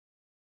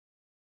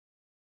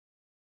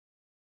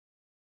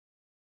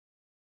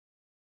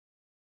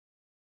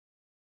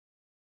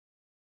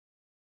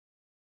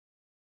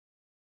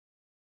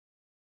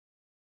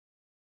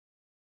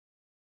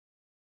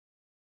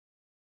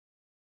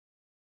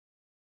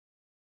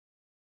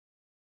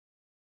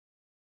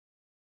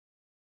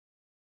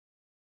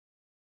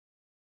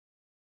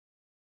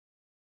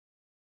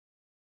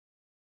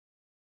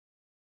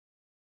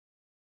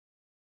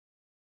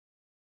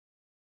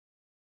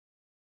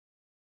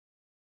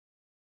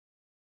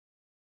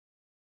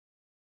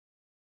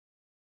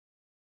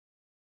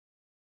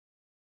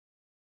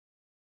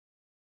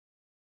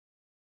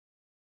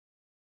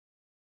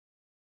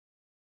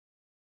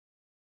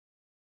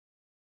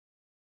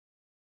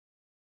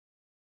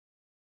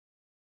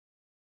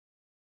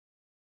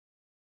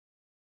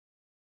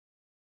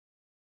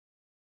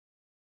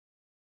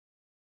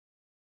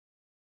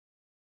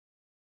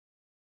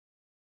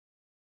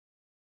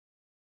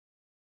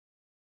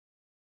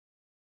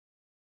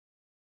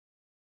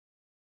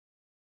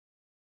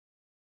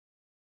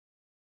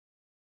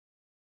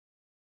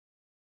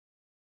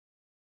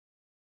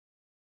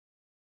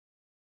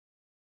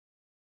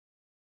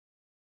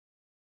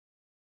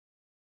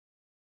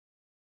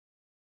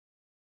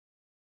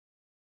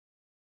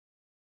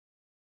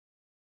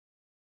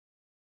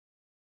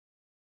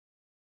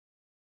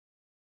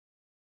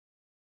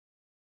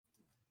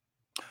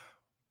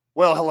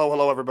Well,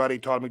 hello, everybody.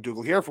 Todd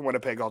McDougall here from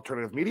Winnipeg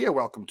Alternative Media.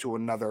 Welcome to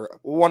another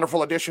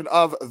wonderful edition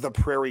of The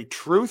Prairie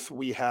Truth.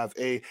 We have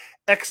a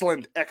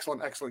excellent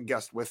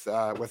guest with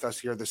us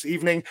here this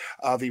evening.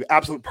 The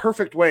absolute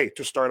perfect way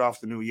to start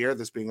off the new year.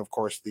 This being, of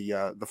course,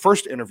 the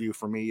first interview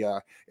for me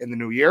in the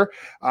new year.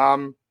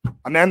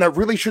 A man that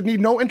really should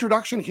need no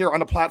introduction here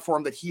on a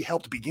platform that he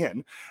helped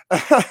begin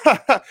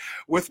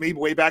with me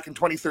way back in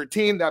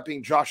 2013, that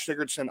being Josh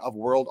Sigurdson of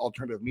World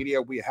Alternative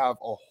Media. We have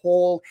a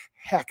whole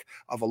heck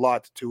of a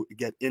lot to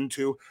get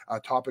into,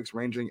 topics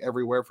ranging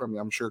everywhere from,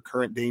 I'm sure,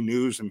 current day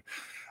news, and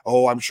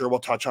I'm sure we'll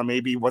touch on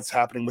maybe what's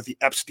happening with the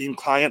Epstein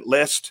client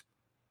list,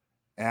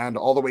 and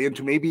all the way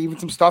into maybe even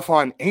some stuff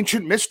on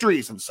ancient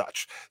mysteries and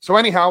such. So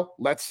anyhow,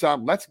 let's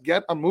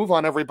get a move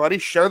on, everybody.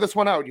 Share this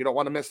one out. You don't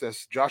want to miss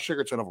this. Josh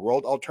Sigurdson of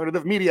World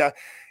Alternative Media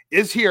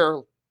is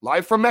here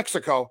live from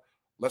Mexico.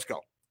 Let's go.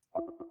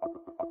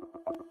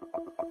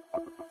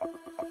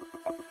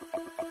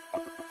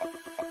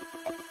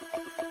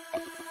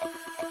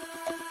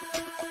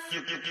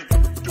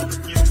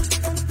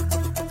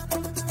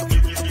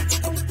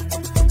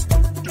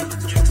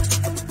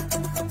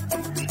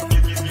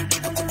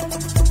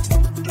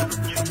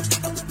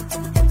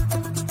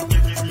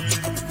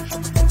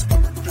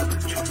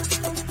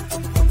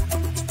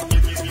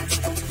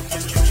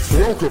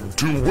 Welcome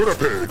to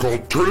Winnipeg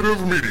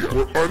Alternative Media,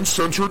 where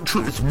uncensored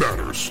truth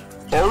matters.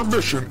 Our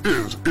mission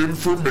is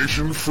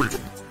information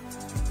freedom.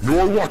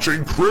 You're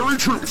watching Prairie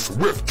Truth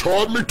with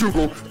Todd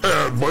McDougall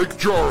and Mike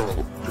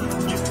Jarrow.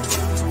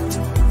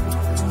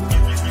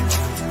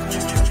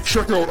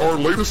 Check out our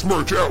latest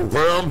merch at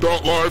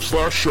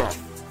wham.live/shop.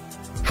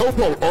 Help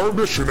out our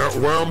mission at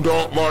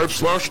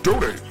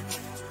wham.live/donate.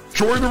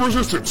 Join the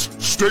resistance,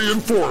 stay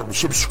informed,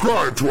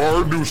 subscribe to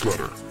our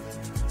newsletter.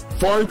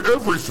 Find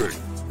everything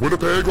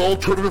Winnipeg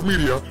Alternative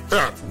Media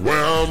at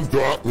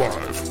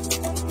wham.live.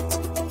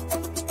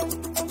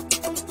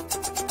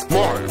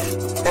 Live,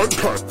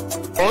 uncut,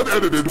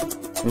 unedited,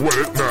 when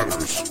it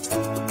matters.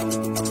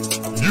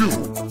 You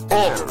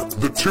are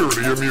the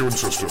tyranny immune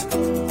system.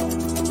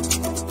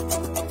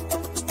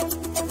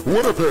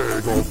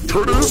 Winnipeg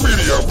Alternative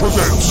Media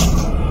presents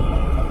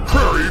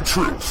Prairie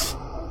Truth.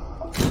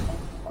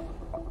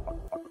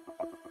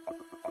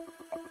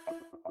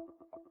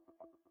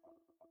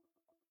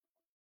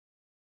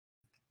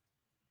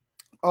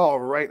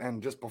 All right,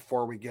 and just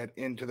before we get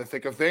into the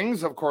thick of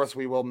things, of course,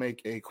 we will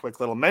make a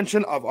quick little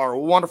mention of our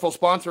wonderful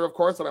sponsor, of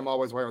course, that I'm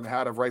always wearing the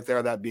hat of right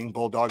there, that being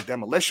Bulldog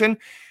Demolition. If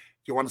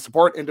you want to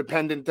support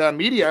independent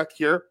media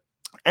here,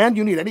 and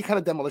you need any kind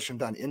of demolition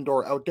done,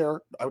 indoor,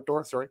 outdoor,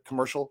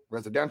 commercial,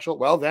 residential,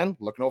 well then,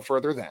 look no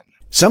further then.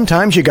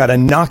 Sometimes you gotta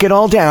knock it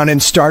all down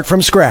and start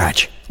from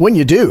scratch. When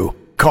you do,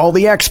 call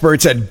the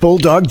experts at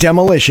Bulldog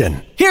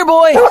Demolition. Here,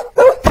 boy!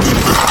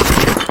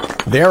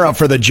 They're up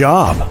for the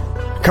job.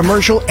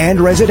 Commercial and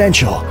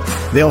residential.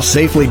 They'll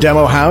safely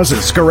demo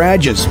houses,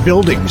 garages,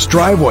 buildings,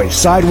 driveways,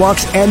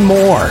 sidewalks, and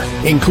more,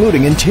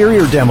 including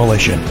interior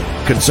demolition.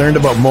 Concerned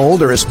about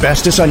mold or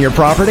asbestos on your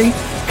property?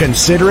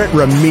 Consider it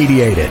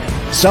remediated.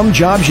 Some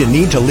jobs you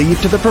need to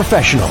leave to the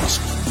professionals.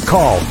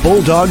 Call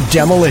Bulldog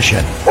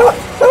Demolition.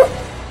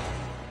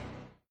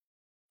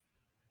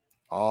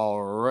 All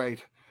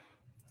right.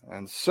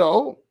 And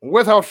so,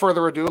 without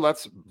further ado,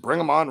 let's bring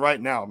him on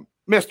right now.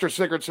 Mr.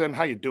 Sigurdson,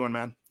 how you doing,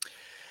 man?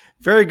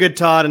 Very good,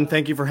 Todd, and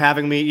thank you for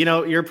having me. You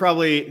know, you're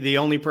probably the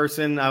only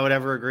person I would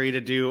ever agree to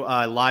do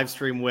a live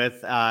stream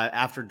with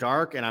after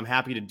dark, and I'm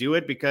happy to do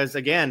it because,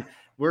 again,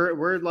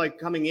 we're like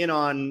coming in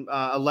on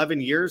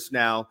 11 years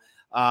now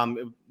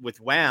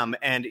with Wham,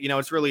 and, you know,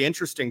 it's really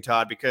interesting,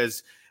 Todd,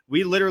 because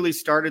we literally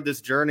started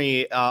this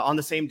journey on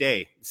the same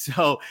day.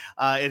 So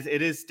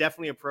it is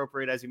definitely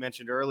appropriate, as you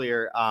mentioned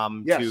earlier,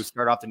 to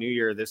start off the new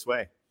year this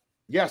way.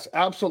 Yes,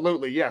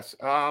 absolutely. Yes.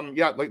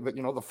 Like,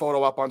 you know, the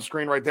photo up on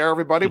screen right there,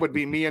 everybody, would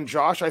be me and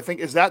Josh. I think,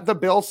 is that the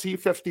Bill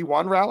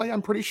C-51 rally?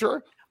 I'm pretty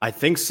sure. I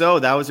think so.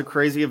 That was a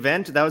crazy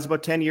event. That was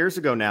about 10 years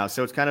ago now.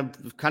 So it's kind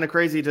of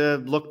crazy to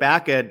look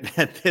back at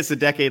this a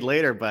decade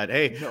later, but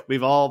hey,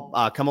 we've all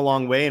come a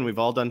long way and we've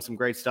all done some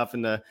great stuff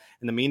in the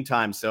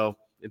meantime. So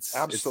it's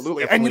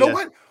absolutely. And you know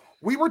what?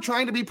 We were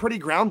trying to be pretty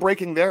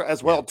groundbreaking there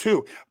as well,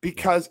 too,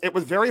 because it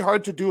was very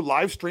hard to do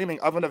live streaming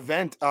of an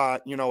event,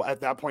 you know, at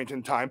that point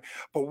in time.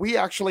 But we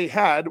actually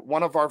had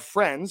one of our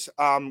friends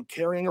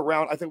carrying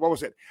around, I think, what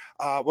was it?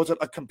 Was it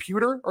a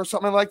computer or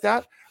something like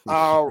that?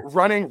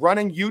 Running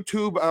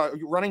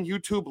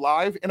YouTube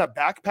live in a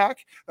backpack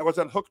that was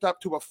then hooked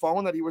up to a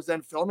phone that he was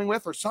then filming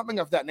with, or something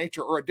of that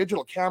nature, or a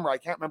digital camera. I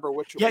can't remember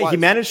which it was. Yeah, he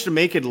managed to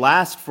make it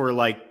last for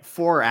like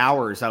 4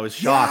 hours. I was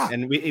shocked,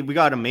 and we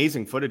got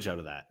amazing footage out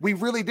of that. We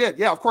really did.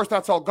 Yeah, of course,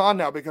 that's all gone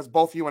now because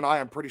both you and I,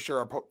 I'm pretty sure,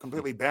 are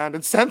completely banned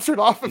and censored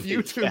off of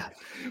YouTube,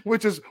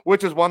 which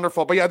is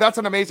wonderful. But yeah, that's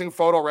an amazing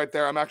photo right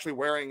there. I'm actually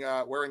wearing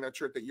that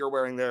shirt that you're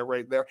wearing there,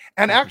 right there.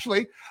 And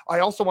actually, I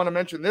also want to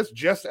mention this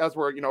just as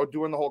we're, you know,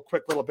 doing the whole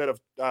quick little bit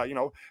of, you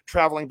know,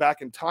 traveling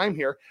back in time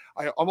here.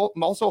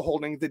 I'm also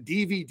holding the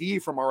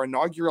DVD from our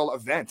inaugural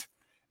event.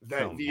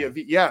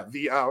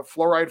 The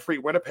fluoride-free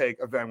Winnipeg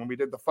event when we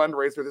did the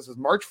fundraiser. This is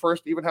March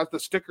 1st. Even has the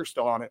sticker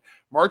still on it.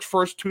 March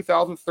 1st,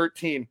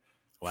 2013,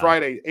 wow.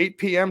 Friday, 8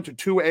 p.m. to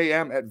 2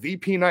 a.m. at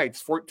VP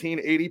Nights,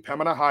 1480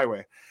 Pembina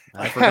Highway.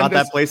 I forgot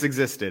that place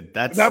existed.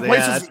 That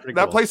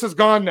place is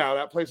gone now.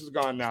 That place is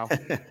gone now.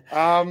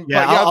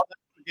 I'll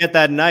forget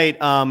that night.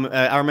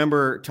 I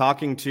remember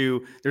talking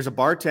to, there's a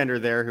bartender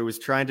there who was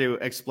trying to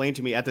explain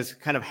to me at this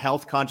kind of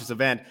health conscious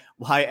event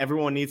why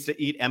everyone needs to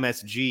eat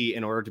MSG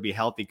in order to be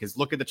healthy. Because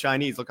look at the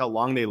Chinese, look how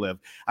long they live.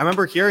 I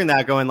remember hearing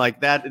that going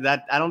like that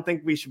I don't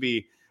think we should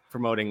be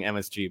promoting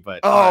MSG,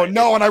 but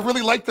no, and I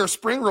really like their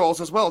spring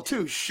rolls as well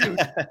too. Shoot.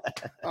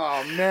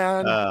 Oh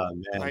man.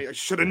 I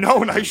should have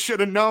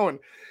known.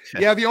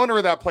 Yeah, the owner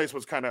of that place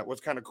was kind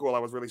of cool. I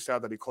was really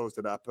sad that he closed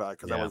it up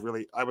because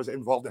I was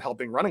involved in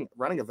helping running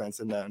events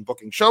and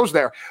booking shows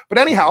there. But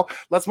anyhow,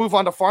 let's move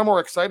on to far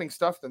more exciting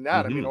stuff than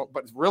that. Mm-hmm. I mean,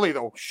 but really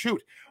though,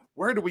 shoot.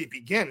 Where do we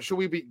begin? Should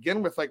we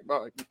begin with like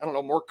I don't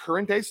know, more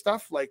current day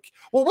stuff? Like,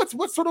 well,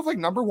 what's sort of like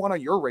number one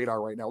on your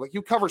radar right now? Like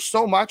you cover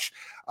so much,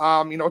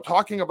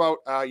 talking about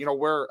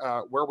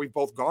where we've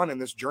both gone in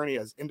this journey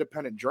as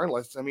independent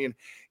journalists. I mean,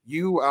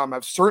 you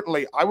have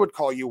certainly, I would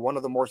call you one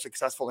of the more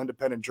successful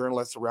independent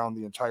journalists around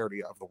the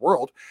entirety of the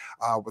world,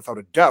 without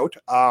a doubt.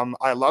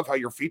 I love how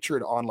you're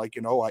featured on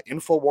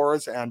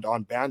InfoWars and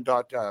on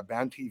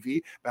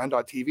Band.TV.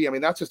 I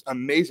mean, that's just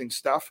amazing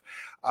stuff.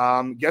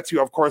 Gets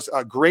you, of course,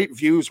 great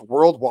views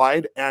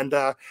worldwide, and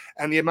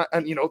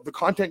the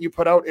content you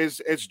put out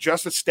is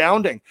just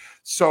astounding.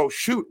 So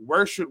shoot,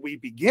 where should we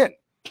begin?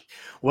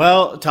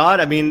 Well, Todd,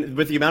 I mean,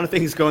 with the amount of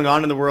things going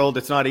on in the world,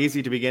 it's not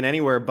easy to begin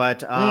anywhere,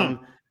 but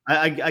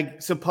I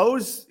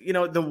suppose,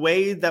 the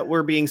way that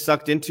we're being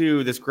sucked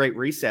into this great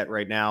reset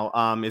right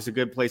now is a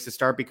good place to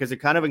start, because it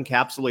kind of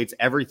encapsulates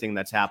everything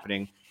that's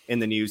happening in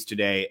the news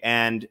today.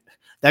 And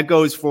that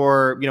goes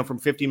for, from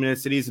 15-minute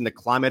cities and the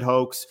climate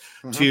hoax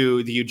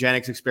to the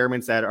eugenics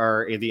experiments that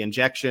are the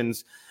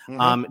injections,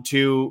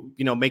 to,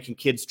 making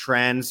kids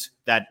trans.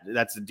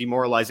 That's a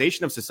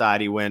demoralization of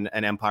society when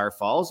an empire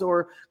falls,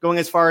 or going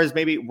as far as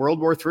maybe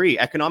World War III,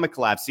 economic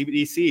collapse,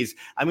 CBDCs.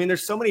 I mean,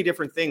 there's so many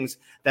different things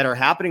that are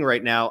happening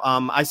right now.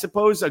 I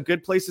suppose a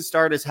good place to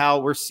start is how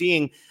we're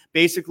seeing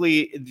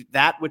basically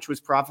that which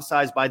was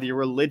prophesized by the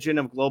religion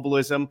of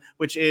globalism,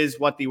 which is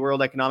what the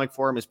World Economic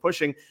Forum is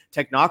pushing,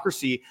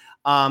 technocracy,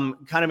 kind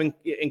of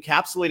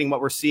encapsulating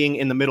what we're seeing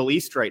in the Middle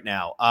East right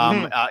now.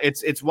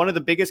 It's one of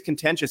the biggest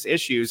contentious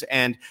issues.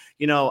 And,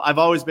 I've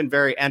always been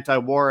very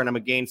anti-war, and I'm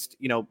against,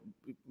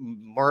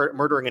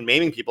 murdering and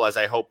maiming people, as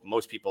I hope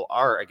most people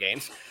are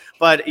against.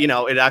 But,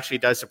 it actually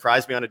does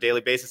surprise me on a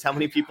daily basis how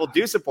many people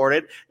do support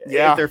it,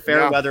 if they're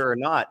fair weather or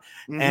not.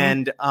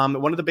 And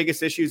one of the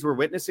biggest issues we're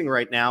witnessing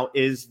right now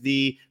is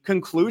the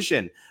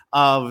conclusion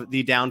of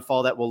the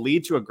downfall that will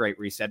lead to a great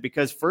reset.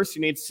 Because first,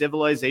 you need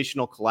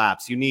civilizational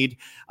collapse. You need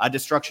a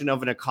destruction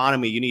of an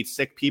economy. You need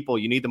sick people.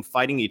 You need them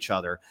fighting each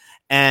other.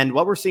 And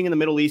what we're seeing in the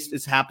Middle East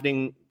is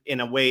happening in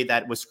a way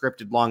that was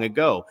scripted long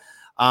ago.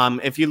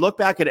 If you look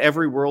back at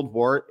every world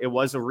war, it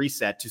was a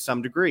reset to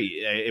some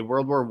degree.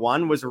 World War I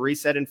was a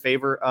reset in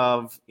favor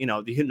of,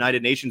 the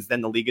United Nations,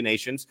 then the League of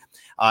Nations,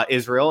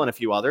 Israel, and a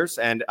few others,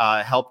 and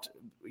helped,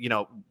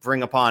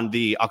 bring upon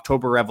the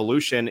October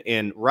Revolution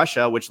in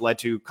Russia, which led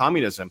to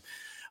communism.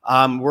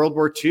 World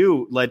War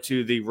II led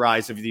to the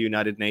rise of the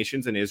United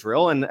Nations and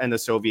Israel and the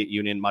Soviet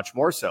Union, much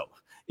more so.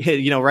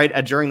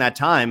 Right during that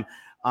time,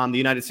 the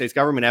United States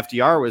government,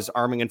 FDR, was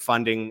arming and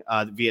funding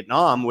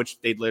Vietnam,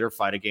 which they'd later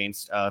fight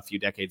against a few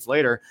decades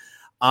later.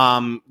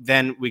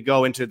 Then we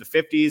go into the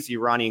 50s, the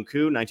Iranian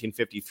coup,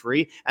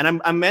 1953.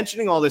 And I'm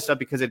mentioning all this stuff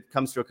because it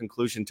comes to a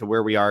conclusion to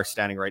where we are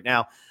standing right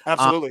now.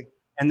 Absolutely.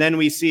 And then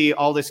we see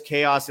all this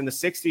chaos in the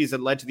 60s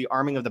that led to the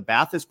arming of the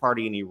Ba'athist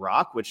Party in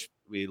Iraq, which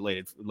we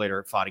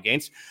later fought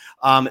against.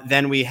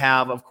 Then we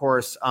have, of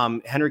course,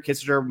 Henry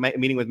Kissinger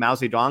meeting with Mao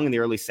Zedong in the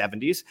early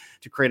 70s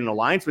to create an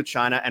alliance with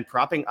China and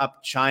propping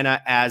up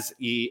China as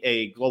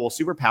a global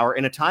superpower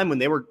in a time when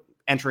they were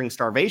entering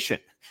starvation.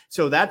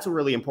 So that's a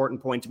really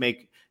important point to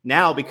make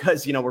now,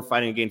 because, we're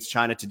fighting against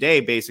China today,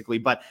 basically.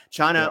 But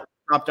China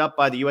propped up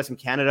by the U.S. and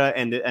Canada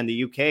and the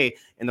U.K.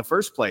 in the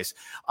first place.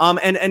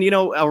 And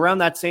around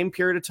that same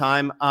period of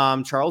time,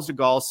 Charles de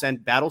Gaulle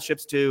sent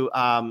battleships to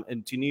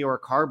New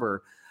York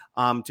Harbor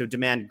to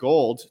demand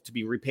gold to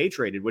be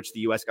repatriated, which the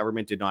U.S.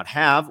 government did not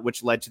have,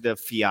 which led to the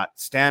fiat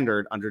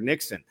standard under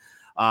Nixon.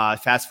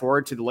 Fast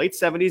forward to the late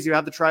 70s, you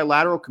have the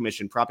Trilateral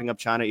Commission propping up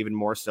China even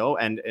more so,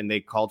 and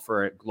they called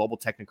for a global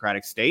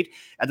technocratic state.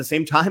 At the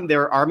same time,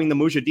 they're arming the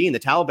Mujahideen,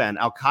 the Taliban,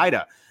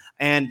 Al-Qaeda.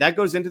 And that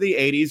goes into the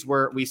 80s,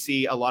 where we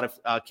see a lot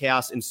of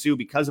chaos ensue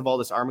because of all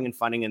this arming and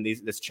funding and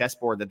this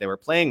chessboard that they were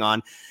playing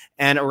on.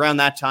 And around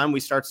that time, we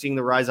start seeing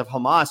the rise of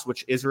Hamas,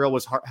 which Israel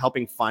was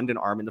helping fund and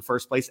arm in the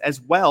first place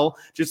as well,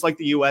 just like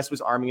the U.S.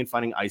 was arming and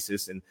funding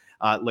ISIS. And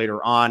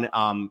later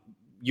on,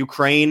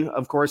 Ukraine,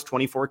 of course,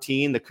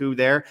 2014, the coup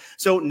there.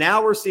 So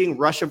now we're seeing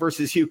Russia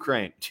versus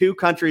Ukraine, two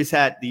countries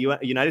that the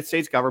United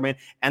States government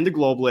and the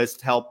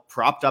globalists helped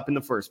propped up in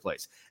the first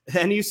place.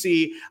 Then you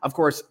see, of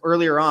course,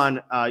 earlier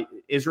on,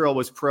 Israel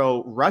was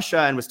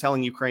pro-Russia and was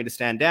telling Ukraine to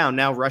stand down.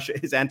 Now Russia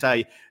is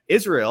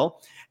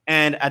anti-Israel.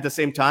 And at the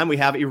same time, we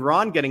have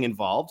Iran getting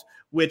involved,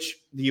 which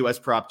the U.S.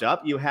 propped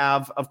up. You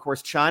have, of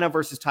course, China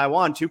versus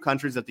Taiwan, two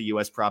countries that the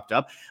U.S. propped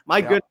up. My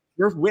goodness,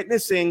 we're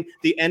witnessing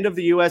the end of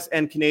the U.S.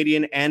 and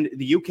Canadian and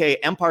the U.K.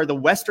 empire, the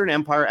Western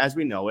empire as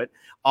we know it,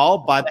 all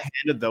by the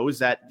hand of those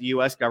that the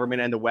U.S.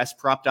 government and the West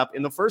propped up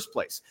in the first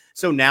place.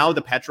 So now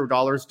the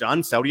petrodollar's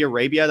done. Saudi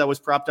Arabia, that was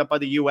propped up by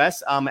the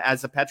U.S.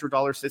 As a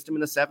petrodollar system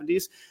in the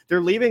 70s,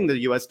 they're leaving the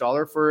U.S.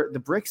 dollar for the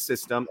BRICS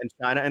system and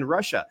China and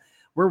Russia.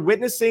 We're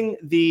witnessing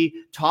the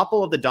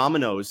topple of the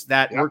dominoes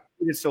that were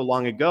created so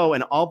long ago,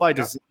 and all by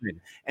design.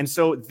 And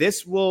so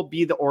this will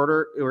be the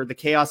order or the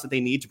chaos that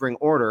they need to bring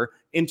order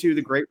into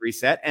the Great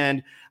Reset.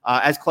 And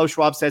as Klaus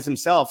Schwab says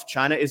himself,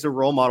 China is a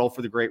role model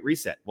for the Great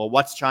Reset. Well,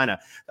 what's China?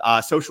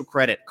 Social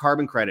credit,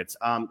 carbon credits,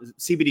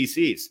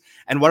 CBDCs.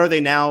 And what are they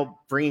now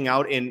bringing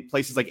out in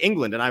places like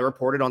England? And I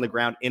reported on the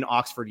ground in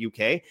Oxford,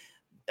 UK.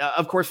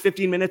 Of course,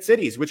 15-minute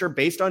cities, which are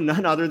based on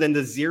none other than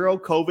the zero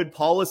COVID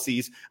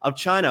policies of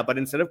China. But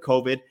instead of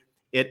COVID,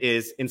 it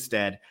is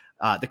instead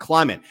the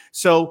climate.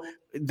 So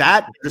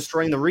that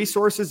destroying the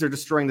resources, they're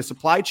destroying the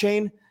supply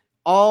chain,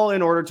 all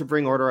in order to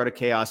bring order out of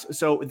chaos.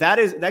 So that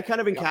kind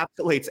of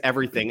encapsulates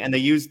everything. And they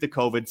use the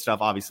COVID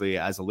stuff, obviously,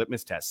 as a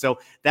litmus test. So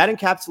that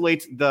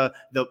encapsulates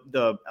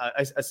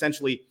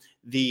essentially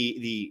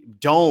the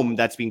dome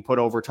that's being put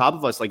over top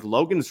of us, like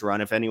Logan's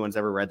Run, if anyone's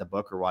ever read the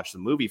book or watched the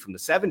movie from the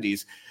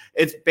 70s.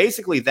 It's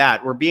basically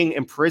that we're being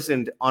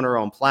imprisoned on our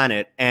own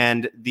planet,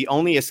 and the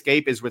only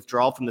escape is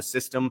withdrawal from the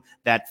system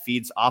that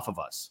feeds off of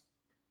us.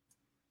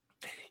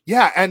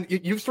 Yeah, and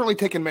you've certainly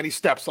taken many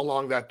steps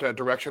along that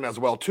direction as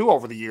well too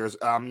over the years.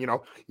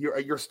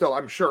 You're still,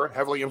 I'm sure,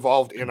 heavily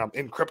involved in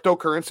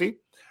cryptocurrency.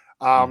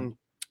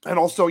 And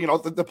also,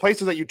 the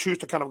places that you choose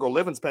to kind of go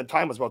live and spend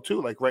time as well,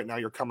 too. Like right now,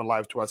 you're coming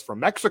live to us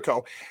from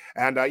Mexico.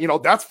 And,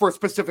 that's for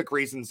specific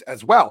reasons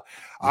as well.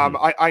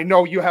 I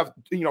know you have,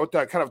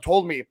 kind of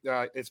told me,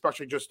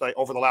 especially just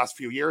over the last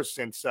few years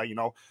since,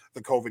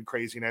 the COVID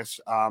craziness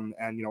and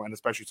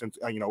especially since,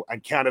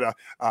 and Canada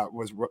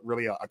was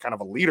really a kind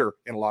of a leader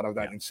in a lot of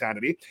that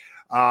insanity.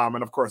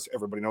 And of course,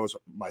 everybody knows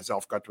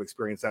myself got to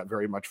experience that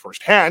very much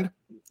firsthand.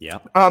 Yeah.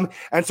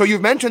 And so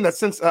you've mentioned that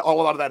since a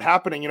lot of that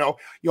happening,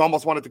 you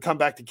almost wanted to come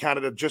back to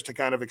Canada just to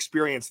kind of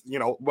experience,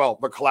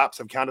 the collapse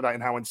of Canada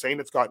and how insane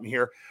it's gotten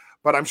here.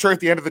 But I'm sure at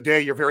the end of the day,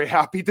 you're very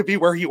happy to be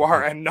where you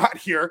are and not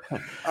here.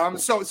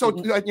 So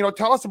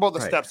tell us about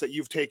the steps that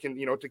you've taken,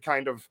 to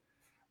kind of,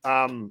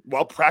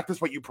 practice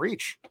what you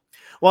preach.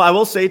 Well, I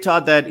will say,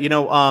 Todd, that,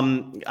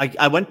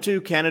 I went to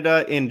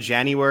Canada in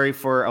January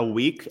for a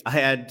week. I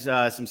had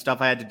some stuff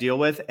I had to deal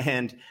with.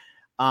 And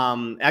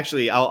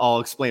actually,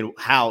 I'll explain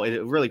how. A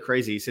really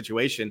crazy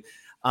situation.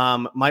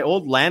 My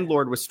old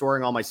landlord was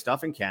storing all my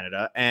stuff in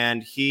Canada,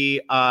 and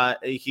he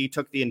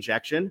took the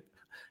injection.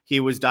 He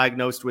was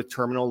diagnosed with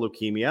terminal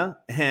leukemia,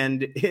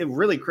 and a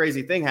really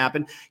crazy thing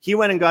happened. He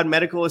went and got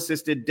medical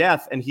assisted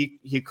death, and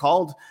he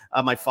called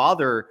my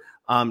father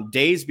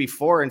days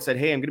before and said,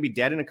 "Hey, I'm going to be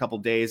dead in a couple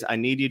days. I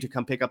need you to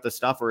come pick up the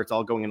stuff or it's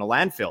all going in a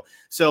landfill."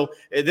 So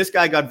this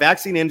guy got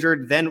vaccine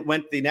injured, then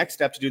went the next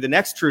step to do the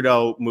next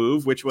Trudeau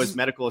move, which was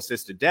medical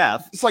assisted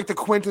death. It's like the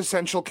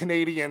quintessential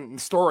Canadian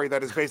story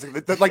that is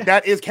basically like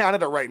that is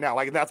Canada right now.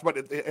 Like that's what,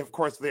 of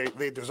course,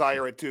 they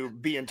desire it to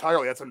be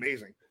entirely. That's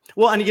amazing.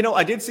 Well, and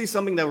I did see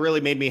something that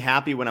really made me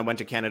happy when I went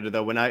to Canada,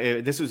 though.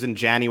 This was in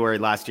January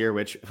last year,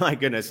 which, my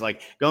goodness,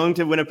 like going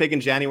to Winnipeg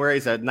in January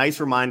is a nice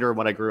reminder of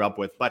what I grew up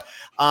with. But,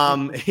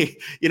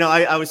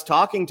 I was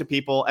talking to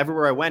people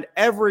everywhere I went.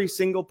 Every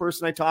single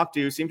person I talked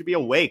to seemed to be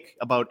awake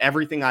about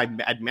everything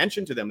I'd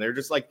mentioned to them. They're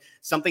just like,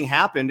 something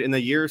happened in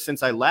the year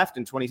since I left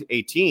in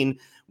 2018.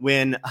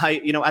 When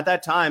at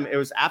that time, it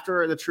was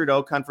after the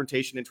Trudeau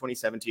confrontation in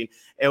 2017.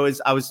 I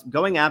was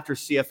going after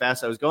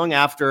CFS. I was going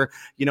after,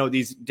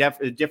 these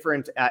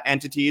different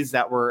entities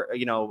that were,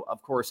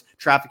 of course,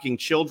 trafficking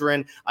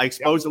children. I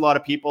exposed a lot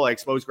of people. I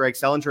exposed Greg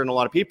Selinger and a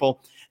lot of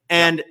people.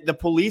 And the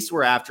police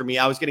were after me.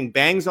 I was getting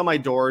bangs on my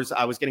doors.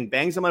 I was getting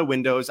bangs on my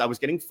windows. I was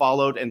getting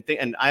followed.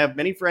 And I have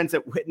many friends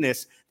that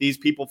witness these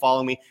people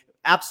following me.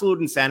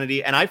 Absolute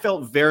insanity. And I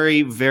felt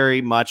very,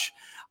 very much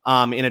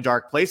in a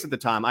dark place at the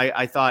time.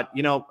 I thought,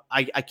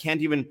 I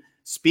can't even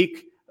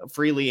speak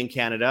freely in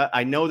Canada.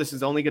 I know this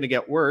is only going to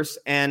get worse.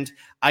 And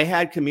I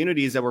had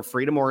communities that were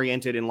freedom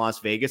oriented in Las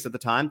Vegas at the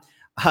time.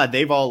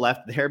 They've all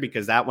left there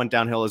because that went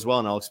downhill as well.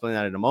 And I'll explain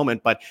that in a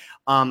moment. But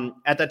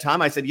at that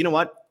time, I said, you know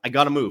what? I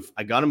got to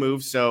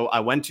move. So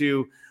I went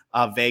to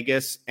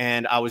Vegas,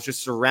 and I was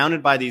just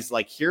surrounded by these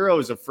like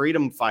heroes of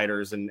freedom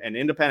fighters and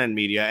independent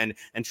media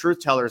and truth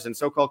tellers and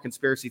so-called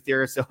conspiracy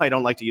theorists. So I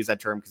don't like to use that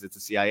term because it's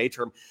a CIA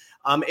term.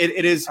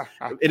 It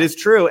is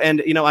true.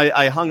 And,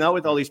 I hung out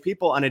with all these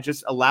people, and it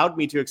just allowed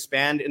me to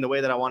expand in the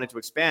way that I wanted to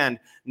expand,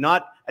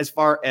 not as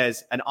far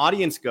as an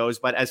audience goes,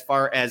 but as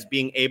far as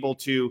being able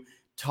to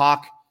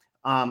talk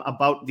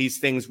about these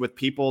things with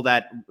people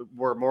that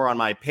were more on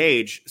my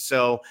page.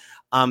 So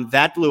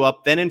that blew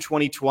up. Then in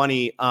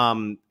 2020,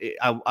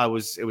 it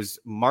was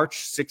March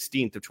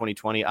 16th of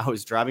 2020. I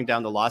was driving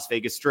down the Las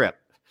Vegas Strip,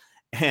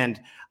 and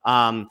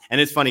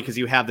it's funny because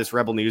you have this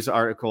Rebel News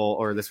article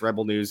or this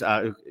Rebel News,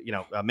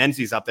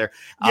 Menzies up there.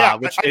 Yeah,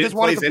 which I just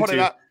wanted to put it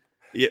up.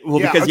 Yeah, well,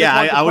 yeah, because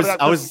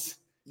I was.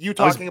 You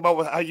talking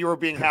about how you were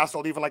being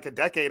hassled even like a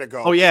decade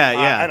ago. Oh,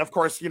 yeah. And of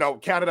course,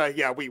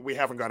 Canada, we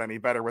haven't got any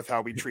better with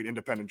how we treat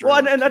independent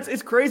journalists. Well, and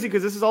it's crazy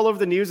because this is all over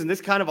the news, and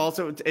this kind of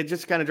also, it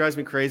just kind of drives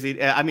me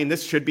crazy. I mean,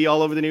 this should be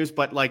all over the news,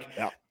 but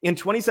in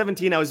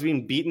 2017, I was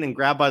being beaten and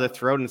grabbed by the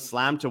throat and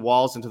slammed to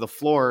walls and to the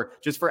floor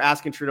just for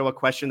asking Trudeau a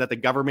question that the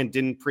government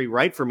didn't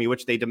pre-write for me,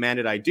 which they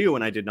demanded I do,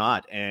 and I did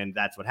not. And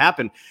that's what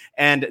happened.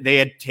 And they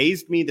had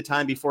tased me the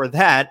time before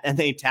that, and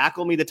they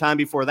tackled me the time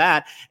before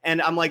that.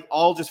 And I'm like,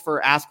 all just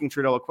for asking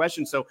Trudeau a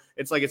question. So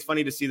it's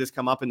funny to see this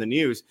come up in the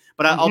news.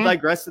 But I'll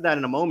digress to that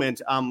in a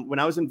moment. When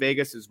I was in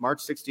Vegas, it was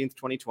March 16th,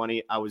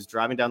 2020. I was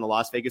driving down the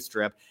Las Vegas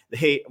Strip.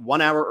 They 1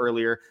 hour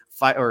earlier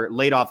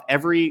laid off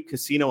every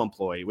casino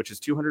employee, which is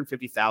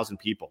 250,000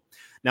 people.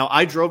 Now,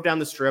 I drove down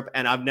the Strip,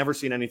 and I've never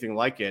seen anything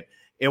like it.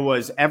 I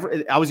was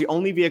the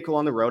only vehicle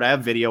on the road. I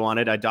have video on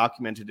it. I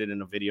documented it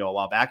in a video a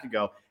while back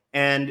ago.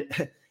 And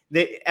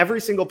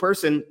every single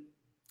person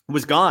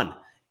was gone.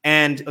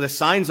 And the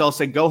signs all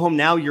said, "Go home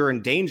now, you're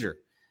in danger."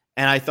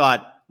 And I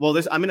thought, well,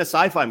 I'm in a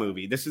sci-fi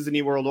movie. This is the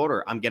New World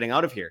Order. I'm getting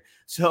out of here.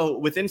 So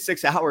within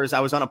 6 hours, I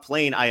was on a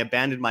plane. I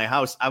abandoned my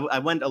house. I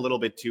went a little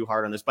bit too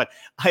hard on this, but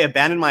I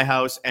abandoned my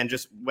house and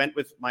just went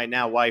with my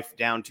now wife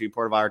down to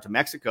Puerto Vallarta,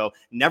 Mexico.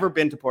 Never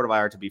been to Puerto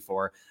Vallarta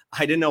before.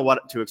 I didn't know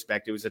what to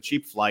expect. It was a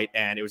cheap flight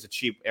and it was a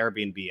cheap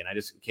Airbnb. And I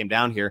just came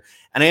down here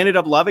and I ended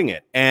up loving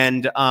it.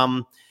 And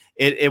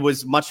it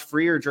was much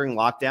freer during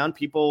lockdown.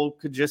 People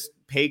could just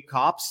pay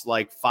cops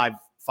like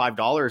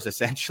 $5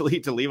 essentially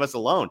to leave us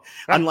alone.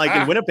 Unlike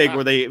in Winnipeg,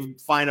 where they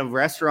fine a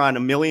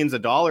restaurant millions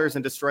of dollars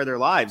and destroy their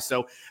lives.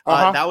 So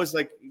that was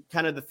like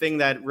kind of the thing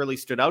that really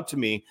stood out to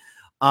me.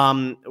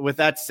 With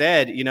that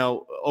said,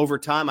 over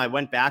time, I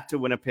went back to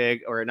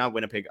Winnipeg, or not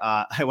Winnipeg.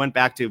 I went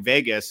back to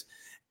Vegas,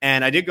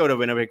 and I did go to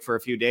Winnipeg for a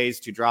few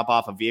days to drop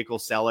off a vehicle,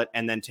 sell it,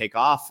 and then take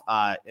off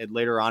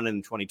later on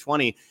in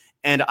 2020.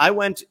 And I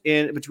went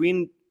in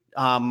between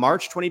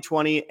March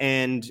 2020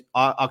 and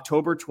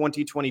October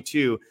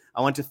 2022,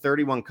 I went to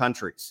 31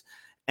 countries.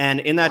 And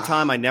in that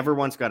time, I never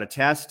once got a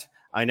test.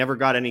 I never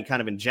got any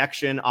kind of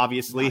injection,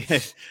 obviously.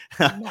 Nice.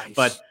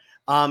 But,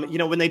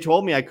 when they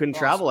told me I couldn't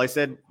travel, I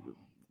said,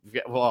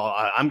 well,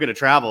 I'm going to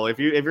travel. If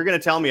you're going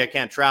to tell me I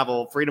can't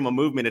travel, freedom of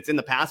movement, it's in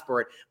the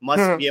passport,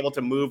 must be able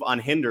to move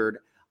unhindered.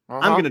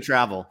 I'm going to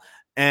travel.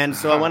 And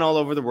so I went all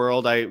over the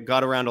world. I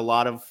got around a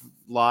lot of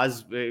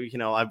laws.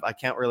 I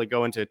can't really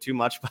go into too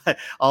much, but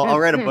I'll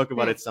write a book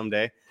about it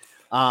someday.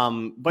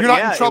 But you're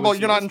not in trouble.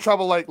 You're not in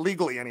trouble like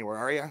legally anywhere,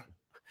 are you?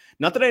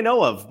 Not that I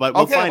know of, but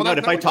we'll find out.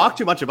 If I talk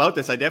too much about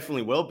this, I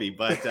definitely will be.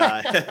 But,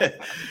 I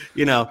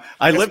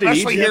lived in Egypt.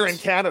 Especially here in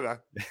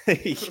Canada.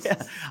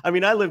 Yeah. I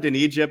mean, I lived in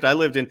Egypt.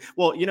 it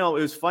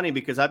was funny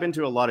because I've been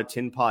to a lot of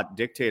tin pot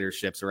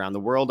dictatorships around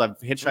the world. I've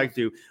hitchhiked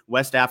through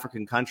West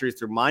African countries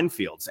through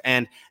minefields.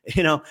 And,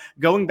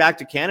 going back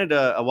to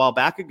Canada a while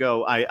back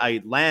ago,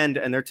 I land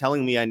and they're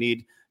telling me I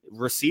need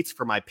receipts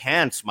for my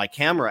pants, my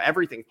camera,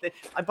 everything.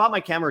 I bought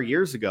my camera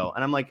years ago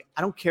and I'm like,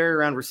 I don't carry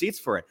around receipts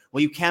for it. Well,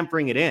 you can't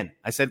bring it in.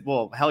 I said,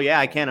 well, hell yeah,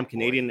 I can. I'm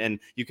Canadian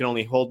and you can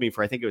only hold me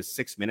for, I think it was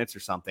 6 minutes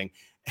or something.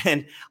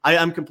 And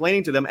I'm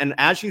complaining to them. And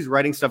as she's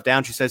writing stuff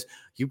down, she says,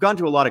 you've gone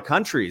to a lot of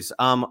countries.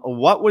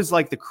 What was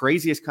like the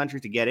craziest country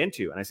to get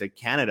into? And I said,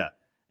 Canada.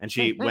 And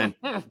she went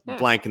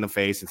blank in the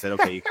face and said,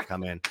 okay, you can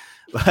come in.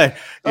 But,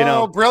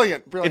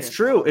 brilliant. It's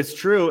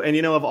true.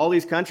 And, of all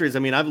these countries, I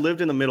mean, I've lived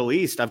in the Middle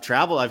East. I've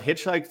traveled. I've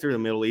hitchhiked through the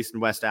Middle East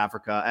and West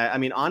Africa. I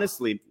mean,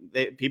 honestly,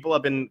 people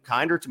have been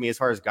kinder to me as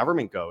far as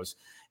government goes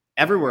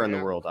everywhere in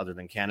the world other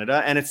than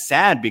Canada. And it's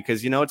sad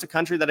because, it's a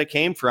country that I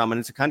came from and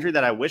it's a country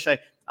that I wish I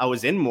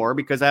was in more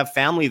because I have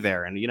family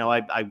there. And,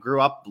 I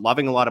grew up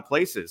loving a lot of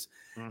places.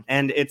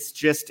 And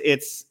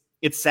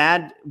it's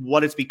sad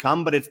what it's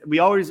become, but we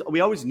always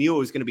knew it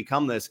was going to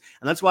become this.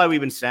 And that's why we've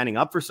been standing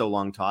up for so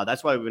long, Todd.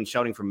 That's why we've been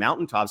shouting from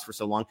mountaintops for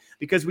so long,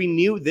 because we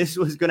knew this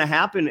was going to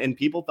happen and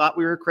people thought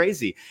we were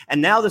crazy.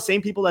 And now the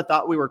same people that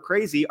thought we were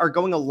crazy are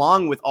going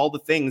along with all the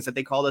things that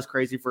they called us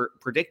crazy for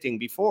predicting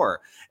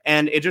before.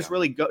 And it just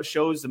really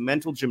shows the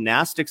mental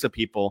gymnastics of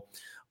people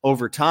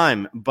over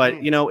time. But,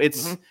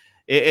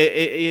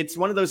 it's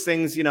one of those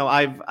things,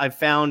 I've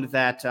found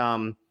that,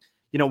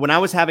 when I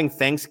was having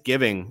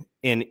Thanksgiving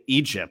in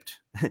Egypt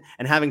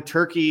and having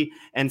turkey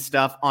and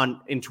stuff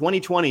in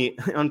 2020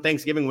 on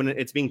Thanksgiving when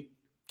it's being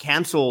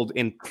canceled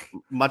in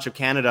much of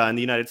Canada and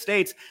the United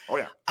States. Oh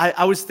yeah.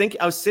 I was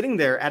sitting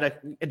there at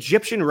an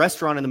Egyptian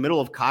restaurant in the middle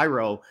of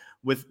Cairo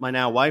with my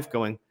now wife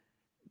going,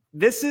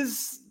 this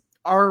is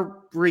our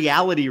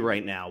reality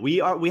right now. We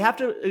have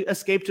to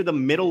escape to the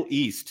Middle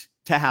East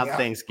to have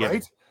Thanksgiving.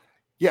 Right?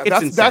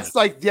 Yeah, that's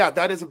like,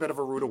 that is a bit of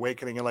a rude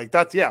awakening. And like,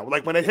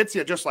 like when it hits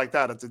you just like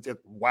that, it's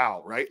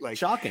wow, right? Like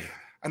shocking.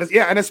 And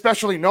yeah, and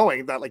especially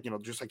knowing that, like,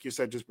 just like you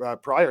said, just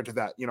prior to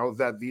that,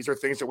 that these are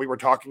things that we were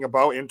talking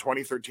about in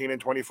 2013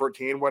 and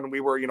 2014 when we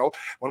were,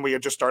 when we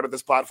had just started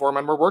this platform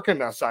and we're working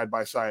side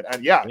by side.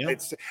 And yeah,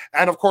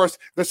 and of course,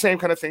 the same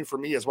kind of thing for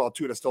me as well,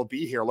 too, to still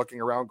be here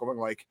looking around going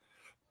like,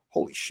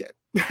 holy shit.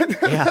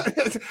 Yeah,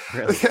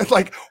 really. It's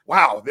like,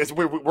 wow,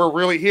 we're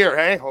really here.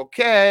 Hey,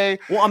 okay.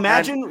 Well,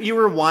 imagine you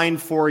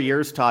rewind 4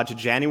 years, Todd, to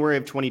January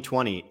of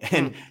 2020,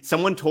 and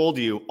someone told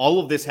you all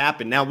of this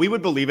happened. Now, we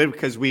would believe it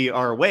because we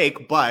are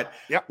awake, but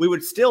we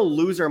would still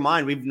lose our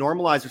mind. We've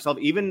normalized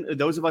ourselves. Even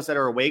those of us that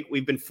are awake,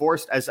 we've been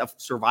forced as a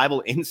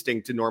survival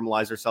instinct to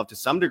normalize ourselves to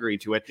some degree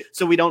to it,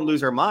 so we don't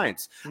lose our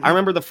minds. I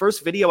remember the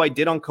first video I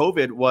did on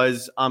COVID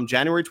was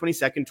January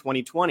 22nd,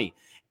 2020.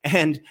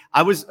 And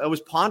I was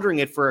pondering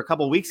it for a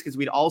couple of weeks because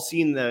we'd all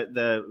seen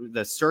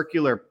the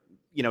circular,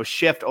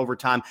 shift over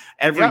time.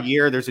 Every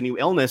year there's a new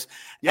illness.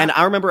 And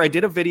I remember I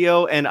did a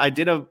video, and I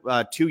did a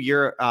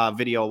 2-year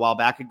video a while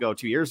back ago,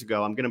 2 years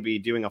ago. I'm going to be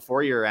doing a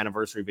 4-year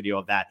anniversary video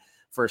of that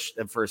first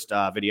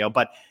video.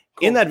 But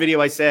in that video,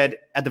 I said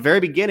at the very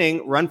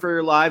beginning, run for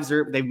your lives.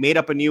 They've made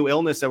up a new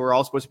illness that we're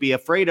all supposed to be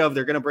afraid of.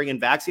 They're going to bring in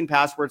vaccine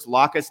passports,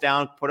 lock us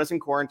down, put us in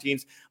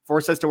quarantines,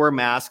 force us to wear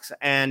masks,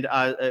 and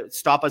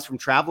stop us from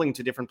traveling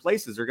to different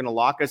places. They're going to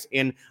lock us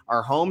in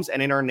our homes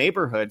and in our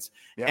neighborhoods.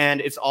 And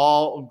it's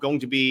all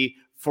going to be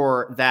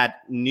for that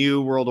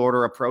new world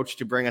order approach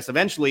to bring us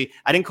eventually.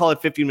 I didn't call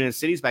it 15-minute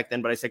cities back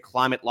then, but I said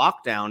climate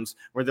lockdowns,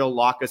 where they'll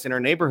lock us in our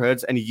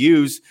neighborhoods and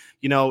use,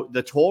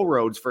 the toll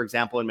roads, for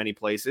example, in many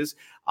places.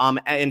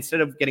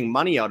 Instead of getting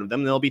money out of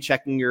them, they'll be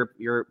checking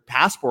your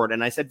passport.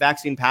 And I said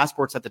vaccine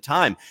passports at the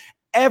time.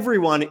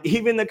 Everyone,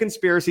 even the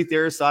conspiracy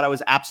theorists, thought I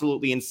was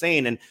absolutely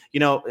insane. And,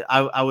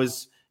 I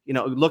was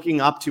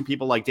looking up to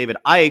people like David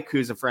Icke,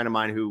 who's a friend of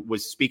mine who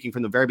was speaking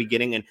from the very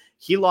beginning, and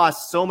he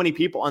lost so many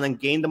people and then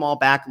gained them all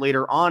back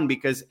later on,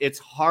 because it's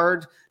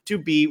hard to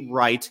be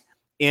right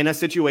in a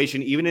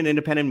situation, even in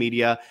independent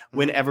media,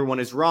 when everyone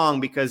is wrong,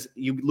 because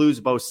you lose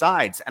both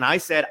sides. And I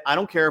said, I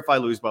don't care if I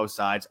lose both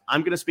sides.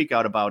 I'm going to speak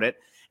out about it.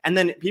 And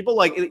then people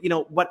like,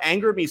 what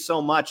angered me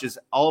so much is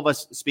all of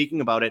us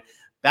speaking about it.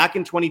 Back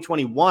in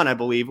 2021, I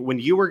believe, when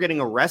you were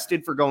getting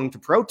arrested for going to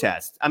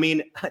protest. I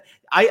mean,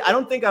 I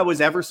don't think I was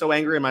ever so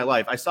angry in my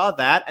life. I saw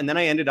that, and then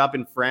I ended up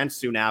in France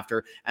soon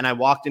after, and I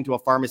walked into a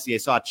pharmacy. I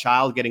saw a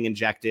child getting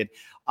injected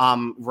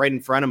right in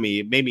front of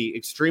me. It made me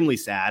extremely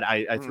sad.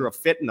 I threw a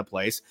fit in the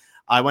place.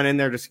 I went in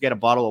there just to get a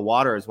bottle of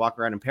water. I was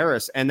walking around in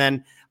Paris, and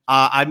then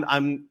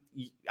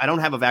I don't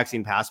have a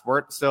vaccine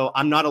passport, so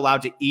I'm not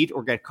allowed to eat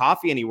or get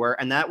coffee anywhere.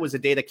 And that was the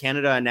day that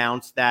Canada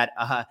announced that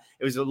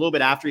it was a little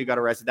bit after you got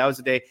arrested. That was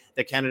the day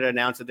that Canada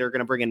announced that they're going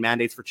to bring in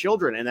mandates for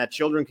children, and that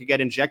children could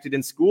get injected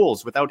in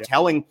schools without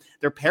telling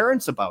their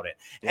parents about it.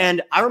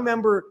 And I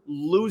remember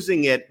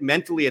losing it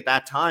mentally at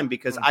that time,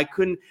 because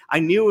I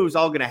knew it was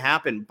all going to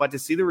happen, but to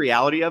see the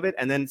reality of it,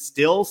 and then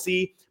still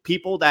see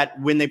people that,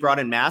 when they brought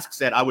in masks,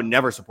 said, I would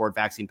never support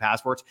vaccine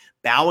passports,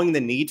 bowing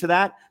the knee to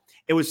that.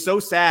 It was so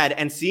sad.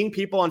 And seeing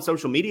people on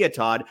social media,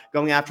 Todd,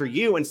 going after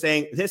you and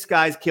saying, this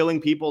guy's killing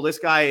people, this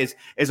guy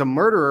is a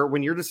murderer,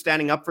 when you're just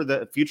standing up for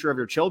the future of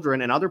your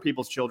children and other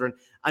people's children.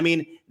 I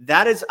mean,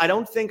 I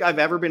don't think I've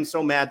ever been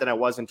so mad than I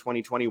was in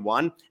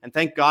 2021. And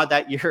thank God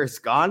that year is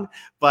gone.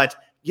 But,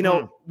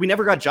 we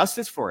never got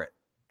justice for it.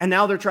 And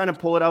now they're trying to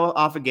pull it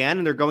off again.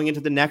 And they're going into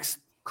the next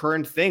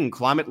current thing,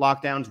 climate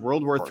lockdowns,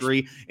 World War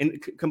III,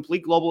 and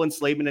complete global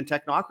enslavement and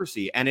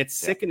technocracy. And it's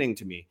sickening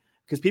to me,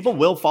 because people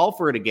will fall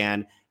for it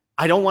again.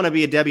 I don't want to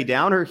be a Debbie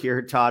Downer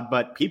here, Todd,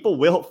 but people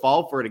will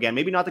fall for it again.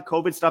 Maybe not the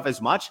COVID stuff as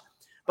much,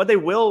 but they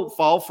will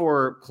fall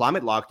for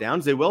climate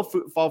lockdowns. They will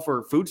fall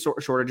for food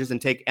shortages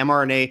and take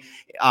mRNA,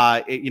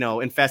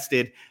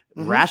 infested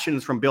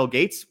rations from Bill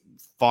Gates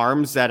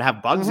farms that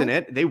have bugs in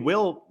it. They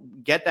will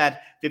get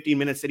that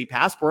 15-minute city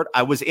passport.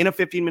 I was in a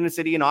 15-minute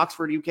city in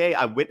Oxford, UK.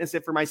 I witnessed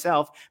it for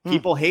myself.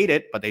 People hate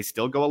it, but they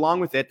still go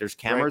along with it. There's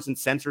cameras and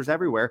sensors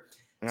everywhere.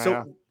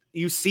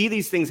 You see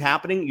these things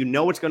happening. You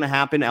know what's going to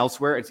happen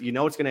elsewhere. It's going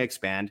to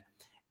expand.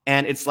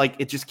 And it's like,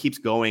 it just keeps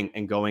going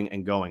and going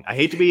and going. I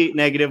hate to be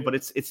negative, but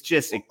it keeps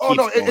going.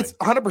 It's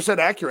 100%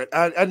 accurate.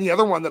 And the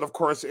other one that, of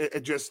course,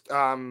 it just,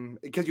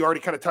 because you already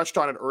kind of touched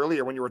on it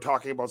earlier when you were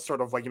talking about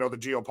sort of like, the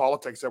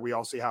geopolitics that we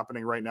all see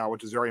happening right now,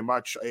 which is very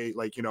much a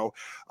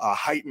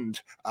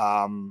heightened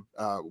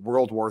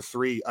World War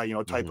III,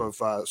 type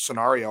of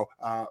scenario,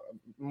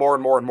 more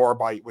and more and more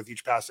with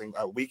each passing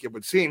week, it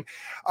would seem.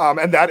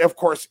 And that, of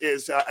course,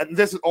 is, and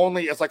this is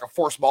only as like a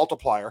force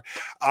multiplier,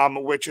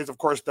 which is, of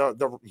course,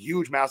 the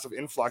huge massive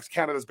influx.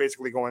 Canada's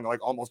basically going like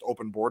almost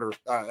open border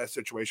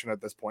situation at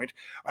this point.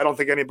 I don't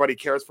think anybody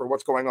cares for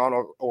what's going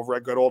on over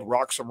at good old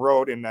Roxham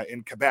Road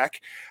in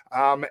Quebec.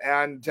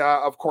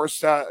 Of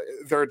course,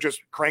 they're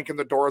just cranking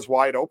the doors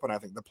wide open. I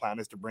think the plan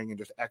is to bring in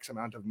just X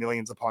amount of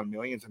millions upon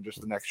millions in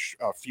just the next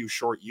few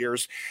short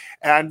years.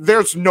 And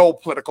there's no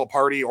political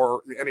party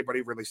or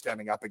anybody really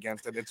standing up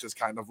against it. It's just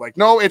kind of like,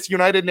 no, it's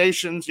United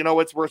Nations,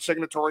 we're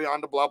signatory on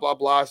to blah, blah,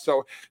 blah.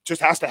 So it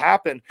just has to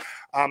happen.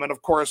 And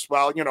of course,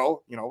 well,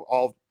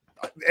 all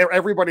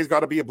everybody's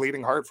got to be a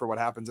bleeding heart for what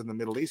happens in the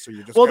Middle East. So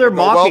you just they're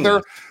mocking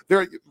us.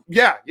 They're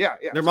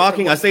They're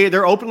mocking us.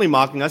 They're openly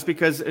mocking us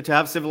because to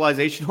have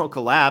civilizational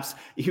collapse,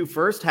 you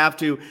first have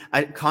to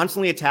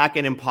constantly attack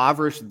and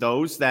impoverish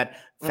those that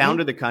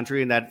founded the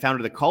country and that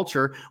founded the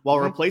culture while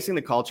replacing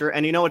the culture.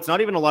 And, it's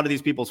not even a lot of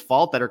these people's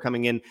fault that are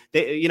coming in.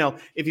 They,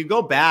 if you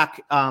go back,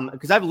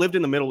 because I've lived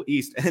in the Middle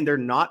East, and they're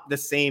not the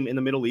same in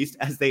the Middle East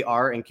as they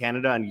are in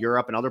Canada and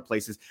Europe and other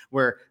places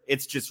where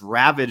it's just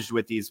ravaged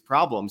with these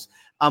problems.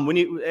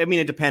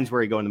 It depends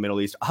where you go in the Middle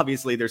East.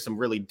 Obviously, there's some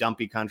really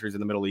dumpy countries in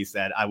the Middle East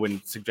that I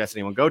wouldn't suggest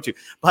anyone go to.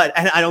 But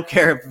and I don't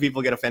care if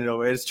people get offended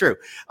over it. It's true,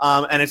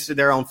 and it's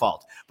their own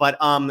fault. But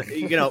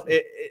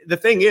the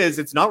thing is,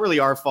 it's not really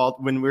our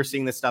fault when we're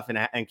seeing this stuff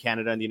in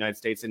Canada and the United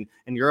States and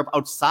Europe.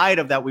 Outside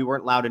of that, we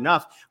weren't loud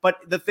enough. But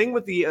the thing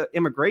with the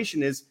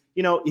immigration is,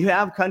 you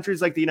have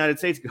countries like the United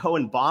States go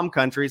and bomb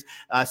countries,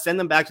 send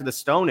them back to the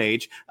Stone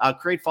Age,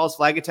 create false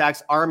flag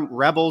attacks, arm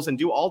rebels, and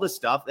do all this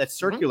stuff that's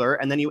circular.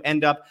 And then you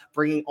end up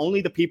bringing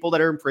only the people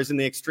that are in prison,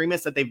 the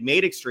extremists that they've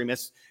made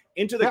extremists,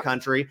 into the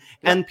country.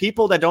 And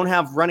people that don't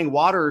have running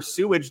water or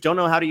sewage, don't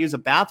know how to use a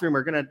bathroom,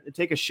 are going to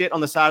take a shit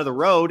on the side of the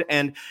road.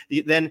 And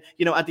then,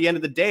 at the end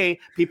of the day,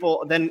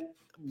 people then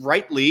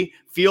rightly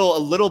feel a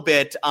little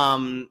bit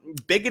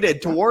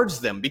bigoted towards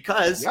them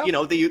because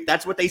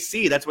that's what they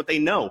see, that's what they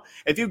know.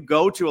 If you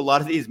go to a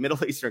lot of these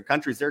Middle Eastern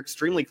countries, they're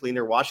extremely clean,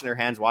 they're washing their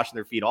hands, washing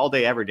their feet all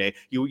day every day.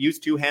 You use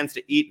two hands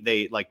to eat,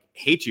 they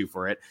hate you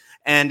for it.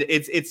 And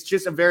it's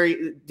just a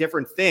very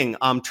different thing.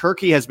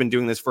 Turkey has been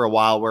doing this for a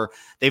while, where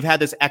they've had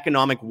this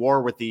economic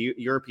war with the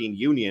European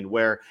Union,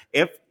 where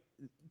if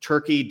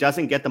Turkey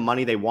doesn't get the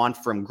money they want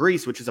from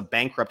Greece, which is a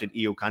bankrupted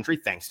EU country,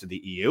 thanks to the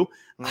EU,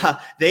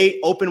 they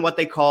open what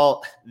they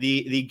call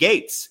the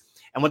gates.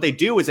 And what they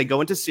do is they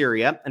go into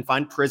Syria and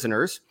find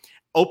prisoners,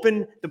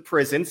 open the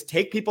prisons,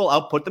 take people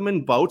out, put them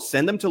in boats,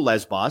 send them to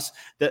Lesbos.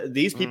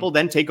 These people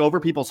then take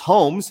over people's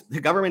homes. The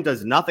government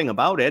does nothing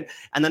about it.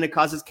 And then it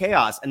causes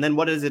chaos. And then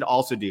what does it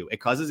also do? It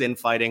causes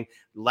infighting.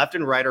 Left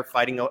and right are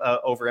fighting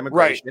over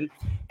immigration.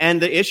 Right.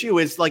 And the issue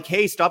is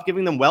hey, stop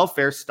giving them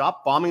welfare.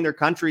 Stop bombing their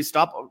country.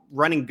 Stop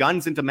running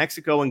guns into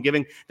Mexico and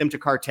giving them to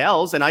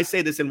cartels. And I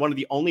say this in one of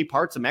the only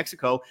parts of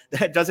Mexico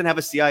that doesn't have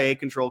a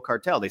CIA-controlled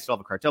cartel. They still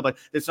have a cartel, but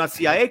it's not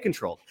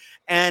CIA-controlled.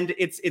 And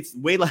it's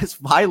way less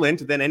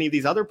violent than any of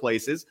these other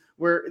places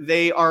where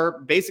they are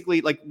basically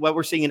like what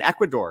we're seeing in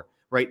Ecuador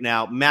right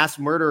now, mass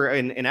murder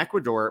in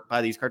Ecuador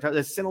by these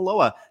cartels.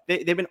 Sinaloa,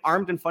 they've been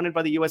armed and funded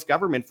by the U.S.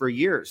 government for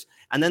years.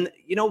 And then,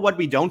 what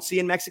we don't see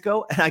in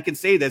Mexico, and I can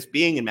say this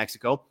being in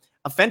Mexico,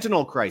 a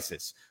fentanyl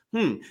crisis.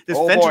 This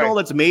fentanyl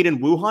that's made in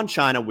Wuhan,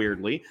 China,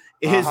 weirdly,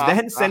 is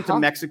then sent to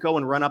Mexico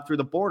and run up through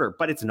the border,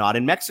 but it's not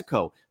in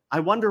Mexico. I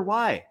wonder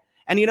why.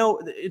 And,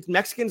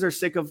 Mexicans are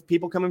sick of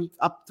people coming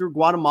up through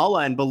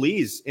Guatemala and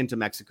Belize into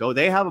Mexico.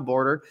 They have a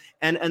border.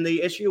 And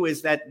the issue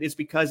is that it's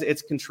because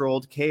it's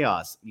controlled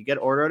chaos. You get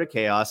order out of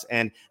chaos,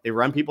 and they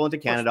run people into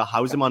Canada,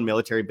 house them on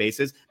military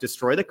bases,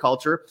 destroy the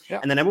culture.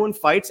 And then everyone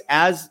fights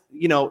as,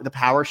 the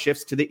power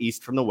shifts to the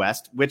east from the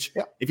west, which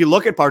if you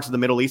look at parts of the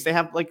Middle East, they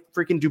have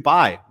freaking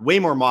Dubai, way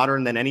more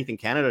modern than anything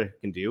Canada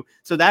can do.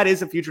 So that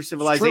is a future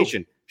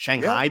civilization.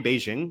 Shanghai,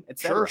 Beijing,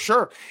 etc.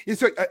 Sure.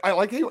 So I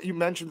like how you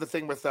mentioned the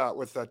thing with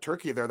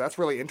Turkey there. That's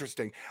really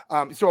interesting.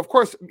 So of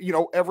course,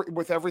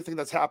 with everything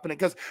that's happening,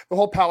 because the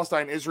whole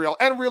Palestine, Israel,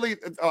 and really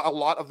a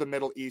lot of the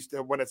Middle East,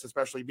 when it's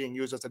especially being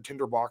used as a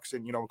tinderbox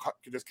in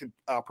this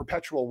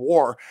perpetual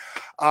war,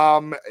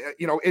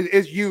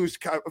 is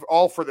used kind of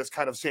all for this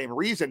kind of same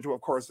reason to,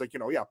 of course,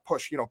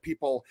 push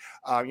people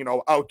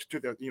out to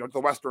the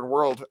Western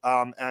world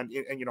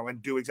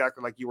and do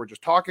exactly like you were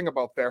just talking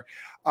about there.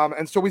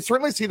 And so we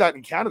certainly see that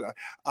in Canada.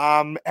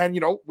 And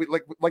we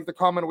like the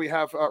comment we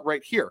have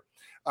right here.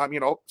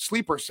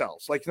 Sleeper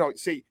cells.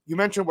 See, you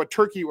mentioned what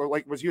Turkey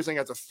was using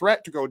as a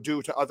threat to go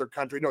do to other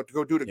countries, to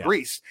go do to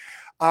Greece.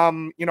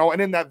 And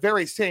in that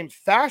very same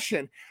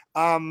fashion,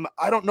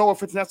 I don't know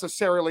if it's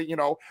necessarily,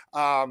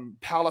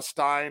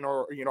 Palestine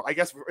or, I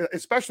guess,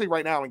 especially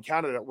right now in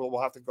Canada,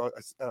 we'll have to go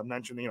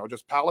mention,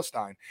 just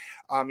Palestine.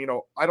 I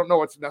don't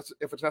know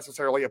if it's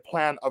necessarily a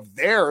plan of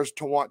theirs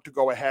to want to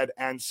go ahead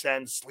and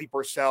send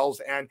sleeper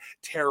cells and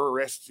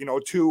terrorists,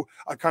 to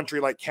a country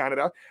like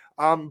Canada.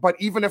 But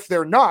even if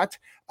they're not,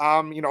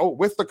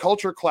 with the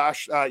culture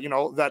clash,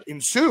 that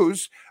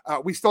ensues,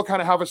 we still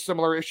kind of have a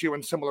similar issue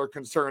and similar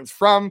concerns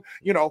from,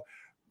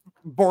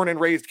 born and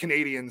raised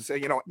Canadians,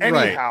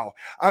 anyhow.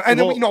 Right. And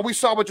then, we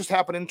saw what just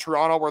happened in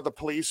Toronto, where the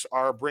police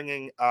are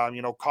bringing,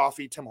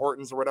 coffee, Tim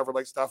Hortons or whatever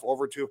stuff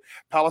over to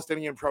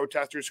Palestinian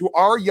protesters who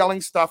are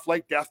yelling stuff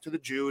like death to the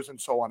Jews and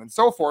so on and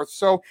so forth.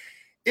 So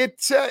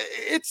it's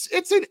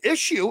an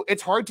issue.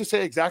 It's hard to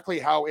say exactly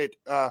how it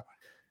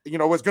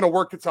is going to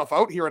work itself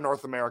out here in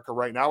North America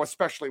right now,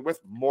 especially with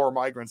more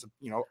migrants,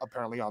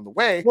 apparently on the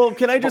way. Well,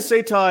 can I just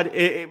say, Todd,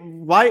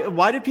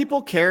 why do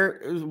people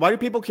care? Why do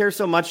people care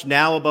so much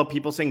now about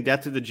people saying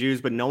death to the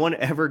Jews, but no one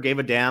ever gave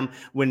a damn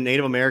when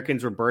Native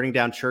Americans were burning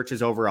down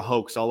churches over a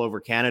hoax all over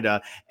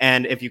Canada?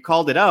 And if you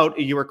called it out,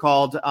 you were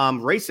called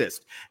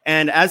racist.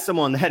 And as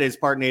someone that is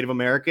part Native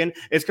American,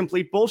 it's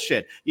complete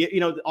bullshit.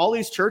 All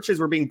these churches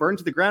were being burned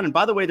to the ground. And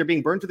by the way, they're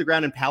being burned to the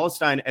ground in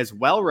Palestine as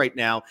well right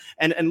now.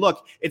 And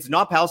look, it's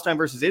not Palestine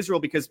versus Israel,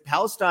 because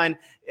Palestine,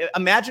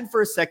 imagine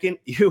for a second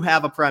you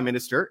have a prime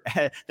minister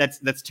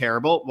that's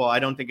terrible. Well, I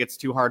don't think it's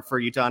too hard for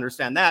you to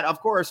understand that,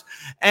 of course.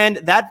 And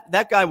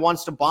that guy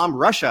wants to bomb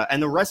Russia,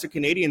 and the rest of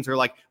Canadians are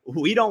like,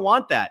 we don't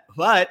want that.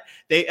 But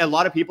a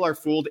lot of people are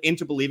fooled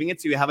into believing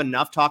it. So you have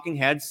enough talking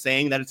heads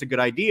saying that it's a good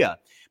idea,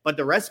 but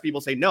the rest of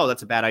people say, no,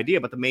 that's a bad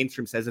idea. But the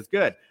mainstream says it's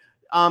good.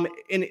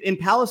 In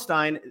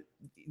Palestine,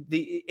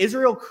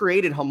 Israel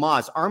created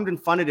Hamas, armed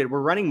and funded it.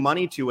 We're running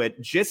money to it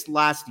just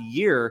last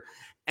year.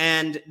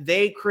 And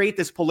they create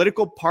this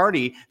political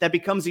party that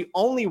becomes the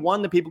only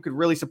one that people could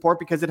really support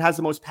because it has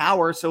the most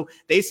power. So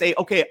they say,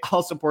 okay,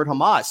 I'll support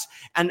Hamas.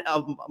 And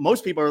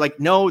most people are like,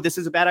 no, this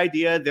is a bad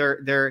idea.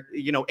 They're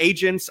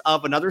agents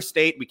of another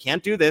state. We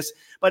can't do this.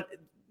 But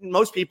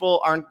most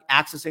people aren't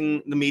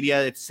accessing the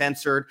media. It's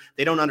censored.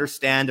 They don't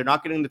understand. They're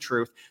not getting the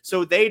truth.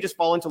 So they just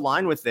fall into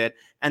line with it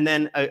and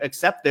then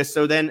accept this.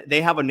 So then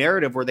they have a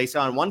narrative where they say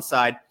on one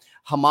side,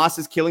 Hamas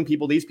is killing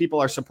people. These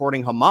people are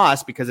supporting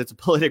Hamas because it's a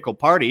political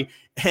party.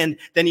 And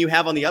then you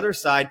have on the other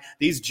side,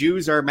 these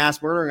Jews are mass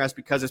murdering us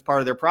because it's part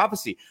of their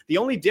prophecy. The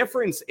only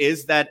difference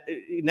is that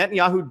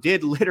Netanyahu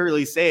did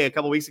literally say a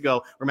couple of weeks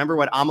ago, remember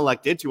what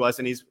Amalek did to us?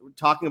 And he's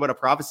talking about a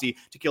prophecy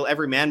to kill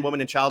every man, woman,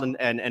 and child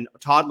and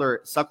toddler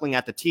suckling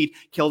at the teat,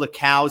 kill the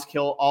cows,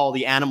 kill all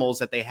the animals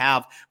that they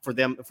have for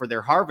them, for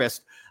their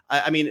harvest.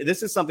 I mean,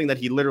 this is something that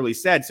he literally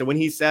said. So when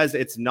he says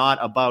it's not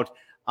about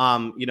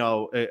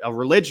a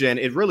religion,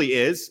 it really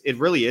is.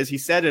 He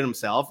said it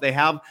himself. They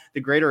have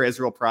the Greater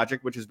Israel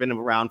Project, which has been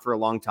around for a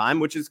long time,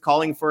 which is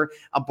calling for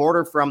a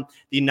border from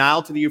the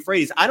Nile to the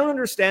Euphrates. I don't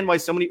understand why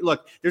so many,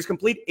 there's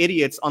complete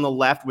idiots on the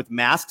left with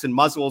masks and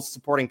muzzles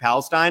supporting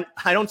Palestine.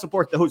 I don't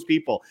support those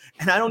people.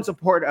 And I don't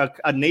support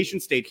a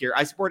nation state here.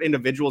 I support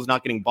individuals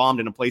not getting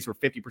bombed in a place where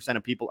 50%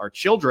 of people are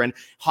children,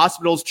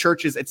 hospitals,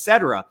 churches,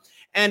 etc.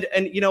 And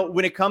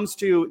when it comes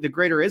to the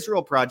Greater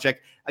Israel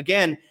Project,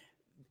 again,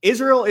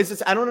 Israel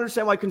is, I don't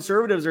understand why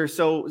conservatives are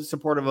so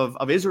supportive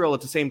of Israel at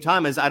the same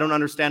time as I don't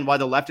understand why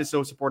the left is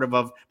so supportive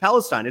of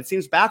Palestine. It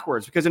seems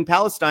backwards because in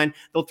Palestine,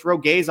 they'll throw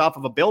gays off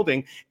of a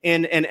building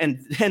and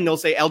then they'll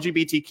say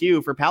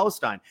LGBTQ for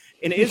Palestine.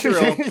 In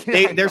Israel,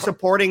 they're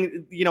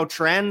supporting,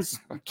 trans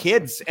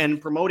kids and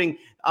promoting,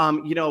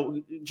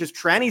 just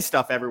tranny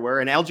stuff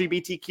everywhere and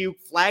LGBTQ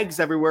flags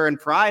everywhere and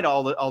pride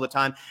all the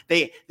time.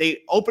 They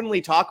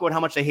openly talk about how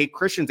much they hate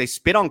Christians. They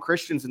spit on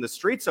Christians in the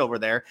streets over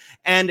there.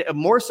 And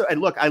more so, and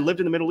look, I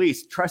lived in the Middle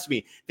East. Trust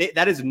me,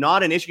 that is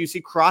not an issue. You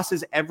see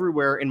crosses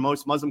everywhere in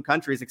most Muslim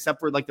countries, except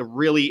for like the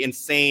really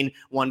insane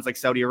ones like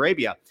Saudi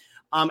Arabia.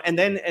 And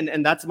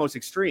that's the most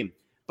extreme.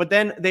 But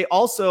then they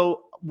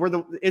also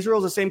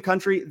Israel's the same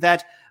country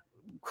that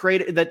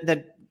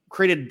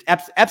created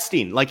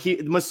Epstein. Like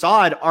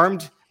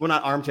Mossad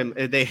not armed him.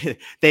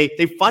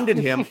 They funded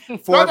him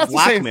for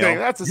blackmail.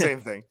 That's the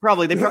same thing.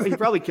 He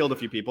probably killed a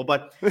few people,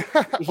 but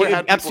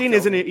Epstein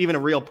isn't even a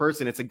real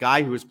person. It's a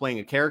guy who was playing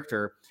a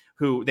character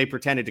who they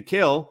pretended to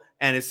kill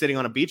and is sitting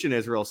on a beach in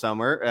Israel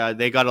somewhere.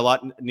 They got a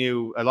lot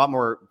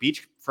more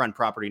beachfront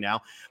property now.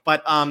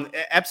 But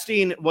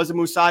Epstein was a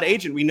Mossad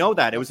agent. We know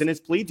that. It was in his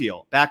plea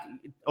deal back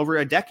over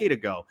a decade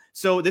ago.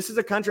 So this is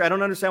a country, I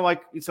don't understand why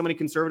so many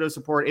conservatives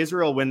support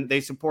Israel when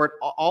they support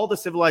all the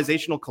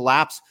civilizational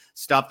collapse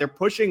stuff. They're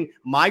pushing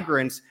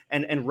migrants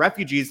and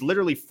refugees,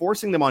 literally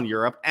forcing them on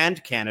Europe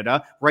and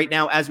Canada right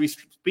now as we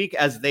speak,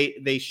 as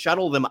they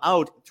shuttle them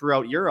out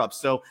throughout Europe.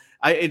 So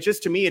it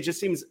just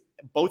seems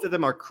both of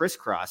them are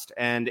crisscrossed,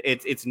 and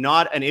it's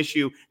not an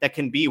issue that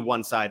can be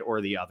one side or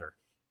the other.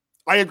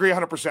 I agree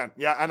 100%.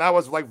 Yeah. And that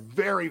was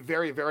very,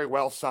 very, very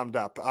well summed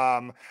up.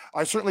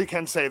 I certainly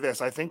can say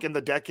this. I think in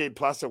the decade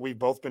plus that we've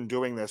both been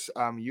doing this,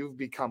 you've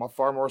become a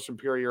far more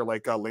superior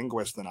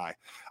linguist than I.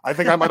 I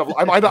think I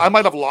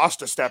might have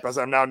lost a step as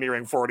I'm now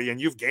nearing 40 and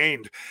you've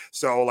gained.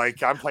 So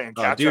I'm playing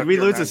catch up. Dude, we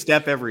lose a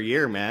step every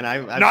year, man.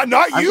 I've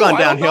you. Gone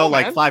downhill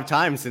 5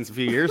 times since a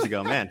few years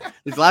ago, man.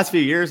 These last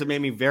few years have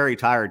made me very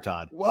tired,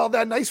 Todd. Well,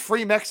 that nice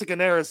free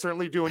Mexican air is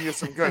certainly doing you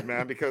some good,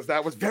 man, because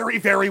that was very,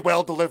 very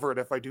well delivered,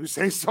 if I do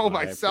say so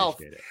myself.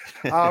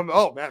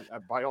 Oh man,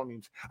 by all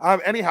means.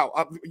 Anyhow,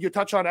 you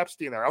touch on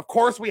Epstein there. Of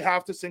course, we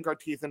have to sink our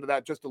teeth into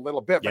that just a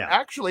little bit, but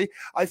actually,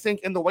 I think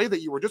in the way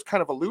that you were just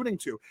kind of alluding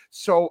to,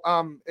 so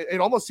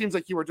it almost seems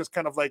like you were just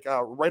kind of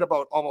right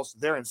about almost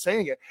there and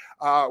saying it,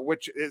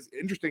 which is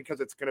interesting because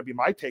it's going to be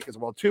my take as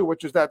well too,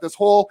 which is that this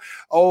whole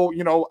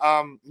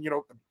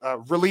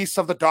release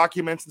of the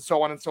documents and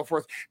so on and so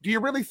forth. Do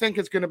you really think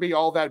it's going to be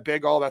all that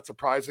big, all that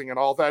surprising, and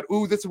all that?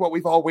 Ooh, this is what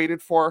we've all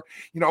waited for.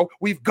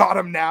 We've got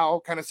him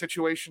now, kind of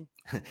situation?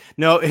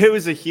 No, it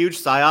was a huge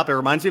psyop. It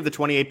reminds me of the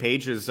 28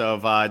 pages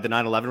of the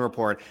 9/11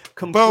 report.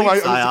 Complete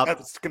psyop. I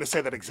was going to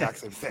say that exact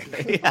same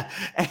thing. Yeah,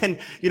 and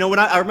when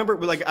I remember,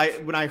 like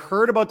when I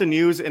heard about the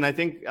news, and I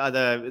think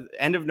the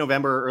end of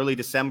November, early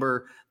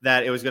December,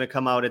 that it was going to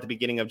come out at the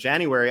beginning of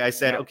January, I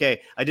said,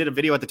 okay, I did a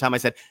video at the time. I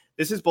said,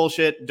 this is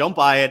bullshit. Don't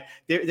buy it.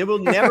 They will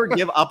never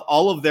give up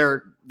all of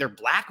their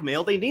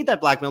blackmail. They need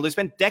that blackmail. They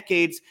spent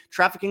decades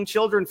trafficking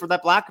children for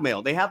that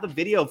blackmail. They have the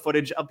video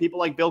footage of people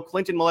like Bill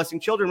Clinton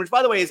molesting children, which,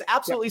 by the way, is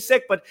absolutely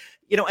sick. But,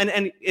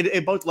 and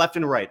it both left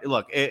and right.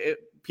 Look,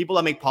 people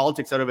that make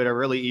politics out of it are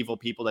really evil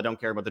people that don't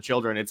care about the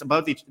children. It's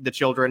about the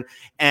children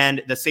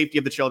and the safety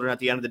of the children at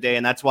the end of the day.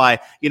 And that's why,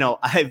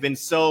 I've been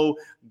so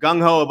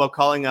gung-ho about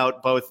calling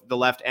out both the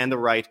left and the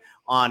right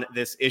on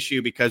this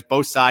issue, because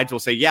both sides will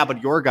say, yeah,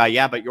 but your guy.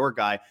 Yeah, but your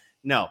guy.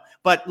 No.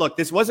 But look,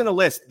 this wasn't a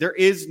list. There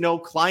is no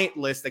client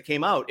list that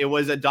came out. It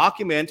was a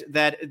document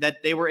that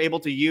they were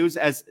able to use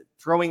as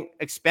throwing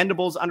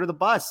expendables under the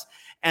bus.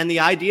 And the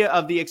idea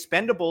of the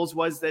expendables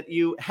was that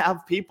you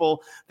have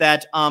people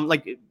that,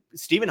 like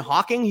Stephen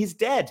Hawking, he's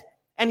dead.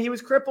 And he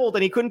was crippled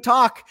and he couldn't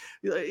talk.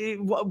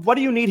 What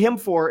do you need him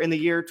for in the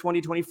year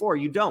 2024?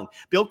 You don't.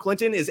 Bill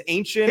Clinton is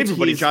ancient. Hey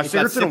everybody, Josh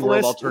Sigurdson,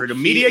 World Alternative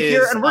Media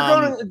here, and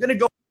we're going to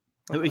go.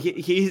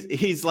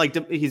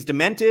 He's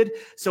demented.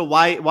 So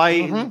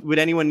why would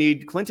anyone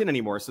need Clinton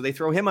anymore? So they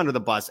throw him under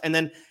the bus. And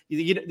then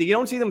you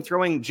don't see them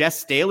throwing Jess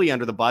Staley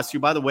under the bus, who,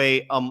 by the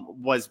way,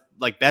 was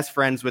like best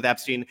friends with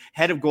Epstein,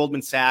 head of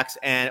Goldman Sachs,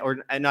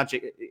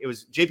 it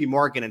was JP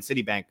Morgan and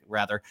Citibank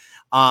rather,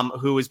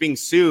 who is being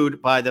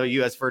sued by the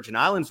US Virgin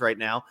Islands right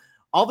now.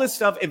 All this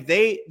stuff, if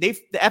the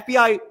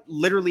FBI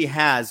literally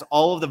has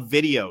all of the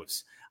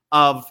videos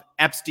of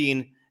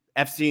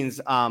Epstein's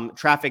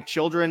trafficked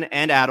children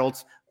and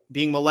adults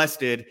being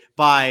molested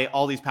by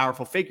all these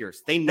powerful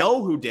figures. They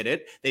know who did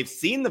it. They've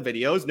seen the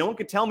videos. No one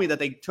could tell me that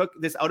they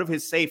took this out of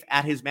his safe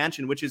at his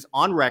mansion, which is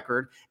on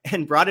record,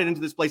 and brought it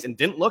into this place and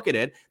didn't look at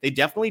it. They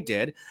definitely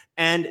did.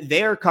 And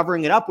they are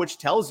covering it up, which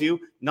tells you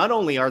not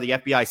only are the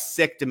FBI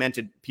sick,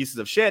 demented pieces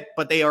of shit,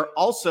 but they are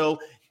also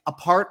a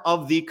part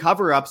of the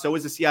cover-up. So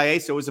is the CIA,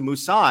 so is the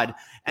Mossad.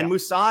 And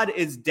Mossad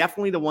is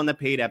definitely the one that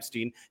paid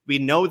Epstein. We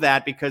know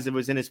that because it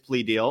was in his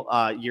plea deal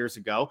years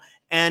ago.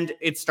 And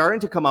it's starting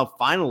to come out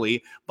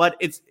finally. But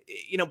it's,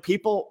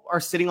 people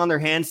are sitting on their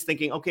hands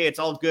thinking, okay, it's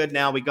all good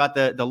now. We got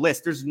the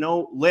list. There's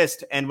no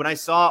list. And when I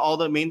saw all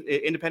the main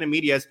independent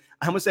medias,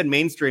 I almost said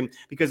mainstream,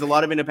 because a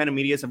lot of independent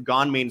medias have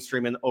gone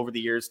mainstream over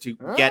the years to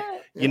get,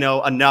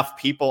 enough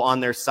people on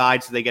their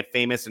side so they get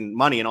famous and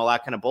money and all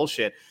that kind of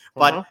bullshit.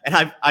 But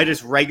and I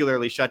just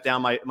regularly shut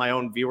down my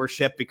own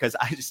viewership because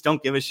I just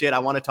don't give a shit. I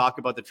want to talk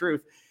about the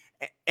truth.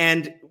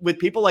 And with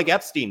people like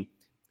Epstein,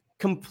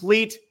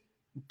 complete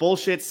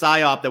bullshit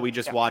psyop that we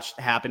just watched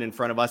happen in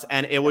front of us.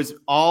 And it was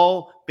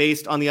all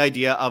based on the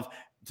idea of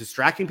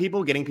distracting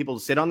people, getting people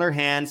to sit on their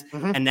hands.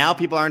 And now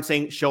people aren't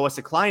saying, show us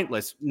a client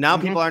list. Now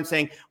people aren't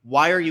saying,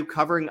 why are you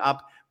covering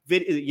up?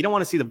 You don't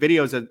want to see the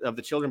videos of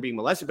the children being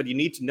molested, but you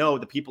need to know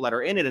the people that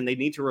are in it, and they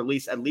need to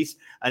release at least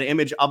an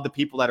image of the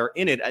people that are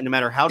in it, no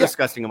matter how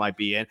disgusting it might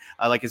be. And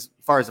like as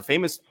far as the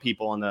famous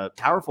people and the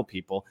powerful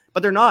people,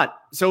 but they're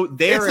not. So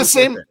they're the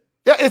same.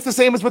 Yeah, it's the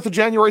same as with the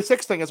January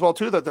 6th thing as well,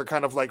 too, that they're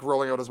kind of like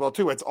rolling out as well,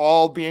 too. It's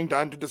all being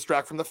done to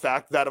distract from the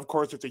fact that, of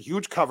course, it's a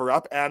huge cover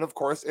up. And, of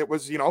course, it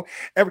was,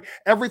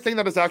 everything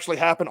that has actually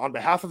happened on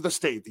behalf of the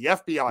state, the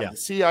FBI, the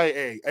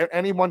CIA,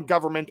 any one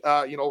government,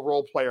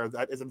 role player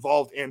that is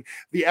involved in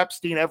the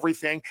Epstein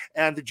everything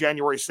and the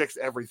January 6th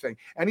everything.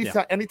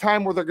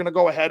 Anytime where they're going to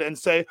go ahead and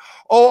say,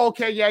 oh,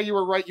 okay, yeah, you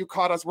were right. You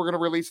caught us. We're going to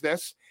release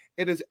this.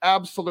 It is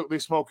absolutely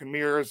smoke and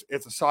mirrors.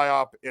 It's a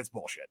psyop. It's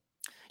bullshit.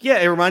 Yeah,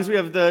 it reminds me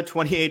of the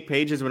 28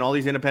 pages when all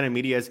these independent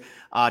medias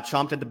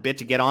chomped at the bit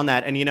to get on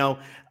that. And,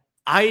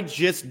 I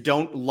just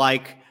don't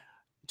like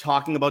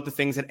talking about the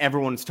things that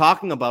everyone's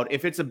talking about.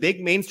 If it's a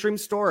big mainstream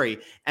story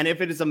and if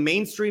it is a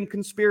mainstream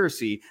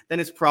conspiracy, then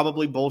it's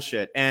probably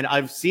bullshit. And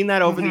I've seen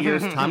that over the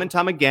years, time and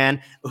time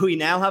again. We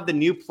now have the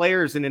new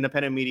players in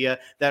independent media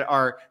that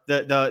are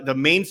the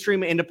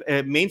mainstream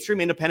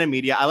independent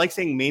media. I like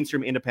saying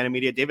mainstream independent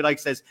media. David Icke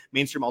says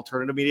mainstream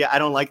alternative media. I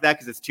don't like that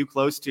because it's too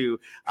close to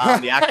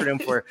the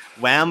acronym for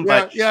WHAM.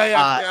 But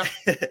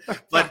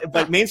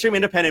but mainstream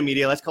independent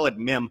media, let's call it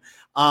MIM.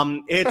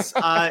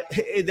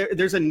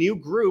 There's a new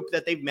group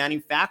that they've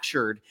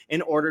manufactured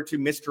in order to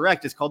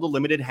misdirect. It's called the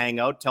Limited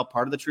Hangout, tell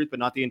part of the truth, but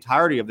not the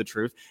entirety of the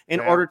truth, in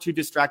order to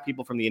distract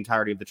people from the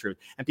entirety of the truth.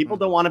 And people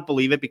don't want to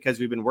believe it because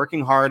we've been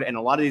working hard, and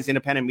a lot of these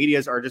independent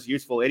medias are just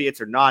useful idiots.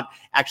 They're not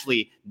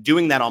actually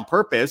doing that on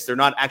purpose. They're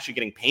not actually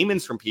getting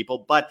payments from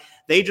people, but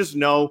they just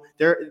know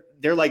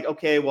they're like,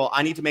 okay, well,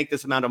 I need to make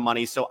this amount of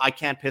money, so I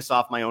can't piss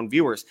off my own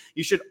viewers.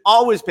 You should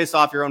always piss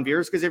off your own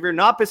viewers, because if you're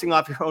not pissing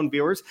off your own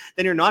viewers,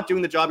 then you're not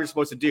doing the job you're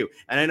supposed to do.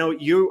 And I know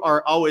you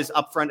are always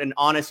upfront and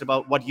honest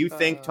about what you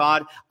think,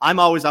 Todd. I'm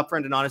always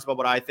upfront and honest about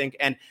what I think.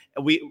 And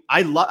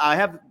I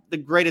have the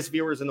greatest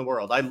viewers in the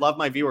world. I love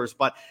my viewers,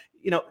 but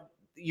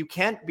you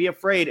can't be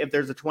afraid if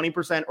there's a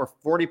 20% or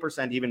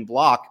 40% even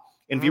block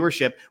in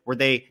viewership where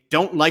they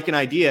don't like an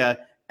idea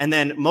And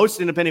then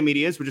most independent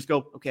medias would just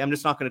go, okay, I'm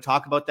just not going to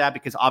talk about that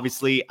because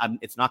obviously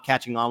it's not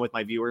catching on with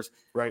my viewers.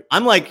 Right.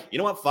 I'm like, you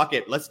know what? Fuck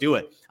it. Let's do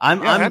it. I'm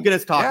going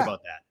to talk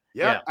about that.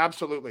 Yeah,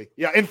 absolutely.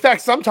 Yeah. In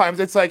fact, sometimes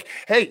it's like,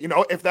 hey,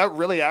 if that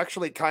really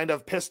actually kind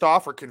of pissed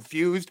off or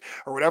confused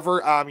or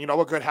whatever,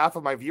 a good half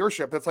of my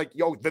viewership, that's like,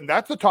 then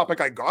that's the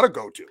topic I got to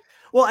go to.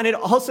 Well, and it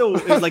also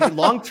is like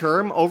long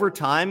term over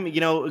time,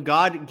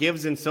 God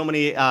gives in so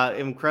many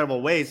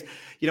incredible ways.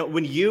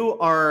 When you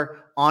are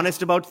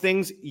honest about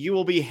things, you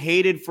will be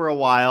hated for a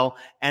while,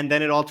 and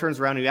then it all turns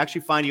around and you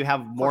actually find you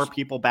have more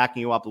people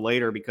backing you up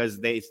later because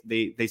they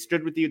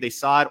stood with you, they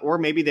saw it, or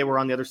maybe they were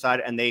on the other side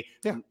and they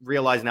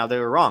realize now they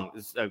were wrong.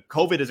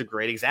 COVID is a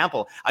great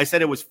example. I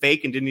said it was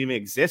fake and didn't even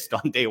exist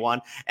on day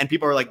one, and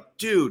people are like,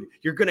 dude,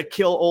 you're going to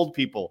kill old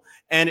people.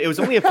 And it was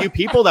only a few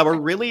people that were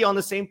really on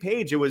the same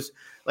page. It was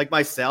like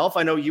myself.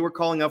 I know you were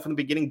calling out from the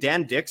beginning.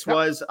 Dan Dix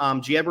was,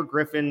 G. Edward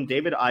Griffin,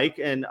 David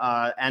Icke,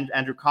 and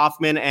Andrew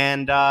Kaufman,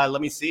 and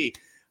let me see,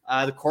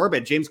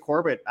 James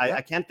Corbett.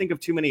 I can't think of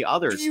too many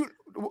others.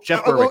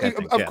 Jeff Berwick,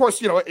 of course,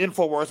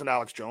 Infowars and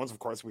Alex Jones. Of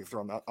course, we've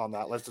thrown that on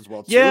that list as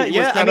well. Too.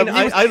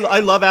 I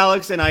love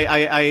Alex, and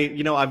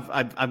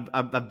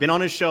I've been on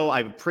his show.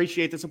 I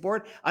appreciate the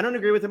support. I don't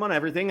agree with him on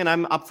everything, and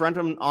I'm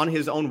upfront on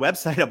his own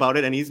website about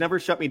it, and he's never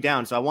shut me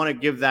down. So I want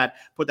to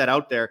put that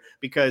out there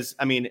because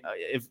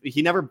if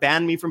he never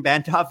banned me from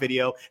Band-Off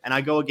Video, and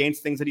I go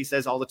against things that he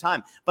says all the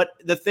time. But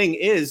the thing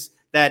is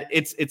that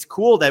it's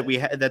cool that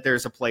that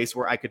there's a place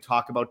where I could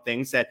talk about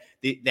things that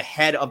the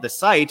head of the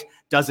site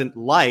doesn't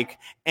like,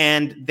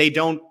 and they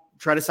don't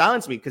try to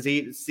silence me because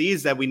he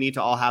sees that we need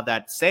to all have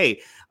that say.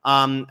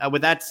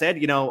 With that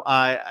said,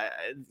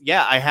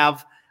 I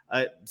have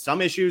some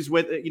issues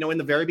with, in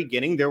the very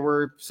beginning, there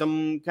were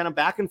some kind of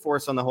back and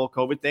forth on the whole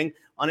COVID thing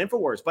on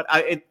Infowars, but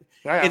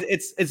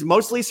it's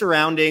mostly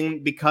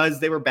surrounding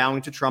because they were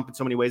bowing to Trump in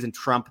so many ways, and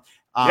Trump,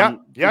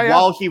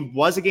 while he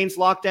was against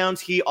lockdowns,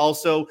 he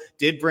also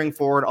did bring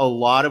forward a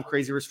lot of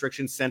crazy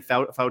restrictions, sent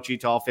Fauci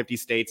to all 50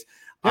 states,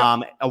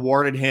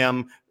 awarded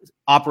him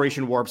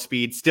Operation Warp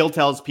Speed, still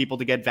tells people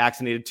to get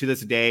vaccinated to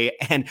this day,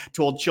 and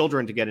told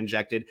children to get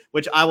injected,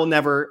 which I will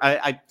never,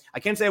 I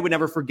can't say I would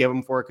never forgive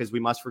him for it because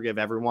we must forgive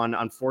everyone.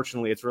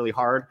 Unfortunately, it's really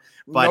hard.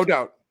 But, no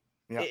doubt.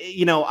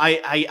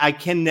 I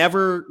can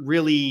never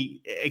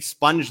really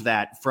expunge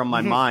that from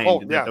my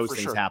mind that those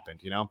things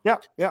happened,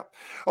 Yeah.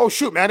 Oh,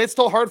 shoot, man. It's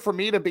still hard for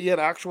me to be an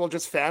actual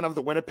just fan of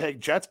the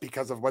Winnipeg Jets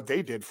because of what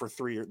they did for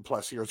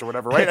 3+ years or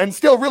whatever, right? And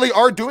still really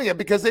are doing it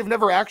because they've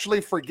never actually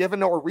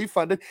forgiven or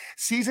refunded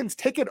seasons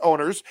ticket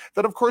owners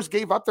that, of course,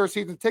 gave up their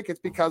season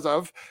tickets because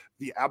of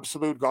the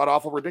absolute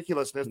god-awful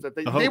ridiculousness that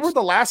they were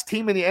the last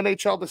team in the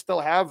NHL to still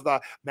have the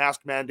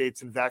mask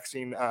mandates and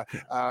vaccine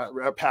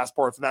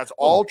passports, and that's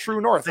all true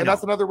north. And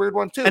that's another weird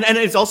one too. And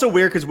it's also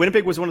weird because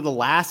Winnipeg was one of the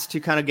last to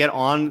kind of get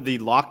on the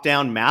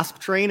lockdown mask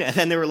train, and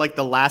then they were like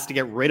the last to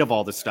get rid of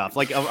all the stuff,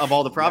 like of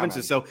all the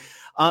provinces. So,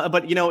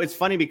 but it's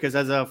funny because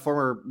as a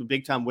former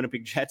big-time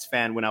Winnipeg Jets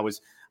fan, when I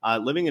was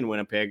living in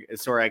Winnipeg,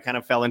 I kind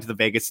of fell into the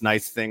Vegas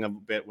nice thing a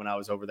bit when I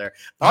was over there.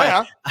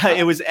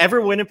 It was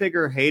every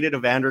Winnipegger hated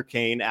Evander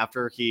Kane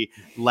after he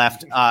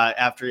left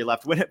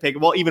Winnipeg.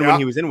 Well, even when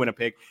he was in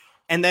Winnipeg,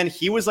 and then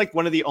he was like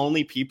one of the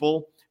only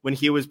people when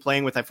he was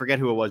playing with, I forget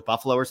who it was,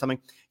 Buffalo or something.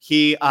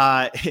 He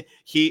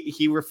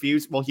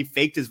refused. Well, he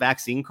faked his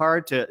vaccine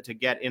card to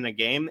get in a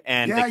game,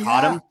 and they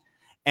caught him.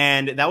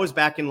 And that was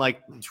back in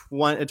like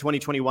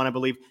 2021, I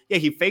believe. Yeah,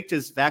 he faked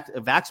his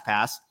vax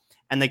pass,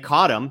 and they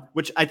caught him,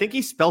 which I think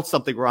he spelled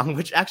something wrong,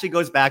 which actually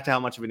goes back to how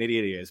much of an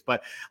idiot he is.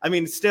 But I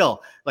mean,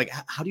 still, like,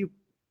 how do you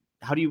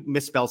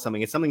misspell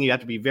something? It's something you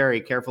have to be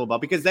very careful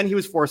about, because then he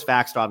was force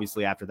vaxxed,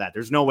 obviously, after that.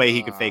 There's no way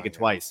he could fake it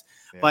twice.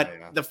 But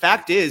the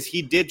fact is,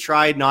 he did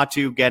try not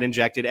to get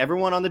injected.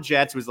 Everyone on the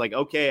Jets was like,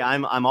 okay,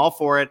 I'm all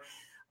for it.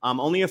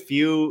 Only a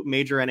few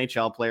major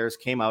NHL players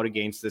came out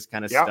against this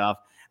kind of stuff.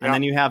 And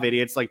then you have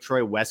idiots like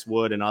Troy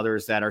Westwood and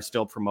others that are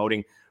still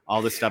promoting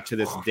all this stuff to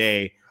this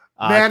day.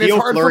 Man, it's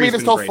hard for me to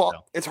still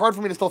follow. It's hard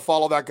for me to still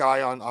follow that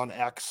guy on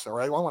X,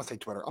 or I want to say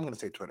Twitter. I'm going to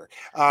say Twitter.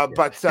 But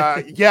but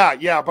I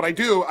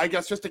do. I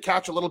guess just to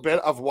catch a little bit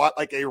of what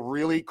like a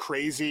really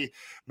crazy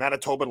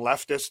Manitoban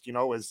leftist,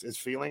 is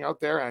feeling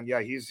out there. And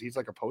he's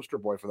like a poster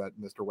boy for that,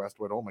 Mr.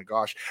 Westwood. Oh my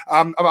gosh.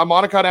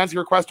 Monica, to answer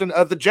your question,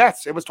 the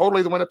Jets. It was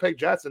totally the Winnipeg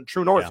Jets and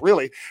True North.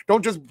 Really,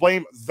 don't just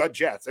blame the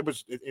Jets.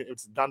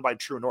 It's done by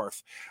True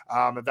North.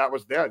 And that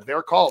was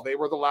their call. They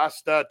were the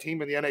last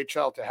team in the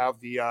NHL to have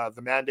the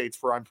mandates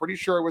for. I'm pretty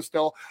sure it was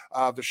still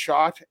the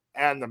shot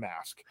and the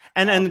mask.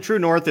 And the True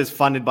North is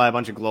funded by a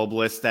bunch of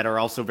globalists that are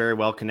also very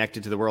well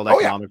connected to the World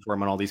Economic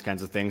Forum and all these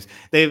kinds of things.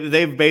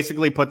 They've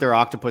basically put their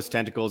octopus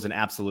tentacles in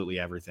absolutely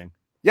everything.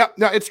 Yeah,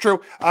 no, it's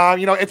true.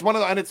 It's one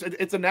of the, and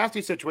it's a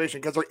nasty situation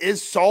because there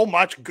is so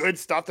much good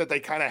stuff that they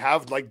kind of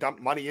have like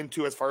dumped money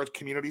into as far as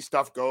community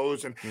stuff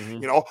goes, and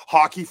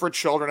hockey for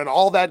children and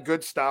all that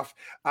good stuff.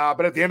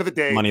 But at the end of the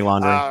day, money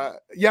laundering.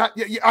 Yeah,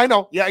 I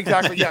know. Yeah,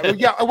 exactly.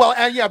 Yeah, Well,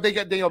 and they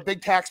get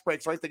big tax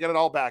breaks, right? They get it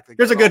all back.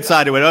 There's a good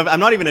side to it. I'm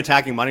not even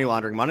attacking money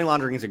laundering. Money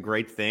laundering is a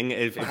great thing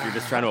if you're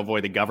just trying to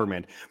avoid the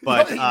government.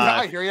 But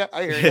I hear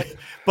you.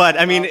 But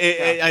I mean,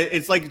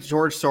 it's like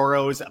George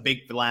Soros, a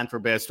big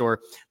philanthropist, or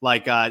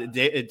like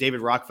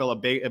David Rockefeller,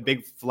 a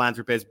big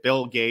philanthropist,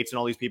 Bill Gates, and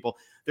all these people.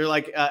 They're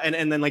like,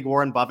 and then like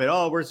Warren Buffett.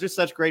 Oh, we're just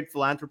such great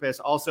philanthropists.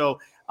 Also,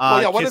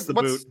 kiss the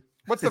boot.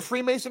 What's the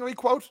Freemasonry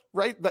quote,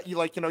 right? That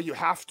you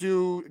have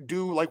to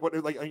do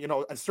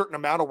a certain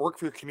amount of work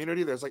for your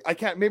community. There's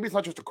maybe it's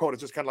not just a quote.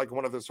 It's just kind of like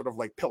one of the sort of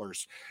like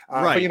pillars.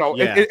 Right.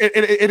 But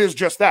it is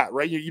just that,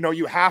 right?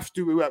 You have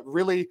to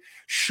really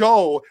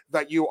show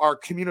that you are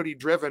community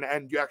driven,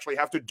 and you actually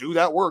have to do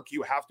that work.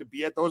 You have to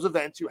be at those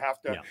events. You have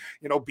to,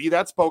 be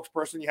that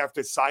spokesperson. You have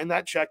to sign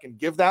that check and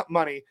give that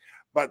money.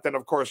 But then,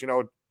 of course,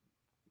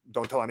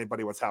 don't tell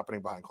anybody what's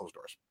happening behind closed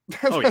doors.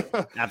 Oh,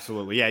 yeah,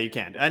 absolutely. Yeah, you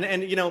can't.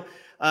 And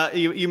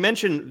you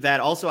mentioned that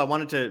also.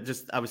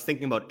 I was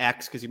thinking about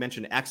X because you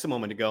mentioned X a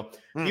moment ago.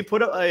 Have you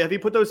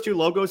put those two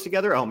logos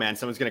together? Oh man,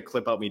 someone's going to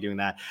clip out me doing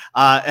that.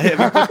 Have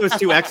you put those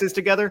two X's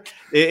together?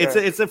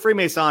 It's a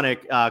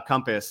Freemasonic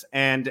compass.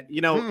 And,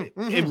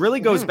 it really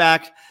goes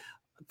back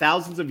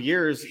thousands of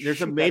years.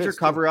 There's a major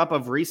cover up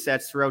of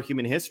resets throughout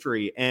human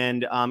history.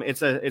 And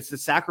it's a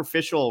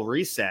sacrificial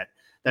reset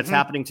that's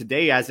happening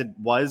today, as it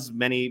was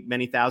many,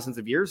 many thousands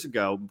of years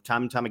ago,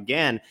 time and time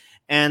again.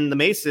 And the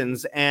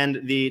Masons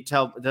and the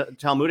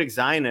Talmudic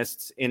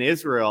Zionists in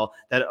Israel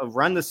that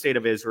run the state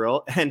of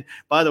Israel, and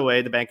by the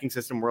way, the banking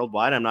system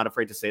worldwide, I'm not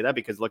afraid to say that,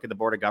 because look at the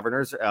board of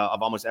governors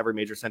of almost every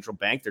major central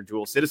bank. They're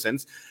dual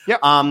citizens.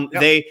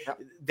 They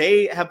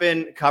have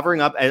been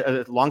covering up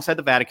alongside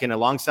the Vatican,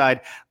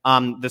 alongside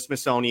the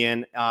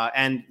Smithsonian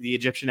and the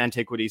Egyptian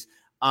antiquities.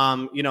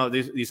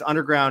 These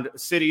underground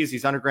cities,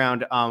 these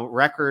underground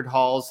record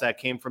halls that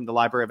came from the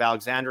Library of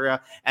Alexandria.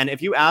 And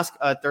if you ask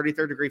a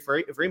 33rd degree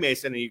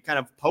Freemason and you kind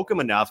of poke him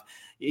enough,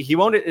 he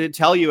won't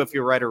tell you if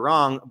you're right or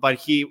wrong, but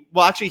he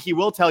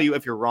will tell you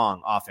if you're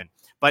wrong often,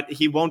 but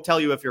he won't tell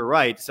you if you're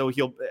right. So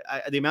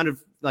the amount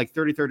of like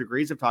 33rd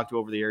degrees I've talked to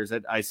over the years,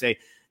 that I say,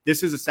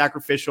 this is a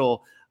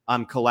sacrificial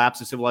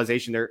collapse of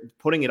civilization. They're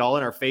putting it all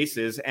in our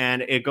faces,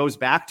 and it goes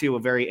back to a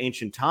very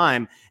ancient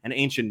time and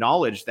ancient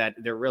knowledge that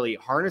they're really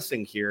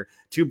harnessing here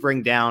to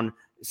bring down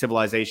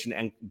civilization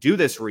and do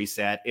this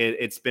reset.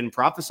 It's been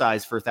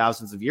prophesized for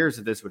thousands of years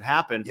that this would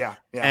happen. Yeah.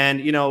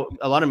 And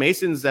a lot of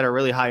Masons that are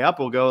really high up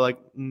will go like,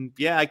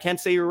 I can't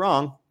say you're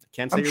wrong.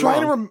 I'm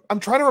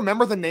trying to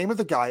remember the name of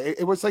the guy.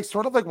 It was like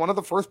sort of like one of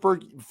the first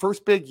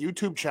big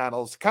YouTube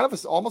channels, kind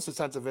of almost a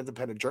sense of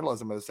independent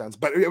journalism in a sense.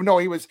 But no,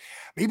 he was.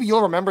 Maybe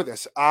you'll remember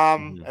this,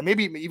 and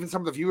maybe even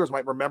some of the viewers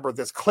might remember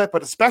this clip.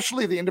 But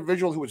especially the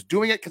individual who was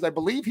doing it, because I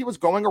believe he was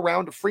going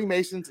around to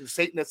Freemasons and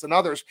Satanists and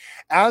others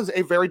as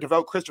a very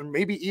devout Christian,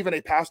 maybe even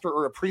a pastor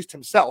or a priest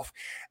himself,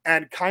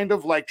 and kind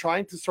of like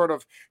trying to sort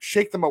of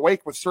shake them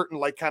awake with certain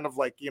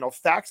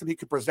facts that he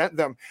could present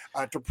them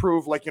to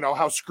prove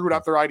how screwed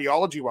up their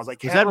ideology was.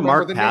 Is that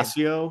Mark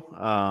Passio?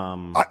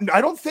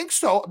 I don't think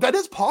so. That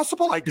is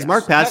possible, I guess. Because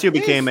Mark Passio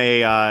became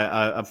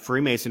a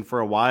Freemason for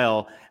a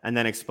while and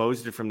then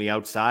exposed it from the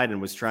outside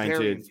and was trying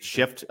to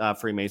shift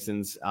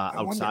Freemasons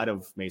outside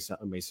of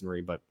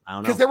Masonry. But I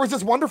don't know. Because there was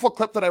this wonderful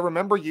clip that I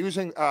remember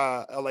using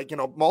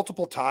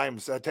multiple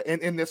times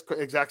in this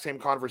exact same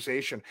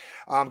conversation,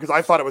 because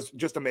I thought it was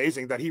just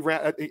amazing that he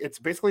ran. It's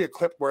basically a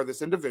clip where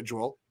this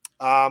individual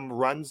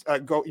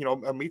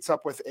meets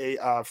up with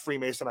a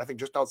Freemason, I think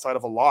just outside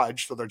of a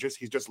lodge. So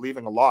he's just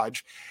leaving a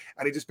lodge,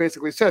 and he just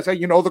basically says, hey,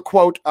 the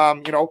quote,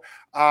 what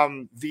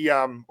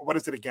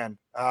is it again?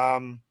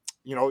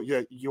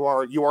 You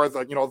are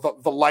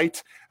the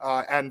light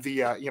and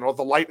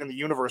the light in the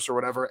universe or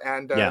whatever.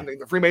 And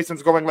the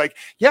Freemasons going like,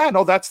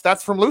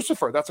 that's from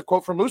Lucifer. That's a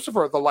quote from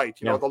Lucifer, the light,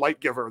 the light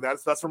giver.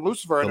 That's from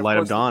Lucifer. The light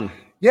of dawn.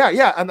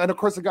 Yeah. And then of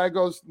course the guy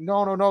goes,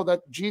 no,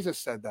 that Jesus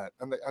said that.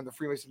 And the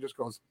Freemason just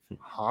goes,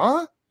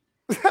 huh?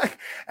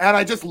 And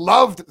I just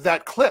loved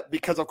that clip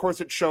because of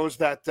course it shows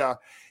that,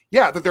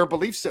 that their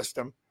belief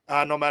system,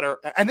 no matter,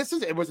 and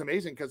it was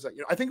amazing because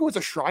I think it was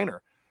a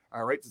Shriner.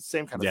 All right. It's the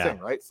same kind of thing.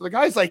 Right. So the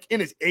guy's like in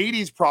his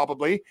 80s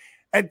probably,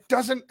 and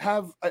doesn't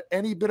have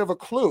any bit of a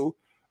clue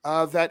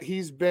that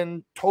he's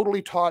been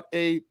totally taught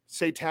a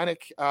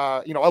satanic,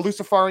 a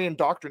Luciferian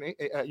doctrine,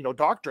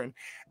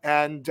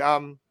 and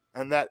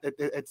that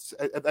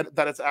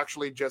it's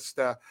actually just,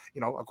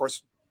 of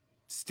course,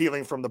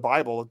 stealing from the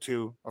Bible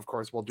to, of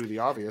course, we'll do the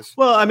obvious.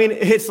 Well, I mean,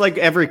 it's like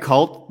every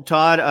cult,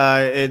 Todd.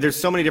 There's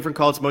so many different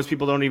cults most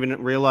people don't even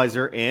realize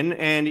they're in.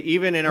 And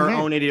even in our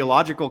own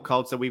ideological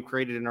cults that we've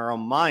created in our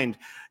own mind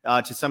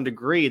to some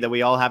degree that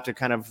we all have to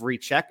kind of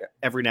recheck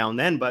every now and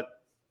then. But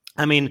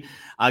I mean,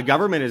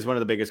 government is one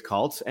of the biggest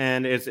cults,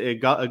 and it's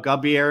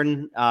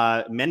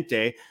Gobierno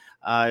Mente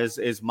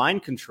is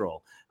mind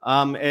control.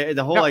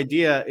 The whole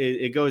idea,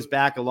 it goes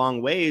back a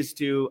long ways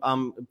to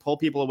pull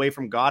people away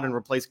from God and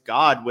replace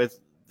God with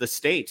the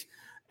state.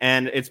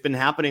 And it's been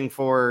happening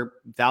for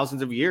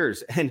thousands of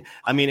years. And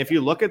I mean, if you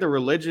look at the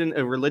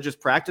religious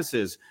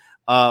practices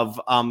of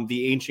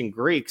the ancient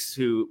Greeks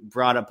who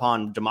brought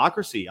upon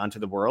democracy onto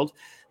the world,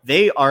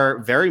 they are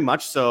very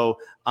much so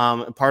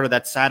part of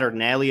that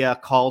Saturnalia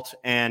cult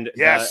and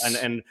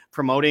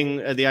promoting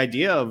the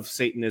idea of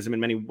Satanism in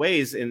many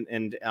ways.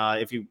 And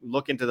if you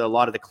look into a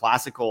lot of the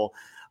classical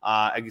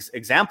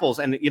examples,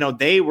 and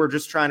they were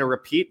just trying to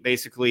repeat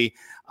basically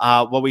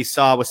what we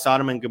saw with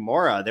Sodom and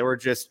Gomorrah. They were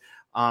just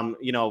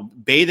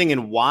bathing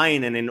in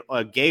wine and in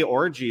gay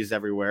orgies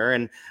everywhere.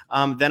 And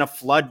then a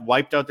flood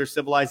wiped out their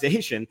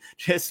civilization,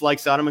 just like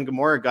Sodom and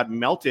Gomorrah got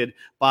melted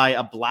by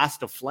a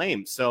blast of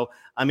flame. So,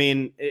 I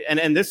mean,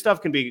 and this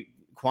stuff can be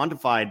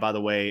quantified, by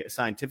the way,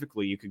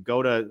 scientifically. You could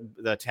go to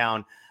the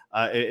town,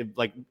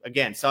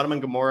 again, Sodom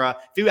and Gomorrah.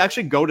 If you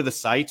actually go to the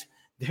site,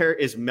 there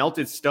is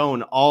melted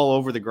stone all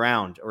over the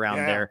ground around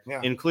there,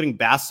 including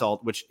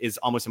basalt, which is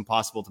almost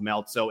impossible to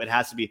melt. So it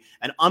has to be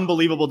an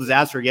unbelievable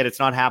disaster, yet it's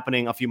not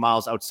happening a few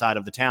miles outside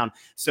of the town.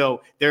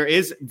 So there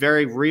is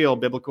very real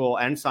biblical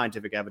and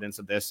scientific evidence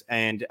of this.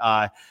 And,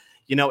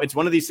 it's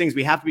one of these things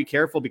we have to be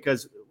careful,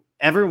 because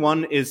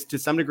everyone is, to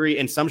some degree,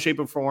 in some shape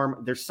or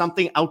form, there's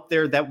something out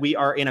there that we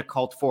are in a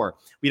cult for.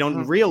 We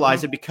don't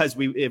realize it, because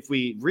if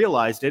we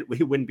realized it, we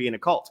wouldn't be in a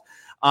cult.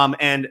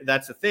 And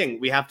that's the thing.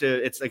 We have to,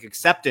 it's like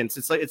acceptance.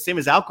 It's same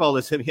as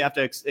alcoholism. You have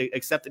to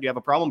accept that you have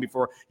a problem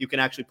before you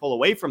can actually pull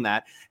away from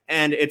that.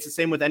 And it's the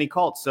same with any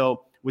cult.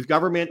 So with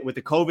government, with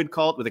the COVID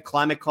cult, with the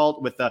climate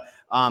cult, with the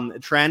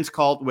trans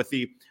cult, with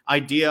the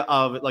idea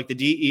of like the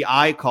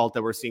DEI cult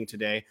that we're seeing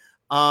today,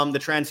 the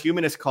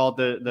transhumanist cult,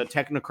 the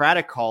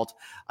technocratic cult.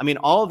 I mean,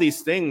 all of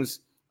these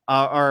things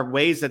are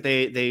ways that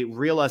they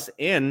reel us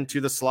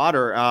into the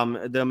slaughter.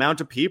 The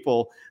amount of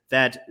people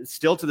that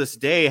still to this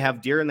day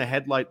have deer in the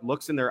headlight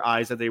looks in their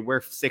eyes, that they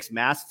wear 6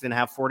 masks and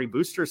have 40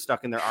 boosters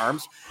stuck in their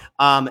arms.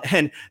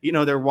 And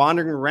they're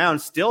wandering around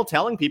still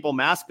telling people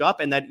mask up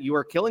and that you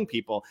are killing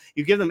people.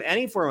 You give them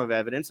any form of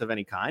evidence of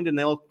any kind and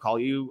they'll call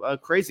you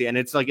crazy. And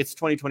it's like, it's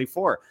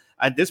 2024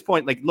 at this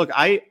point. Like, look,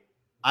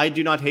 I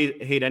do not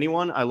hate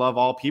anyone. I love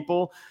all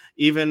people,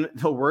 even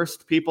the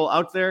worst people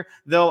out there.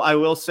 Though I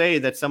will say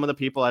that some of the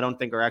people I don't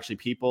think are actually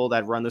people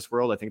that run this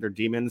world. I think they're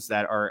demons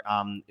that are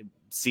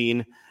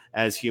seen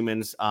as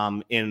humans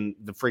in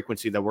the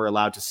frequency that we're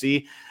allowed to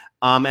see.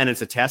 And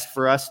it's a test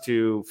for us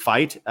to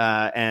fight,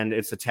 and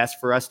it's a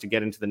test for us to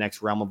get into the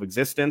next realm of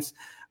existence.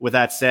 With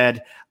that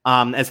said,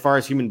 as far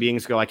as human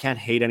beings go, I can't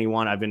hate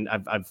anyone.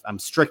 I'm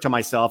strict to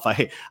myself.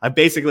 I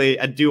basically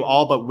do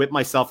all but whip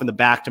myself in the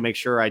back to make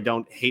sure I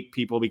don't hate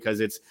people,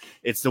 because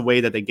it's the way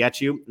that they get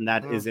you, and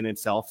that is in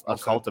itself a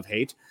cult of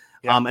hate.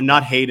 And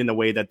not hate in the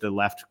way that the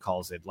left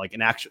calls it, like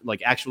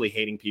actually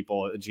hating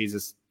people.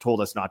 Jesus told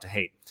us not to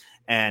hate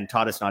and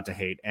taught us not to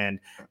hate, and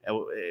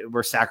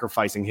we're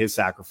sacrificing his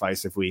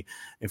sacrifice if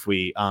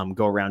we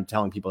go around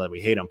telling people that we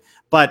hate them.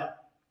 But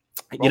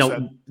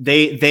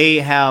they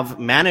have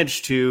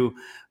managed to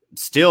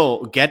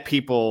still get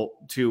people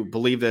to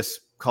believe this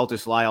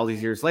cultist lie all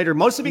these years later,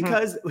 mostly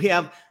because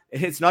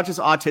it's not just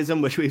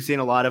autism, which we've seen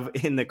a lot of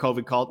in the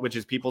COVID cult, which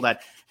is people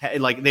that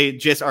they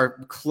just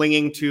are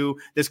clinging to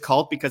this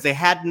cult because they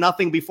had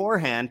nothing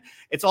beforehand.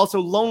 It's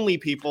also lonely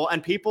people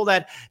and people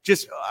that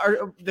just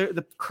are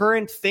the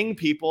current thing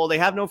people. They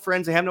have no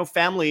friends, they have no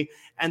family,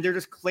 and they're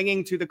just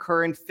clinging to the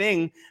current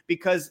thing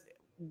because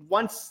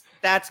once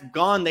that's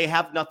gone, they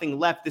have nothing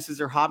left. This is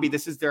their hobby.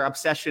 This is their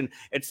obsession.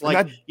 It's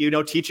like,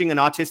 teaching an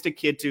autistic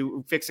kid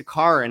to fix a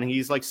car, and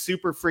he's like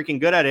super freaking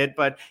good at it,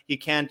 but he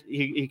can't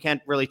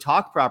really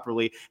talk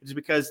properly. It's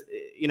because,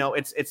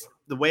 it's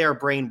the way our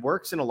brain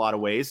works in a lot of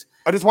ways.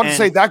 I just want to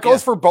say that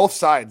goes for both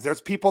sides. There's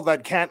people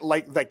that can't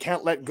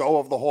let go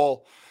of the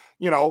whole,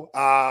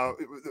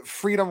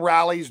 freedom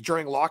rallies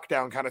during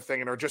lockdown kind of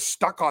thing, and are just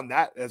stuck on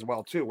that as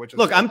well too. Which is,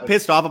 look, I'm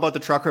pissed off about the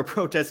trucker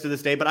protest to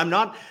this day, but I'm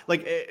not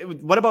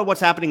what about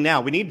what's happening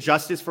now? We need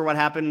justice for what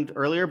happened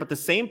earlier, but the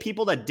same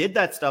people that did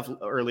that stuff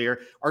earlier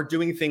are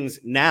doing things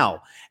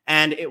now.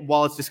 And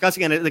while it's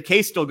disgusting, and the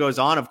case still goes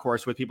on, of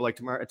course, with people like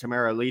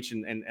Tamara Leach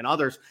and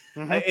others,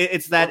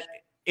 it's that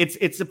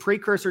it's a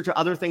precursor to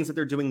other things that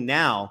they're doing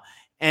now.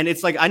 And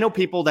it's like, I know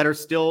people that are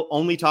still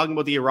only talking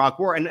about the Iraq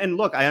war. And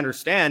look, I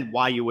understand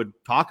why you would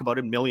talk about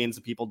it. Millions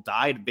of people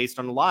died based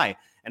on a lie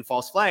and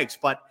false flags.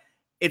 But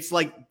it's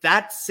like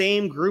that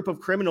same group of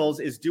criminals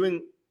is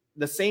doing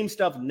the same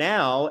stuff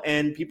now.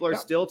 And people are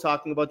still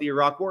talking about the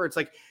Iraq war. It's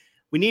like,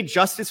 we need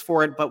justice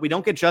for it, but we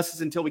don't get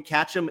justice until we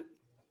catch them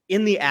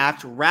in the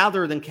act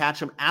rather than catch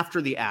them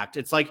after the act.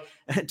 It's like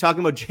talking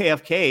about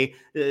JFK,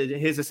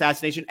 his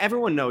assassination.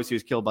 Everyone knows he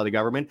was killed by the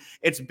government.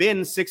 It's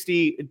been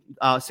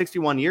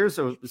 61 years,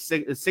 or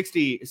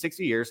 60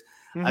 years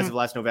as of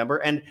last November.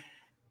 And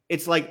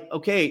it's like,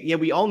 okay, yeah,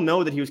 we all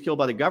know that he was killed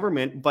by the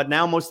government, but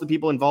now most of the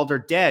people involved are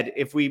dead.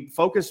 If we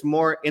focus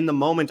more in the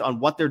moment on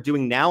what they're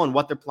doing now and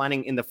what they're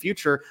planning in the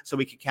future so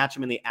we can catch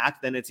them in the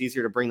act, then it's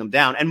easier to bring them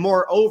down. And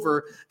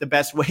moreover, the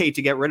best way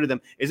to get rid of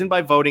them isn't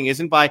by voting,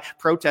 isn't by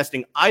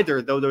protesting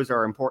either, though those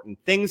are important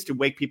things to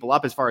wake people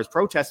up as far as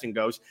protesting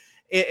goes,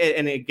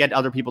 and get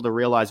other people to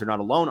realize they're not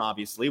alone,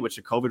 obviously, which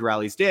the COVID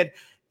rallies did.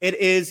 It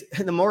is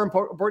the more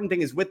important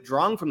thing is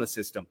withdrawing from the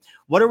system.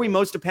 What are we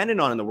most dependent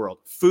on in the world?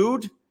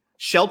 Food,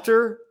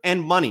 shelter,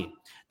 and money.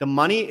 The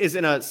money is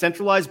in a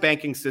centralized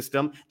banking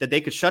system that they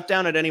could shut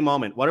down at any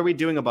moment. What are we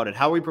doing about it?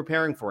 How are we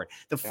preparing for it?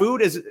 The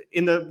food is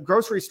in the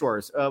grocery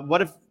stores.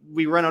 What if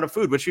we run out of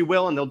food, which we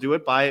will, and they'll do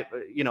it by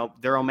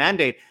their own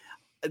mandate?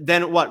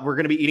 Then what? We're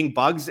going to be eating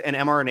bugs and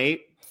mRNA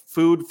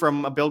food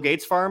from a Bill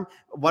Gates farm.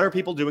 What are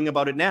people doing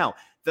about it now?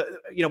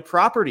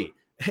 Property.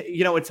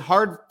 It's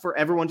hard for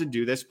everyone to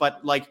do this,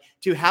 but like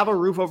to have a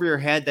roof over your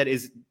head that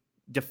is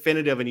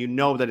definitive and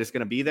that it's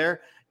going to be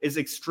there is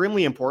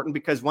extremely important,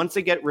 because once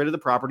they get rid of the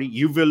property,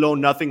 you will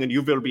own nothing and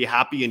you will be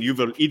happy and you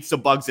will eat the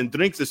bugs and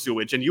drink the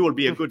sewage and you will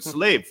be a good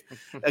slave.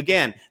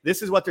 Again,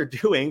 this is what they're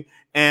doing.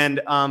 And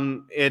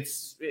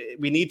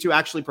we need to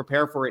actually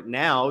prepare for it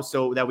now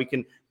so that we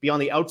can be on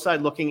the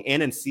outside looking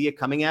in and see it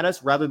coming at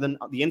us, rather than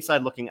the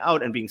inside looking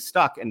out and being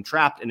stuck and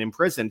trapped and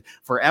imprisoned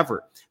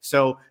forever.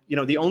 So,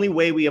 the only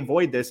way we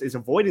avoid this is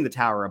avoiding the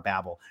Tower of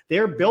Babel.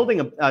 They're building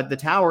the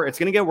tower. It's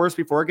going to get worse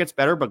before it gets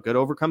better, but good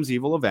overcomes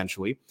evil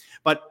eventually.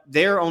 But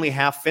they're only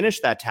half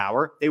finished that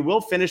tower. They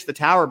will finish the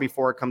tower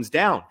before it comes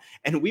down.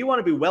 And we want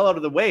to be well out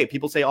of the way.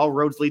 People say all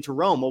roads lead to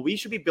Rome. Well, we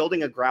should be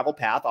building a gravel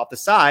path off the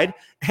side,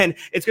 and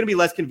it's going to be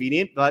less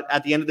convenient. But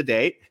at the end of the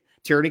day,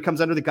 tyranny comes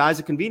under the guise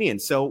of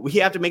convenience. So we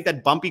have to make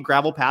that bumpy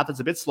gravel path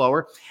that's a bit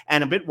slower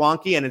and a bit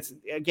wonky. And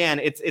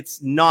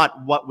it's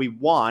not what we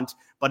want,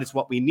 but it's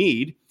what we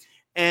need.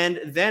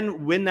 And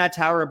then when that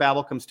Tower of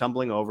Babel comes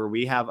tumbling over,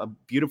 we have a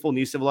beautiful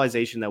new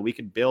civilization that we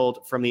could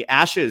build from the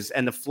ashes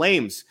and the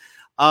flames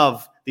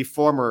of the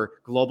former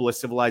globalist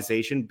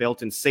civilization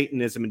built in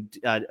Satanism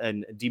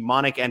and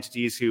demonic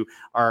entities who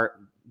are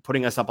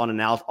putting us up on an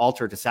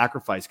altar to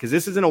sacrifice. Because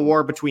this isn't a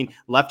war between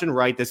left and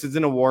right. This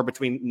isn't a war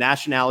between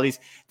nationalities.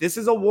 This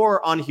is a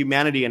war on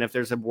humanity. And if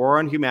there's a war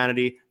on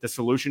humanity, the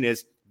solution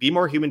is be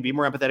more human, be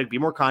more empathetic, be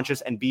more conscious,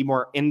 and be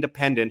more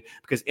independent,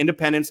 because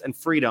independence and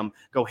freedom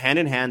go hand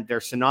in hand. They're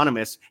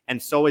synonymous.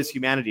 And so is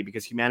humanity,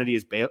 because humanity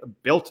is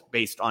built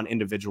based on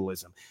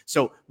individualism.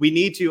 So we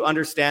need to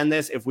understand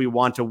this if we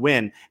want to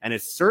win. And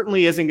it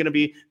certainly isn't going to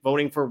be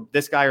voting for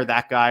this guy or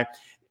that guy.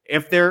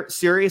 If they're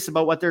serious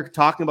about what they're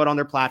talking about on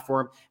their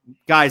platform,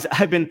 guys,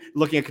 I've been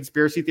looking at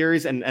conspiracy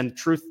theories and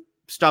truth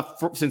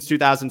stuff since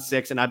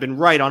 2006, and I've been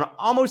right on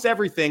almost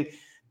everything.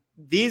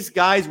 These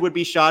guys would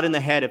be shot in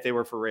the head if they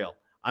were for real.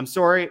 I'm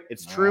sorry,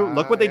 it's true.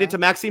 Look what they did to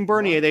Maxime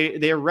Bernier.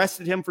 They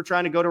arrested him for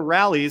trying to go to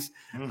rallies,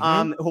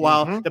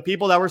 while the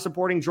people that were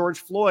supporting George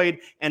Floyd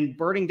and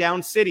burning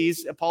down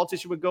cities, a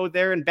politician would go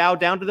there and bow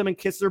down to them and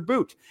kiss their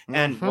boot.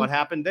 And what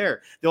happened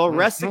there? They'll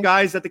arrest the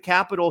guys at the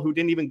Capitol who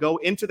didn't even go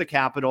into the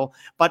Capitol,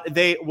 but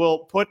they will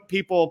put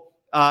people.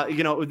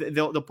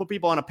 They'll put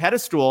people on a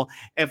pedestal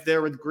if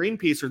they're with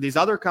Greenpeace or these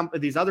other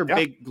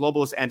big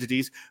globalist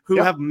entities who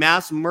have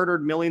mass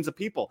murdered millions of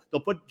people.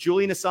 They'll put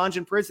Julian Assange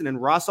in prison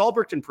and Ross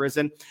Ulbricht in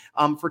prison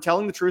for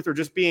telling the truth or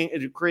just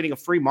creating a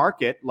free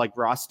market like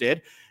Ross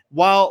did,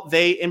 while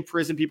they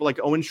imprison people like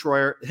Owen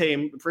Schroyer. They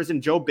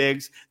imprison Joe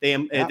Biggs.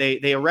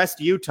 They arrest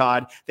you,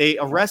 Todd. They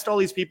arrest all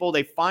these people.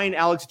 They fine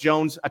Alex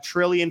Jones $1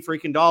 trillion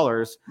freaking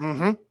dollars.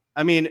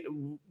 I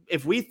mean,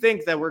 if we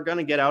think that we're going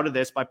to get out of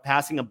this by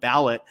passing a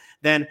ballot,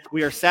 then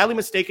we are sadly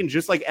mistaken,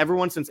 just like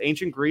everyone since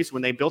ancient Greece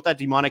when they built that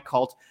demonic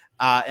cult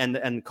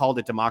and called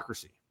it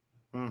democracy.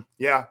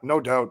 Yeah, no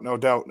doubt.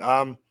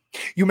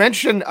 You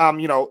mentioned,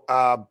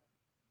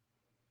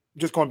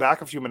 just going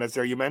back a few minutes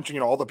there, you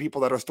mentioned, all the people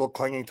that are still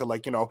clinging to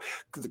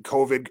the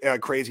COVID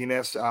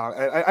craziness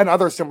and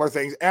other similar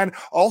things. And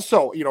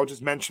also,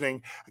 just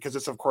mentioning, because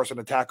it's, of course, an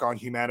attack on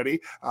humanity,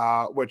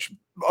 which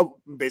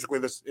basically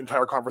this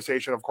entire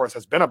conversation, of course,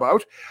 has been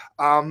about,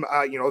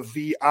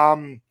 the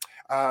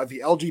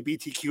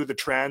LGBTQ, the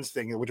trans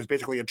thing, which is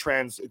basically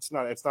it's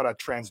not a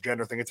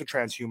transgender thing. It's a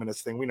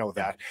transhumanist thing. We know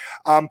that.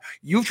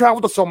 You've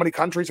traveled to so many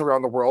countries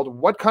around the world.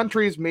 What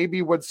countries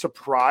maybe would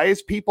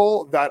surprise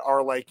people that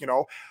are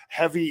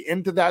heavy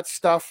into that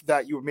stuff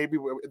that you maybe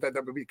that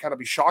would be kind of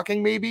be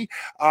shocking maybe?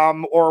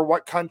 Or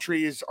what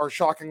countries are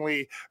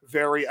shockingly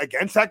very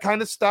against that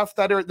kind of stuff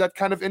that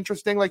kind of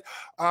interesting?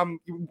 And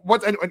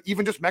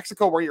even just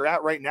Mexico, where you're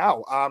at right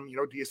now,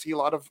 do you see a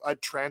lot of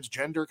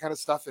transgender kind of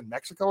stuff in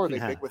Mexico? Are they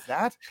big with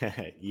that?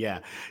 Yeah.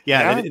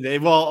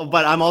 Well,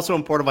 but I'm also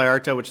in Puerto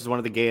Vallarta, which is one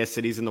of the gayest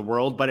cities in the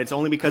world, but it's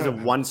only because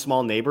of one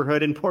small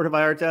neighborhood in Puerto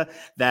Vallarta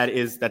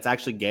that's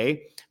actually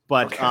gay.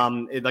 But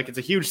it's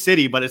a huge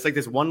city, but it's like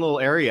this one little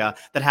area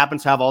that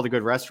happens to have all the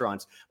good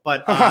restaurants.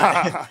 But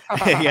there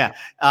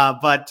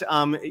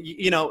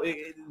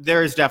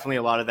is definitely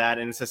a lot of that,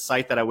 and it's a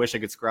sight that I wish I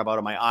could scrub out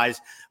of my eyes.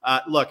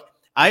 Look,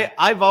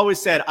 I've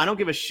always said I don't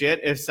give a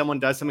shit if someone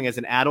does something as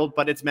an adult,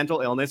 but it's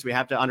mental illness. We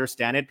have to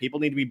understand it. People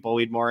need to be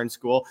bullied more in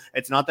school.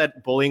 It's not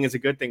that bullying is a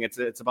good thing.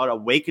 It's about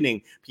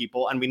awakening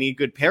people, and we need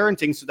good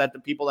parenting so that the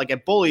people that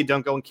get bullied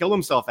don't go and kill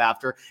themselves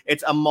after.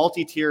 It's a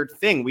multi-tiered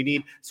thing. We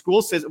need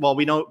school systems. Well,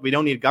 we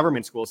don't need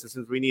government school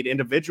systems. We need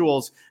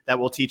individuals that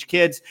will teach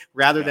kids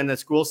rather than the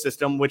school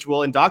system, which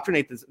will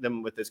indoctrinate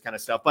them with this kind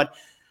of stuff. But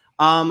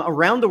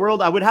around the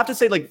world, I would have to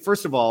say, like,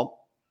 first of all,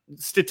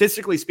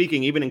 statistically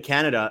speaking, even in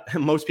Canada,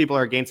 most people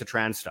are against the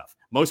trans stuff.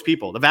 Most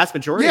people, the vast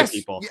majority of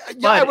people.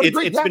 But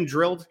it's been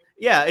drilled.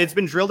 Yeah, it's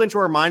been drilled into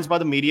our minds by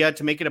the media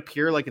to make it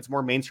appear like it's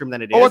more mainstream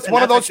than it is. Oh, it's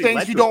one of those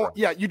things you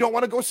don't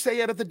want to go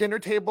say it at the dinner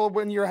table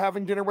when you're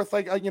having dinner with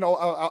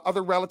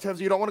other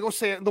relatives. You don't want to go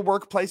say it in the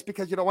workplace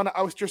because you don't want to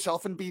oust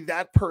yourself and be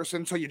that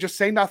person. So you just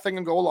say nothing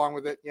and go along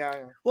with it.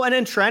 Yeah. Well, and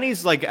then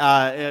trannies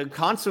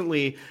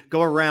constantly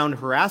go around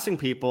harassing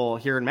people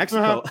here in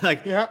Mexico.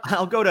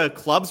 I'll go to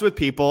clubs with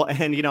people,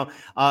 and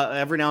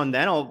every now and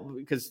then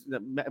because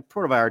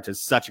Puerto Vallarta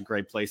is such a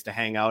great place to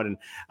hang out and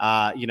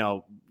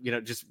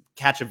just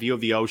catch a view of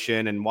the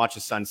ocean and watch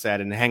the sunset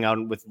and hang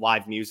out with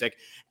live music.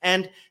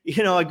 And,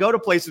 I go to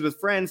places with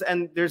friends,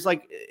 and there's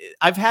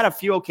I've had a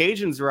few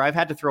occasions where I've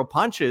had to throw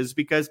punches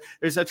because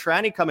there's a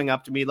tranny coming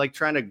up to me,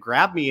 trying to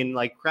grab me and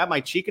grab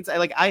my cheek.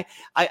 And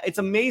it's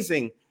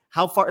amazing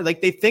how far, they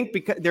think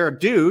because they're a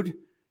dude,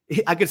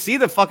 I could see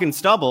the fucking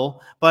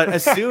stubble, but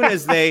as soon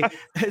as they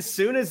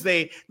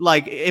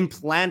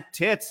implant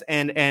tits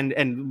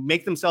and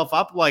make themselves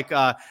up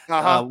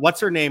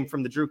what's her name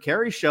from the Drew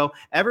Carey show,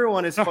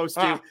 everyone is supposed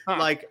to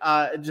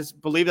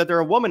just believe that they're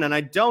a woman, and I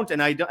don't.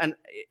 And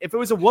if it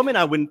was a woman,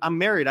 I'm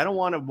married. I don't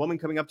want a woman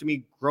coming up to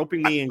me,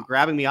 groping me and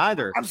grabbing me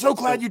either. I'm so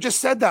glad you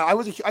just said that.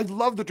 I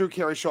love the Drew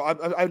Carey show.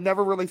 I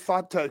never really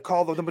thought to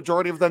call the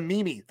majority of them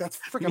Mimi. That's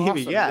freaking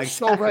awesome. Yeah, You're exactly.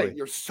 so right.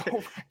 You're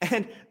so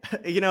right.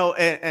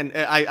 And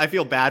I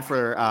feel bad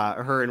for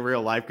her in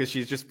real life because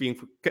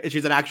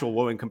she's an actual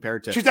woman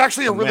compared to. She's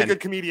actually a really good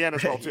comedian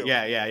as well too.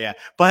 Yeah.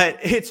 But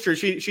it's true.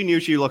 She knew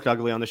she looked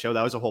ugly on the show.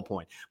 That was the whole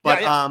point.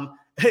 But I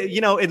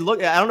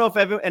don't know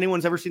if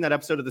anyone's ever seen that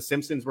episode of The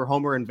Simpsons where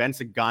Homer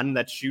invents a gun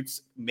that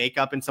shoots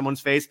makeup in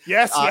someone's face.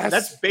 Yes.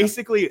 That's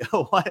basically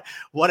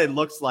what it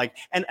looks like.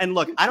 And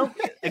look,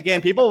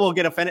 people will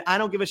get offended. I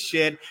don't give a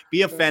shit.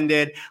 Be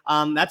offended.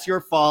 That's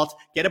your fault.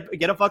 Get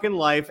a fucking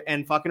life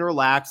and fucking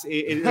relax.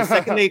 The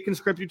second they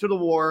conscript you to the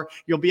war,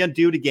 you'll be a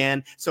dude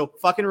again. So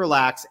fucking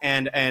relax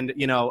and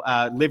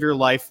live your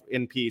life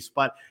in peace.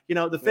 But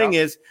the thing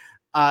is,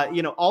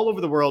 all over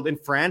the world, in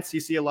France,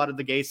 you see a lot of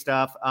the gay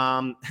stuff.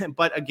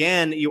 But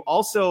again, you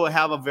also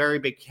have a very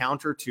big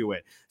counter to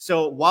it.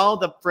 So while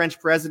the French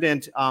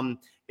president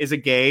is a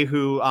gay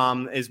who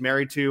is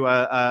married to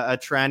a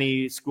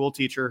tranny school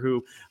teacher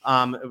who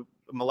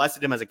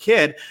molested him as a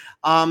kid,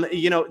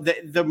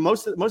 the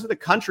most of the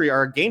country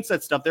are against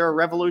that stuff. They're a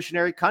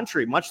revolutionary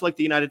country, much like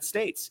the United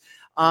States.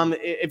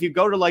 If you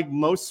go to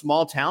most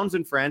small towns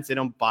in France, they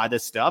don't buy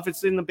this stuff.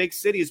 It's in the big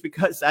cities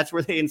because that's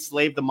where they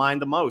enslave the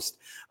mind the most.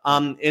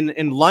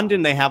 In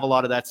London, they have a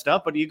lot of that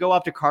stuff, but you go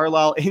up to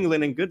Carlisle,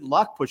 England, and good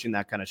luck pushing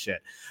that kind of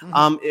shit.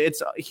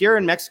 It's here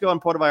in Mexico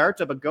and Puerto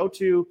Vallarta, but go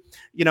to,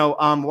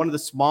 one of the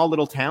small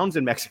little towns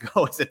in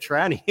Mexico as a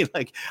tranny. It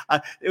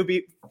would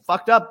be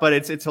fucked up, but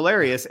it's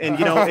hilarious. And,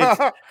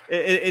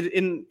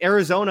 in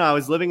Arizona, I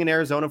was living in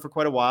Arizona for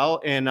quite a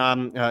while, and,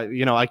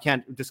 I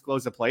can't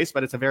disclose the place,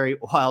 but it's a very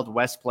Wild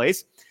West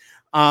place.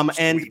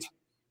 And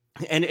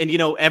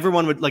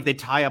everyone would they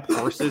tie up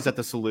horses at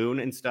the saloon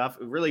and stuff.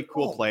 Really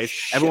cool place.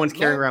 Shit, everyone's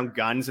carrying around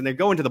guns, and they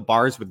go into the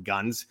bars with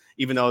guns,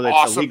 even though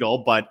it's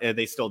illegal, but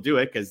they still do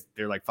it because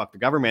they're fuck the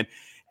government.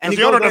 And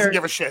the owner doesn't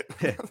give a shit.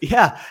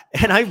 Yeah.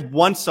 And I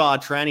once saw a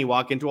tranny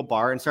walk into a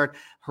bar and start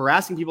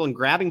harassing people and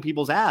grabbing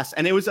people's ass.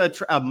 And it was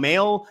a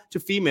male to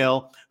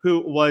female who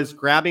was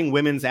grabbing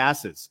women's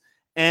asses.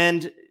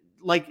 And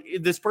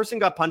this person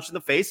got punched in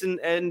the face,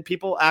 and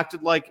people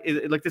acted like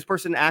this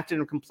person acted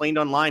and complained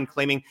online,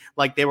 claiming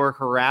they were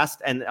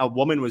harassed and a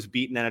woman was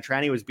beaten and a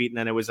tranny was beaten,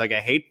 and it was a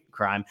hate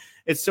crime.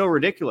 It's so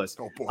ridiculous.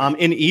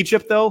 In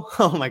Egypt, though,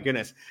 oh my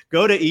goodness,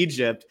 go to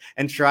Egypt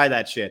and try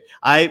that shit.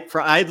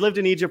 I lived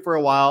in Egypt for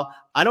a while.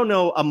 I don't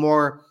know a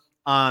more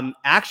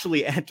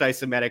actually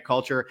anti-Semitic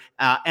culture,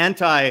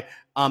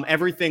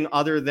 everything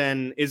other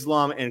than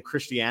Islam and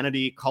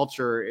Christianity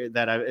culture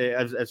that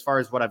as far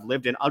as what I've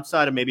lived in,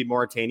 outside of maybe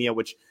Mauritania,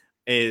 which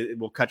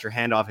will cut your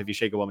hand off if you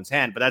shake a woman's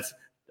hand, but that's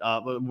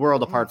a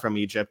world apart from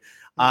Egypt.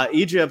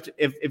 Egypt,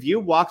 if you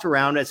walked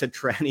around as a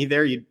tranny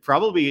there, you'd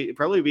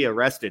probably be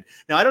arrested.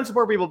 Now, I don't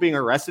support people being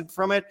arrested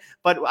from it,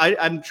 but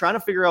I'm trying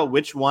to figure out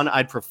which one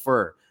I'd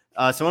prefer.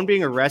 Someone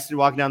being arrested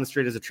walking down the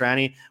street as a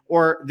tranny,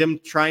 or them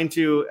trying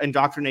to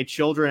indoctrinate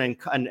children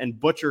and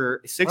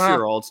butcher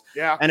 6-year-olds.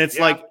 And it's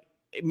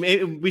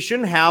we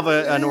shouldn't have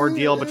an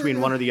ordeal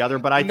between one or the other,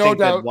 but I think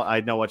that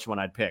I know which one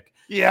I'd pick.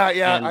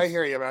 Yeah, I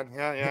hear you, man.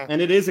 Yeah.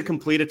 And it is a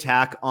complete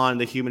attack on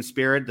the human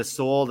spirit, the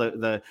soul,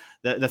 the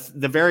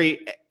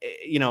very,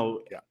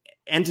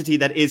 entity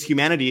that is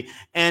humanity,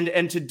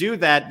 and to do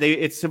that,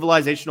 it's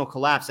civilizational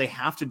collapse. They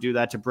have to do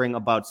that to bring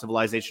about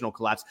civilizational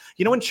collapse.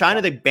 You know, in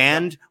China, they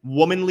banned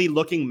womanly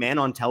looking men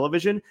on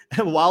television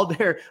while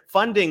they're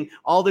funding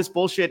all this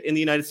bullshit in the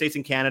United States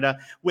and Canada,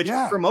 which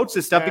promotes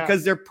this stuff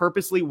because they're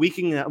purposely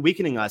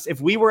weakening us.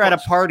 If we were at a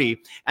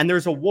party and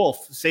there's a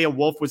wolf, say a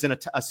wolf was in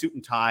a suit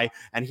and tie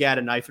and he had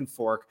a knife and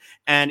fork,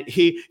 and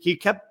he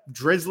kept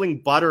drizzling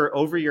butter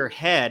over your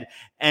head,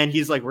 and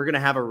he's like, we're going to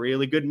have a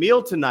really good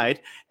meal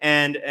tonight.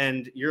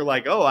 And you're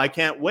like, oh, I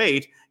can't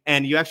wait.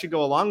 And you actually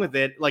go along with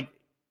it. Like,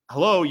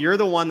 hello, you're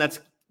the one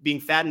that's being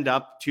fattened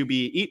up to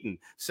be eaten.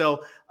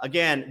 So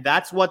again,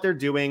 that's what they're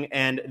doing.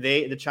 And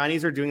the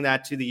Chinese are doing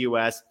that to the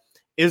US.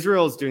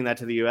 Israel is doing that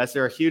to the US.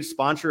 They're a huge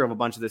sponsor of a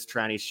bunch of this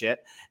tranny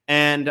shit.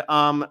 And,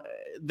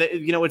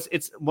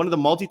 it's one of the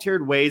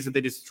multi-tiered ways that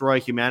they destroy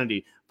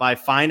humanity, by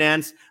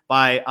finance,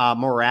 by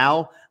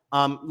morale.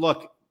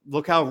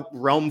 Look how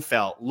Rome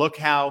fell. Look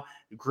how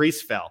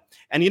Greece fell.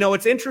 And,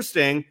 it's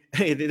interesting.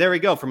 There we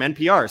go, from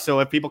NPR.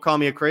 So if people call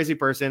me a crazy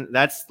person,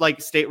 that's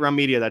like state-run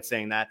media that's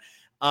saying that.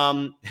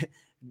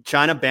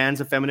 China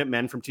bans effeminate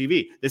men from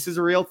TV. This is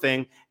a real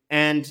thing.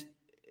 And,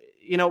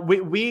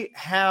 we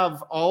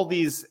have all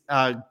these,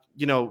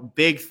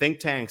 big think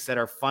tanks that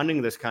are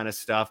funding this kind of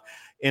stuff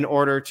in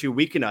order to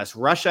weaken us.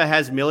 Russia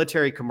has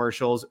military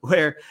commercials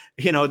where,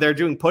 they're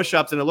doing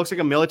push-ups, and it looks like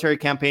a military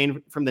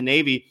campaign from the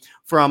Navy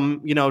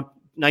from,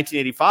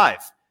 1985.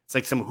 It's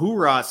like some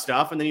hoorah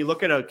stuff. And then you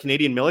look at a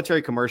Canadian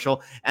military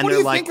commercial and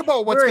they're like, think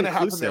about what's going to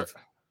happen there?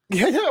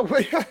 Yeah.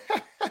 What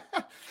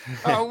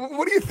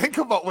do you think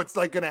about what's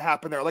like going to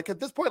happen there? Like at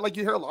this point, like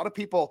you hear a lot of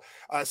people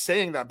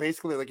saying that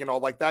basically, like,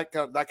 like that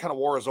kind of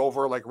war is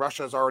over. Like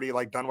Russia's already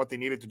like done what they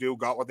needed to do,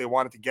 got what they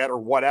wanted to get or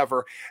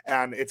whatever.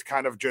 And it's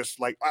kind of just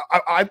like,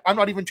 I'm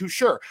not even too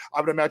sure. I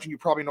would imagine you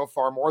probably know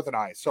far more than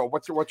I. So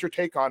what's your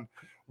take on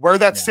where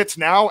that sits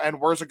now, and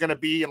where's it going to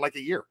be in like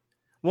a year?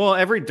 Well,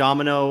 every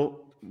domino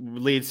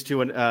leads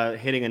to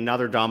hitting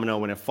another domino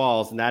when it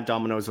falls, and that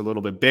domino is a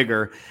little bit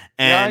bigger.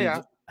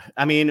 And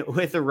I mean,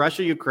 with the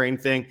Russia-Ukraine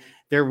thing,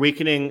 they're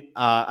weakening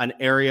an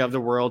area of the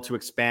world to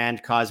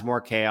expand, cause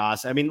more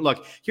chaos. I mean,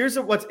 look, here's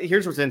what's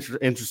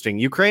interesting.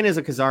 Ukraine is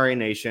a Khazarian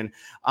nation.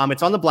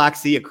 It's on the Black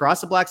Sea.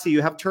 Across the Black Sea,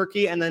 you have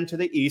Turkey, and then to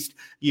the east,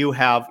 you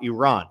have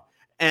Iran.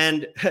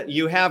 And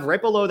you have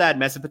right below that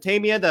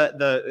Mesopotamia,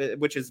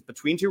 which is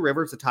between two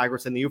rivers, the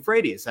Tigris and the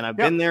Euphrates. And I've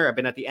been there. I've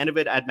been at the end of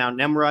it at Mount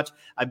Nemrut.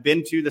 I've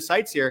been to the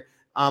sites here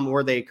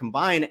where they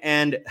combine.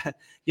 And,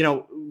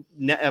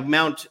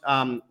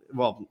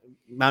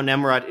 Mount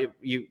Nemrut,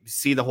 you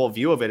see the whole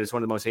view of it. It's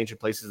one of the most ancient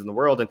places in the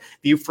world. And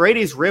the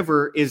Euphrates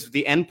River is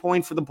the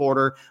endpoint for the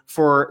border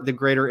for the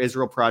Greater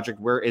Israel Project,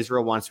 where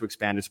Israel wants to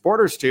expand its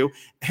borders to.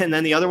 And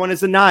then the other one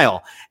is the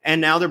Nile.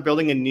 And now they're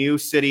building a new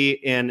city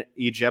in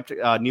Egypt,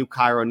 New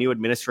Cairo, new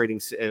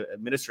administrative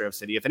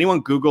city. If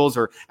anyone Googles,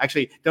 or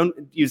actually don't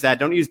use that,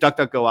 don't use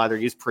DuckDuckGo either,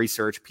 use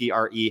Presearch,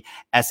 Presearch.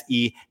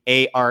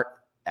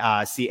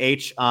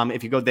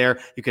 If you go there,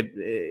 you could,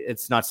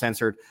 it's not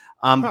censored.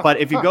 But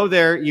if you go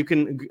there, you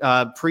can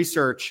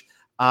pre-search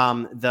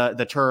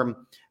the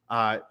term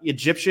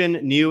Egyptian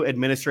New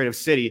Administrative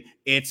City.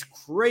 It's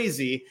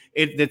crazy.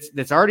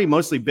 It's already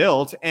mostly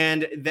built,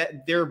 and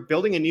that they're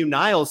building a new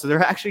Nile, so they're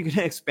actually going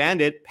to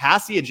expand it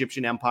past the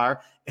Egyptian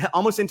Empire,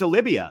 almost into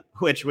Libya,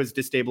 which was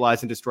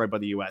destabilized and destroyed by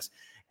the U.S.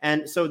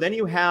 And so then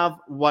you have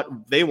what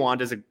they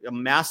want is a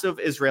massive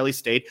Israeli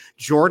state.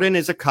 Jordan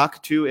is a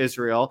cuck to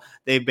Israel.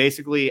 They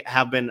basically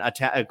have been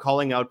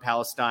calling out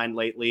Palestine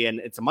lately, and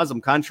it's a Muslim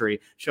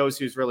country. Shows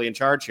who's really in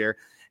charge here.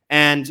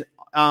 And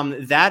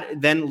that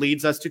then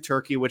leads us to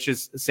Turkey, which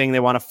is saying they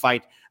want to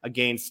fight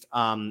against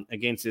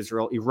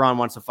Israel. Iran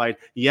wants to fight.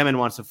 Yemen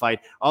wants to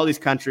fight. All these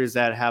countries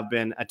that have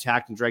been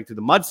attacked and dragged through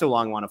the mud so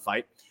long want to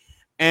fight.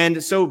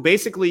 And so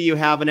basically you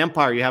have an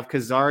empire. You have a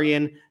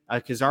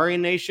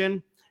Khazarian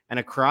nation. And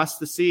across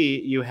the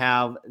sea, you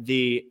have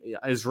the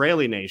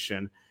Israeli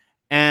nation.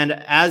 And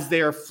as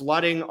they are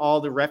flooding all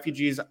the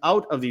refugees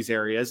out of these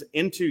areas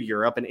into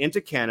Europe and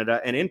into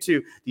Canada and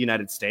into the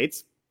United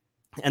States,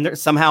 and they're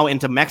somehow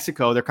into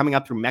Mexico, they're coming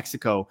up through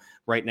Mexico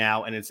right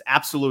now, and it's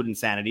absolute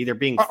insanity. They're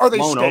being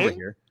flown over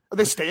here. Are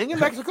they staying in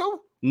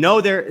Mexico?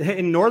 No, they're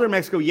in northern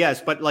Mexico, yes,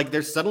 but like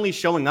they're suddenly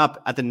showing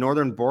up at the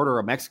northern border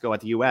of Mexico at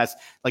the U.S.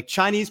 Like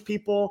Chinese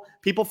people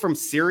from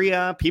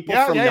Syria, people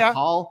from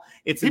Nepal.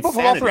 It's people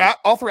insanity. from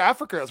all through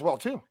Africa as well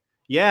too.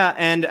 Yeah,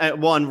 and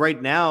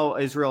right now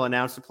Israel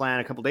announced a plan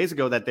a couple days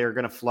ago that they're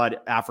going to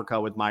flood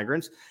Africa with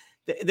migrants.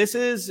 This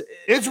is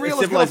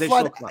Israel is going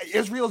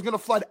to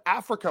flood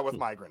Africa with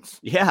migrants.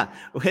 Yeah,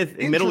 with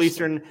Middle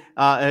Eastern,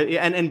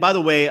 and by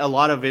the way, a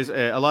lot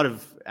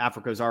of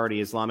Africa is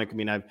already Islamic. I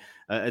mean,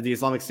 the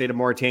Islamic State of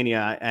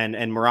Mauritania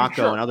and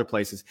Morocco and other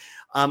places.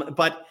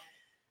 But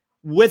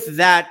with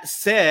that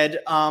said,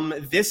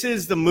 this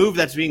is the move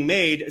that's being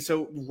made.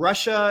 So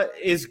Russia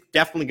is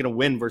definitely going to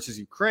win versus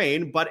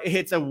Ukraine, but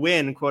it's a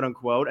win, quote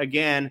unquote.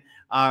 Again,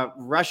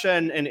 Russia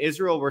and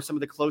Israel were some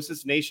of the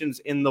closest nations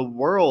in the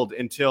world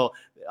until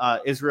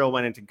Israel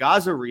went into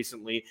Gaza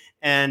recently,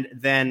 and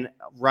then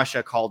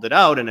Russia called it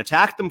out and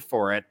attacked them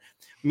for it.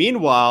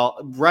 Meanwhile,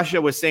 Russia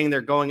was saying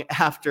they're going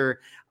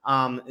after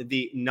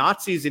the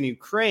Nazis in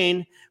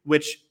Ukraine,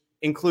 which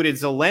included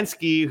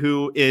Zelensky,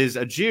 who is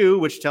a Jew,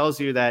 which tells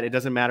you that it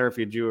doesn't matter if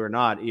you're Jew or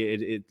not.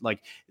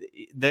 Like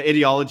the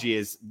ideology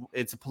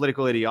it's a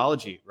political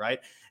ideology, right?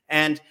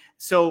 And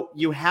so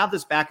you have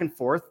this back and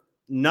forth.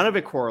 None of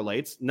it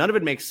correlates. None of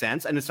it makes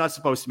sense. And it's not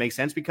supposed to make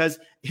sense because,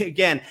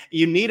 again,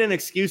 you need an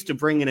excuse to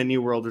bring in a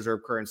new world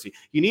reserve currency.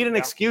 You need an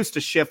excuse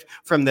to shift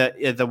from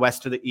the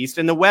West to the East.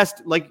 And the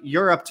West, like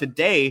Europe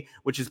today,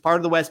 which is part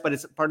of the West, but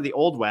it's part of the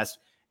Old West.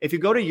 If you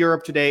go to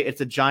Europe today,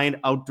 it's a giant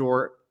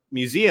outdoor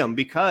museum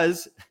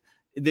because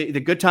the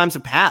good times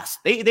have passed.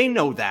 They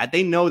know that.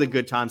 They know the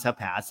good times have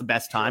passed, the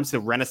best times. The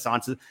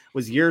Renaissance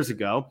was years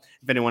ago.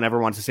 If anyone ever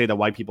wants to say that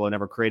white people have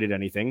never created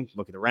anything,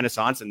 look at the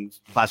Renaissance and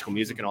classical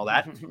music and all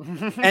that.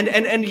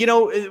 and you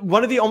know,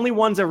 one of the only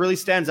ones that really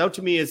stands out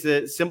to me is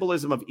the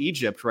symbolism of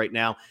Egypt right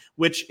now,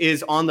 which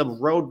is on the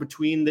road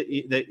between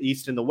the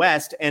East and the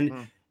West.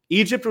 And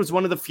Egypt was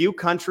one of the few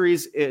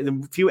countries,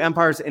 the few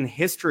empires in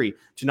history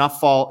to not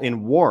fall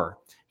in war.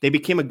 They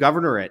became a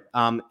governorate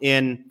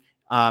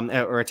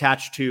or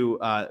attached to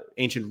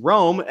ancient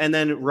Rome, and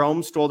then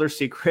Rome stole their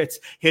secrets,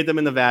 hid them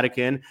in the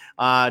Vatican,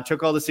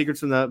 took all the secrets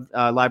from the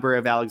Library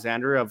of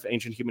Alexandria of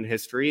ancient human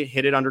history,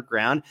 hid it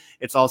underground.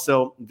 It's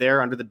also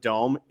there under the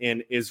dome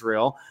in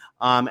Israel,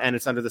 and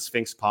it's under the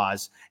Sphinx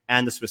Paws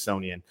and the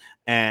Smithsonian.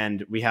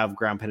 And we have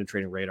ground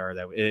penetrating radar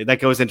that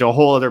goes into a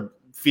whole other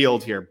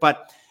field here,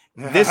 but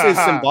this is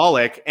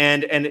symbolic,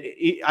 and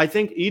I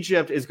think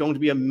Egypt is going to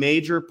be a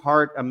major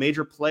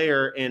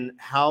player in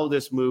how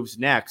this moves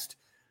next.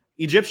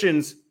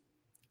 Egyptians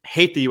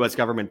hate the U.S.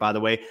 government, by the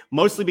way,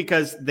 mostly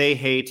because they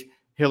hate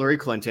Hillary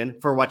Clinton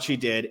for what she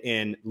did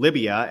in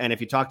Libya. And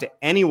if you talk to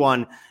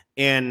anyone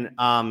in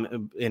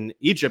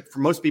Egypt, for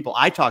most people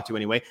I talked to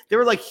anyway, they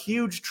were like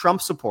huge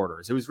Trump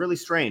supporters. It was really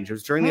strange. It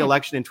was during the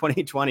election in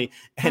 2020.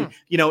 And,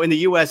 you know, in the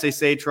U.S., they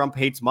say Trump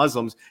hates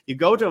Muslims. You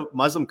go to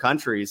Muslim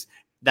countries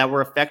that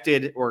were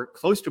affected or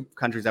close to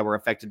countries that were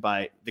affected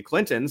by the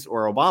Clintons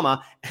or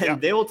Obama,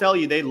 and they will tell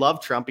you they love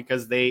Trump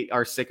because they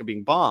are sick of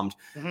being bombed.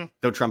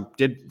 Though Trump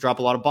did drop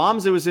a lot of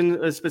bombs, it was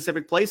in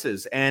specific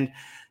places. And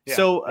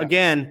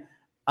again,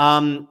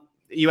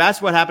 you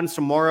asked what happens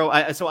tomorrow.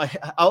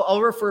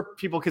 I'll refer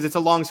people because it's a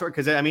long story.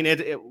 Because I mean,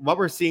 what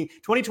we're seeing,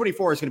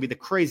 2024 is going to be the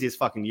craziest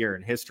fucking year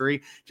in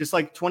history. Just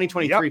like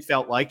 2023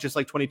 felt like, just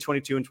like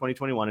 2022 and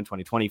 2021 and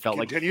 2020 felt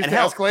like. Continues to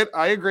escalate.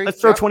 I agree. Let's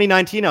throw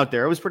 2019 out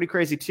there. It was pretty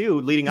crazy too,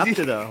 leading up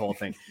to the whole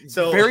thing.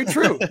 So very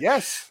true.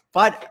 Yes,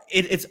 but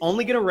it's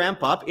only going to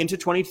ramp up into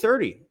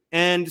 2030,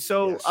 and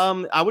so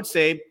I would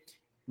say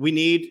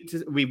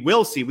we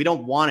will see. We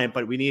don't want it,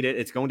 but we need it.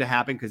 It's going to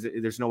happen because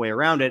there's no way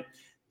around it.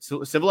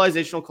 So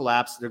civilizational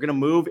collapse. They're going to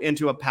move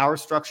into a power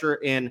structure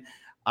in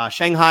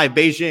Shanghai,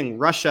 Beijing,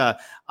 Russia,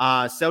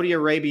 Saudi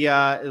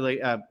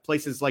Arabia,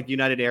 places like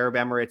United Arab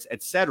Emirates,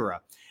 etc.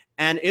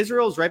 And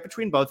Israel is right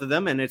between both of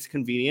them, and it's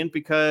convenient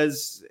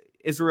because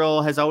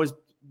Israel has always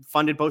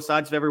funded both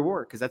sides of every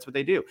war because that's what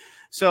they do.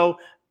 So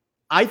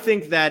I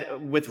think that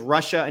with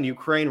Russia and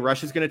Ukraine,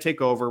 Russia's going to take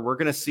over. We're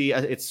going to see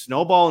it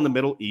snowball in the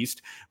Middle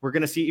East. We're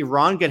going to see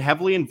Iran get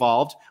heavily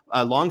involved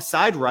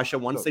alongside Russia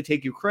once they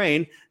take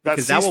Ukraine. That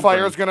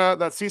ceasefire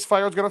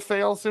is gonna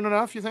fail soon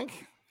enough, you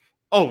think?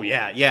 Oh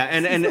yeah.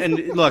 And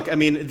look, I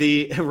mean,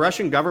 the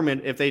Russian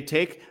government, if they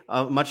take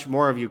much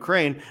more of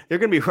Ukraine, they're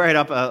going to be right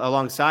up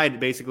alongside,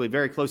 basically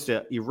very close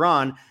to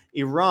Iran.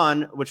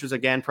 Iran, which was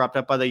again propped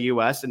up by the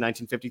U.S. in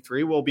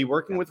 1953, will be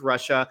working with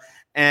Russia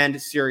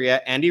and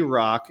Syria and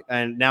Iraq,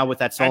 and now with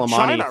that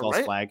Soleimani false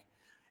flag.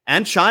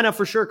 And China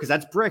for sure, because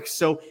that's BRICS.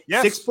 So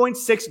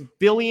 6.6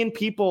 billion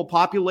people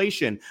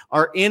population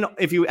are in,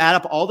 if you add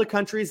up all the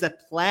countries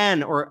that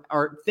plan or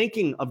are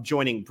thinking of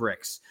joining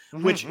BRICS,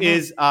 which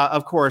is,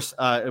 of course,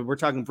 we're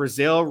talking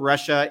Brazil,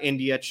 Russia,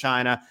 India,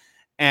 China,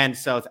 and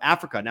South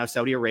Africa. Now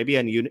Saudi Arabia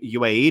and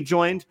UAE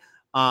joined.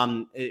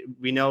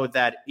 We know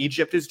that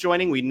Egypt is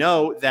joining. We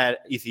know that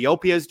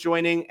Ethiopia is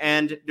joining,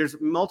 and there's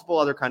multiple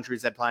other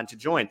countries that plan to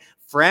join.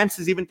 France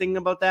is even thinking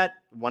about that.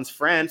 Once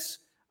France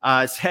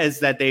says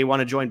that they want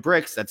to join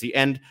BRICS, that's the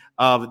end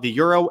of the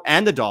euro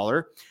and the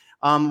dollar.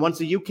 Once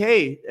the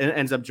UK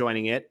ends up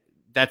joining it,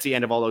 that's the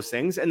end of all those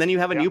things. And then you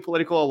have a new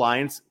political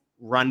alliance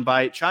run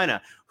by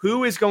China.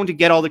 Who is going to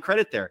get all the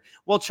credit there?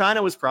 Well,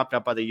 China was propped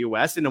up by the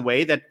U.S. in a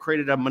way that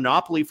created a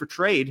monopoly for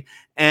trade,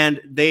 and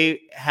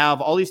they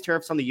have all these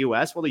tariffs on the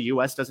U.S. Well, the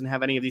U.S. doesn't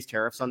have any of these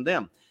tariffs on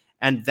them.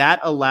 And that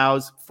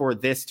allows for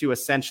this to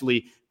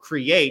essentially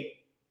create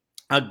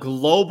a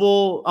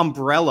global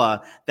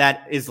umbrella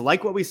that is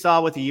like what we saw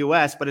with the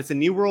U.S., but it's a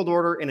new world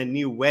order in a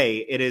new way.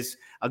 It is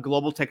a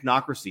global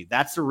technocracy.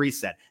 That's the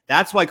reset.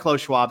 That's why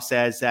Klaus Schwab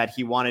says that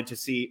he wanted to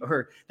see,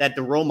 or that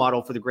the role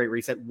model for the Great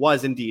Reset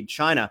was indeed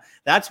China.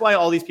 That's why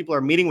all these people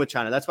are meeting with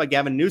China. That's why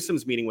Gavin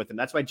Newsom's meeting with them.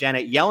 That's why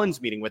Janet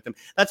Yellen's meeting with them.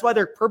 That's why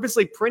they're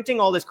purposely printing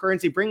all this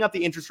currency, bringing up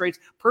the interest rates,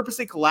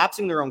 purposely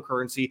collapsing their own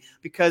currency,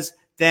 because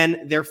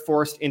then they're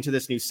forced into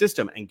this new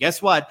system. And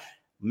guess what?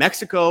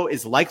 Mexico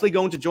is likely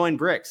going to join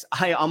BRICS.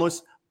 I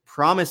almost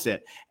promise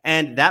it.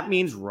 And that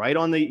means right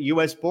on the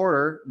U.S.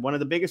 border, one of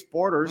the biggest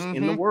borders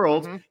in the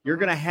world, you're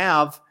going to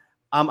have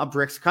a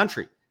BRICS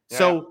country.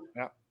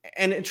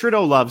 And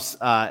Trudeau loves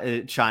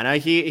China. I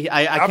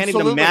can't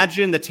even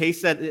imagine the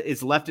taste that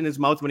is left in his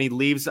mouth when he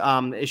leaves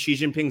Xi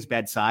Jinping's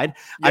bedside.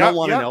 I don't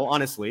want to know,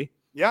 honestly.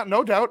 Yeah,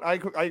 no doubt. I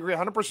agree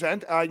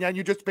 100%. Yeah,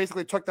 you just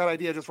basically took that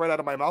idea just right out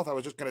of my mouth. I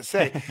was just going to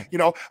say,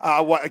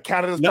 what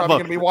Canada's probably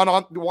going to be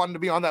wanting to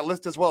be on that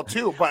list as well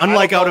too. But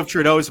unlike out of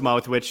Trudeau's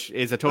mouth, which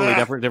is a totally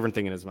different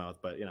thing in his mouth.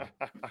 But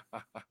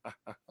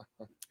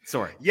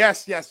sorry.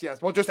 Yes.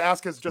 Well, just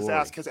ask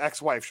his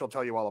ex-wife. She'll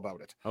tell you all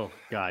about it. Oh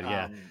God,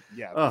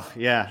 yeah. Oh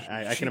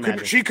yeah. I can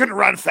imagine. She couldn't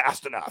run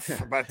fast enough.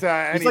 But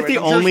anyway, it's like the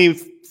only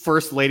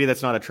first lady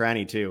that's not a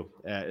tranny too.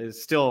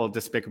 Is still a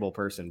despicable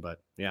person,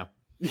 but yeah.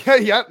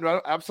 Yeah,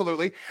 no,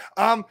 absolutely.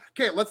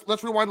 Okay,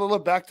 let's rewind a little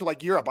back to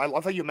like Europe. I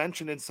love how you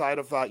mentioned inside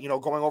of going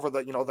over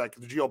the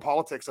the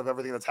geopolitics of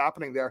everything that's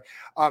happening there.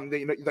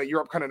 That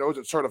Europe kind of knows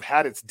it sort of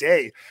had its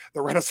day.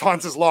 The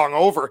Renaissance is long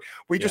over.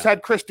 We just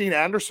had Christine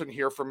Anderson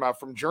here from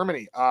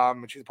Germany.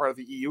 She's part of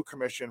the EU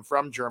Commission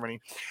from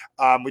Germany.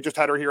 We just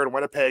had her here in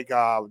Winnipeg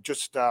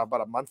just about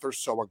a month or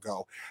so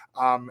ago.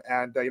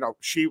 And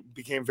she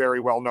became very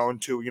well known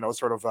to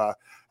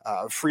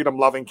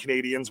freedom-loving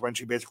Canadians when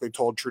she basically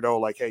told Trudeau,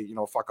 like, hey,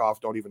 fuck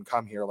off, don't even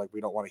come here. Like,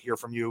 we don't want to hear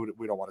from you.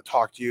 We don't want to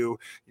talk to you.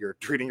 You're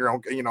treating your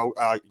own,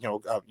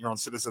 your own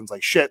citizens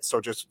like shit. So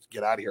just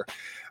get out of here.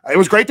 It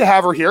was great to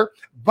have her here.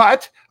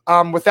 But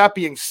with that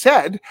being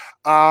said,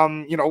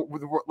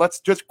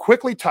 let's just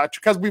quickly touch,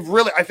 because we've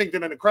really, I think,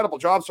 done an incredible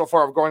job so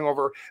far of going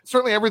over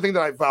certainly everything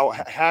that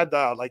I've had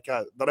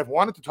that I've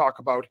wanted to talk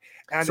about,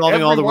 and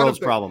solving all the world's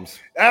problems.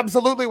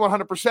 Absolutely,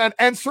 100%,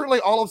 and certainly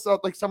all of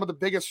some of the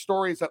biggest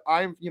stories that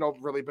I've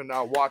really been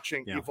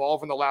watching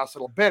evolve in the last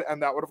little bit,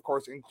 and that would of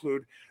course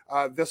include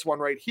this one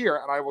right here.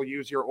 And I will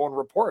use your own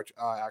report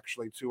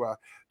actually to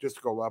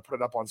just go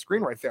put it up on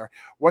screen right there.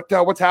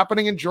 What's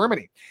happening in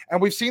Germany,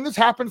 and we've seen this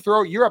happen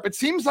throughout Europe. It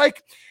seems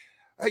like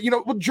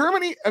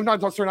Germany, not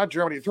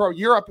Germany, throughout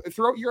Europe,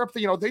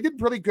 they did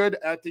pretty good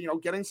at,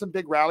 getting some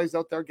big rallies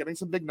out there, getting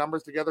some big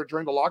numbers together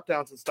during the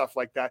lockdowns and stuff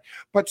like that.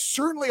 But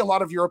certainly a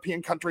lot of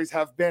European countries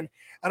have been,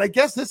 and I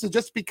guess this is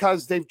just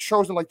because they've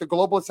chosen, like the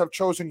globalists have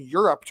chosen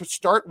Europe to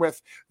start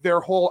with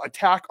their whole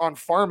attack on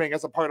farming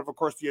as a part of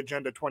course, the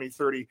Agenda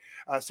 2030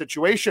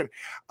 situation.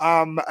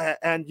 And,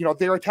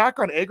 their attack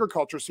on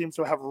agriculture seems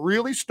to have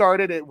really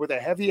started it with a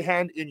heavy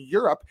hand in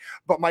Europe.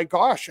 But my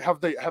gosh,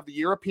 have the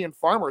European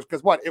farmers,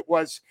 because it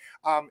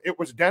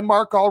was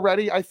Denmark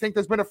already. I think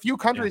there's been a few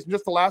countries in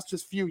just the last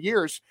few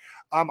years.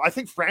 I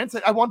think France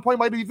at one point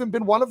might have even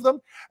been one of them.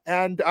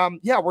 And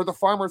where the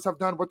farmers have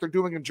done what they're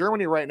doing in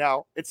Germany right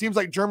now, it seems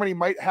like Germany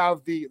might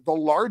have the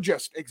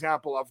largest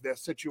example of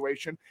this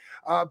situation.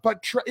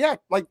 But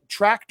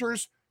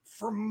tractors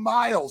for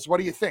miles. What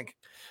do you think?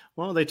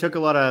 Well, they took a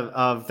lot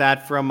of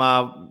that from,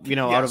 out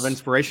of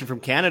inspiration from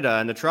Canada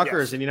and the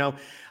truckers. Yes.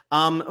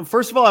 And,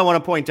 first of all, I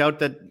want to point out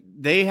that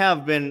they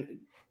have been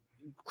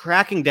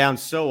cracking down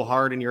so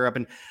hard in Europe,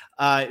 and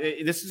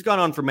this has gone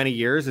on for many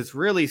years. It's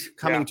really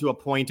coming to a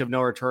point of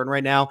no return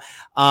right now.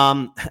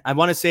 I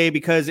want to say,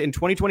 because in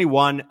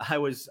 2021, I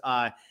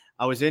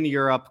was in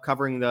Europe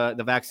covering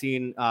the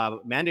vaccine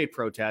mandate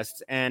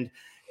protests, and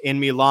in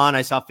Milan,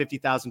 I saw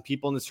 50,000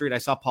 people in the street. I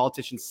saw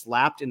politicians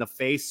slapped in the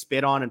face,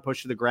 spit on, and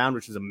pushed to the ground,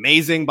 which is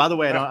amazing. By the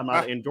way, I'm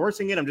not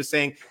endorsing it. I'm just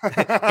saying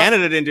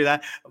Canada didn't do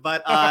that.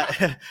 But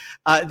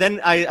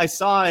then I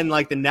saw in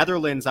the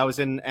Netherlands, I was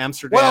in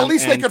Amsterdam. Well, at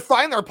least they could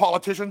find their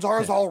politicians.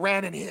 Ours all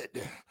ran and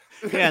hid.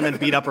 And then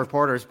beat up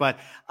reporters. But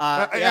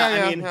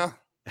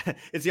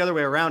it's the other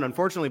way around,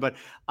 unfortunately. But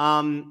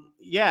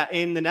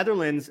in the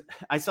Netherlands,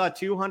 I saw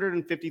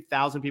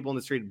 250,000 people in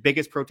the street.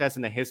 Biggest protest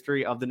in the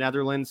history of the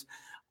Netherlands.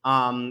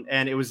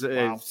 And it was,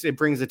 it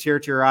brings a tear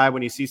to your eye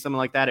when you see something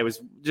like that. It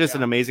was just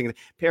an amazing,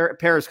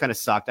 Paris kind of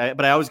sucked,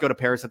 but I always go to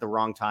Paris at the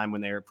wrong time when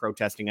they're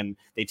protesting and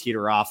they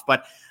teeter off.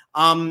 But,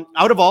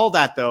 out of all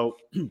that though,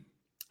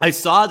 I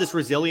saw this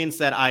resilience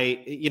that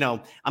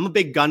I'm a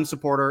big gun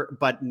supporter,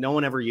 but no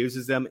one ever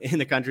uses them in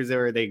the countries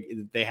where they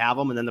have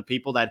them. And then the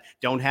people that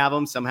don't have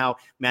them somehow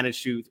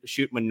manage to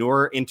shoot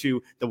manure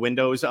into the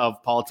windows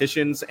of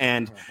politicians.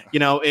 And,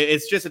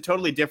 it's just a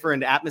totally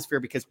different atmosphere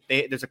because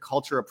there's a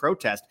culture of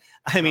protest.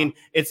 I mean,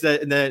 it's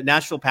the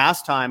national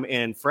pastime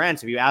in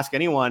France. If you ask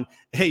anyone,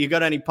 hey, you go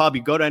to any pub,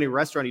 you go to any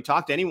restaurant, you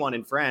talk to anyone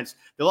in France,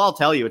 they'll all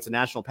tell you it's a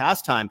national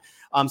pastime.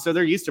 So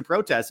they're used to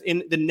protests.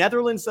 In the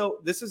Netherlands, though,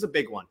 this is a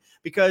big one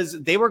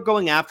because they were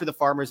going after the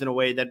farmers in a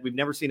way that we've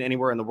never seen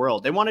anywhere in the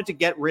world. They wanted to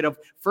get rid of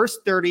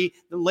first 30,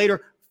 then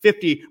later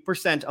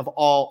 50% of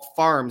all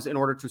farms in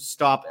order to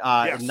stop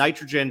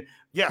nitrogen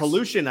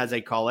pollution, as they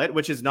call it,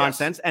 which is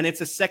nonsense. And it's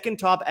the second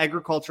top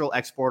agricultural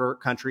exporter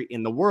country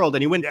in the world.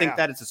 And you wouldn't think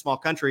that it's a small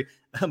country,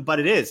 but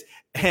it is.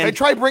 And they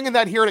try bringing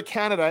that here to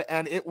Canada,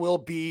 and it will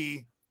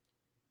be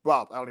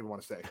Well, I don't even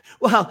want to say.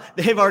 Well,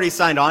 they've already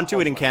signed on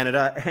to it in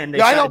Canada, and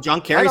John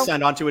Kerry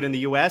signed on to it in the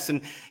U.S.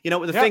 And,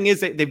 the thing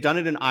is that they've done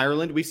it in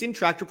Ireland. We've seen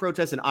tractor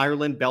protests in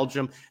Ireland,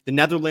 Belgium, the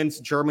Netherlands,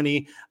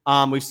 Germany.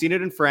 We've seen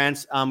it in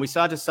France. We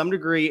saw it to some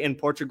degree in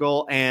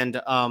Portugal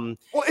and well,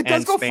 it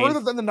does go Spain.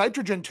 further than the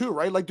nitrogen too,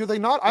 right? Like, do they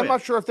not? I'm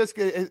not sure if this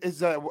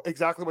is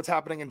exactly what's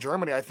happening in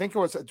Germany. I think it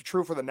was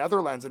true for the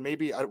Netherlands and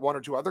maybe one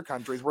or two other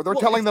countries where they're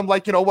telling them,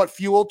 like, what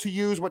fuel to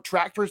use, what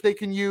tractors they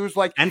can use,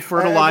 like, and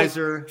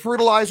fertilizer,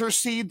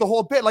 seed, the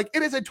whole bit. Like,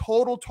 it is a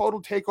total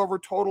takeover,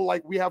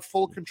 like, we have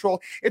full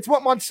control. It's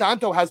what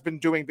Monsanto has been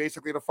doing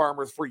basically to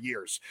farmers for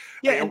years.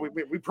 Yeah,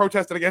 we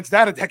protested against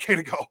that a decade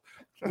ago.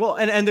 Well,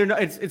 and they're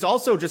not, it's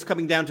also just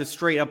coming down to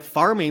straight up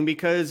farming,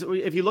 because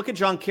if you look at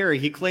John Kerry,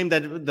 he claimed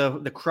that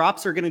the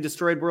crops are getting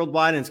destroyed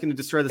worldwide and it's going to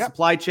destroy the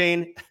supply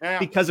chain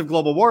because of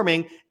global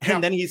warming.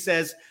 And then he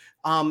says,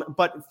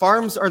 but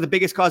farms are the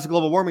biggest cause of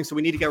global warming, so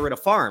we need to get rid of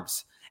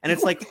farms. And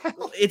it's like,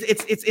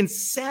 it's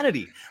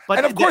insanity. But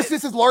and of course,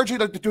 this is largely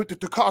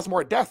to cause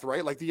more death,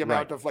 right? Like the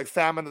amount of like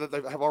famine that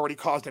they have already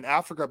caused in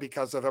Africa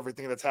because of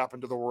everything that's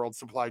happened to the world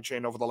supply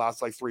chain over the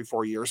last like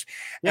 3-4 years.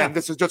 Yeah. And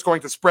this is just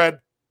going to spread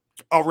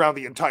around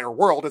the entire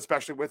world,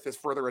 especially with this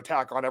further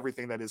attack on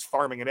everything that is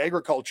farming and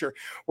agriculture,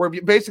 where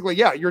basically,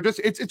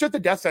 it's just a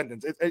death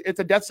sentence. It's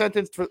a death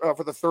sentence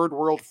for the third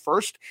world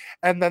first,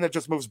 and then it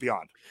just moves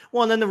beyond.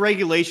 Well, and then the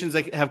regulations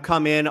that have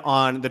come in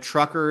on the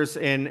truckers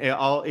in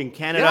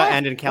Canada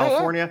and in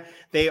California,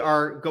 they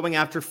are going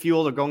after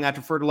fuel, they're going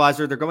after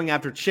fertilizer, they're going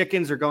after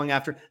chickens,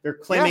 they're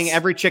claiming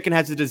every chicken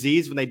has a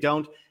disease when they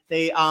don't.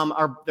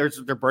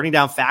 They're burning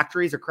down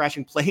factories, they're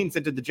crashing planes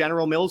into the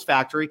General Mills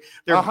factory.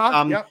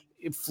 They're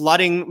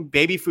flooding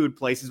baby food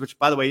places, which,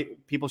 by the way,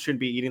 people shouldn't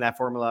be eating that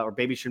formula, or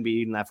babies shouldn't be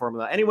eating that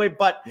formula anyway.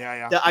 But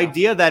the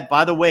idea that,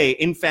 by the way,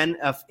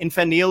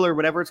 Infenil or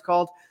whatever it's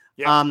called,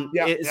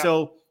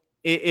 so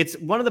it's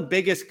one of the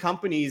biggest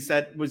companies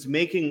that was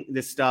making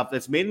this stuff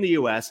that's made in the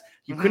U.S.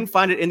 You couldn't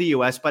find it in the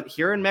U.S., but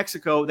here in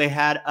Mexico, they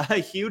had a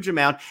huge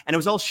amount, and it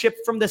was all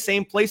shipped from the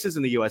same places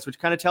in the U.S., which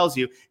kind of tells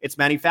you it's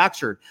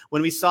manufactured.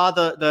 When we saw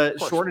the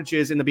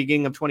shortages in the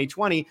beginning of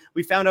 2020,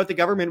 we found out the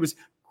government was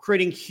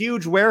creating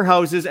huge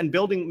warehouses and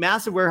building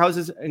massive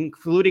warehouses,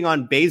 including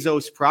on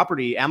Bezos'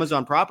 property,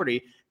 Amazon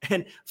property,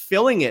 and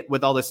filling it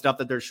with all this stuff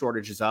that there's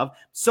shortages of,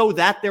 so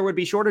that there would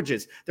be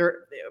shortages.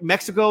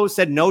 Mexico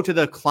said no to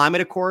the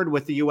climate accord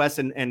with the U.S.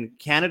 and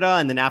Canada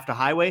and the NAFTA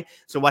highway.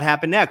 So what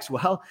happened next?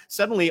 Well,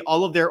 suddenly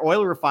all of their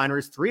oil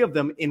refineries, 3 of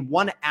them in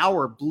 1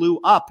 hour,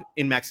 blew up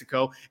in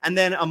Mexico. And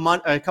then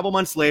a couple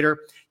months later,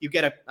 you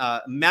get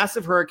a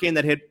massive hurricane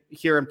that hit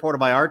here in Puerto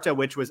Vallarta,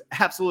 which was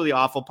absolutely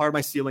awful. Part of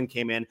my ceiling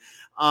came in.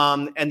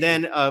 And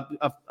then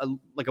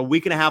like a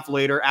week and a half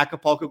later,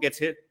 Acapulco gets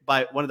hit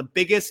by one of the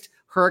biggest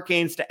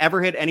hurricanes to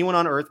ever hit anyone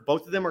on Earth.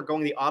 Both of them are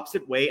going the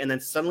opposite way, and then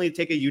suddenly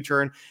take a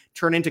U-turn,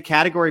 turn into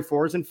category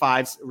 4s and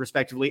 5s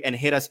respectively, and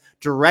hit us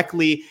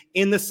directly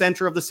in the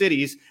center of the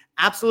cities.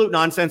 Absolute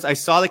nonsense. I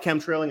saw the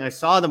chemtrailing, I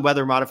saw the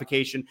weather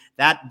modification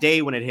that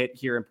day when it hit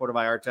here in Puerto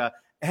Vallarta,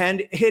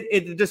 and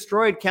it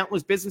destroyed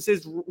countless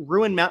businesses,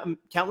 ruined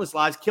countless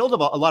lives, killed a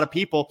lot of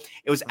people.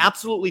 It was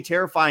absolutely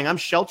terrifying. I'm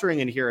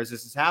sheltering in here as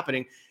this is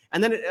happening.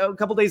 And then a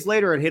couple days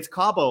later, it hits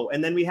Cabo.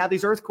 And then we have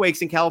these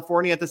earthquakes in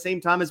California at the same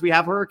time as we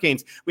have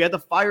hurricanes. We had the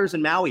fires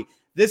in Maui.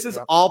 This is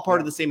all part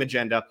of the same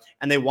agenda.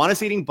 And they want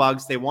us eating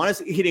bugs. They want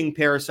us eating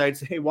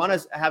parasites. They want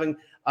us having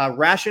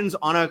rations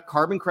on a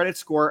carbon credit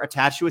score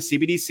attached to a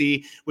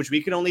CBDC, which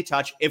we can only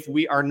touch if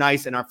we are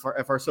nice and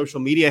if our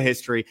social media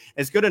history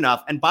is good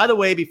enough. And by the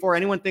way, before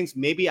anyone thinks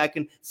maybe I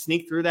can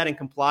sneak through that and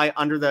comply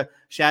under the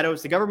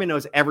shadows, the government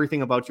knows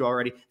everything about you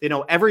already. They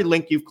know every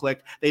link you've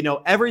clicked. They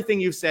know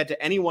everything you've said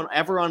to anyone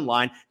ever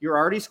online. You're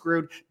already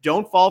screwed.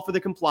 Don't fall for the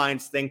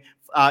compliance thing.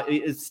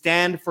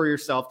 Stand for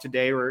yourself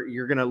today, or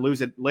you're going to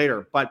lose it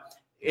later. But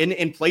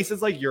in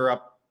places like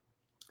Europe,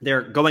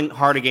 they're going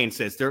hard against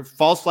this. There are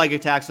false flag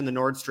attacks on the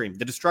Nord Stream,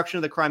 the destruction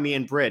of the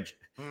Crimean Bridge,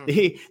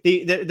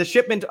 the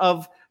shipment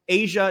of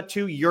Asia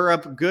to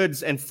Europe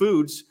goods and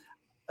foods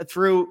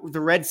through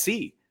the Red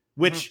Sea,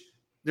 which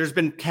there's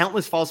been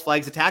countless false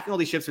flags attacking all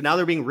these ships, but now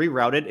they're being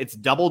rerouted. It's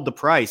doubled the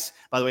price.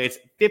 By the way,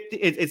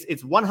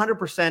 it's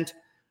 100%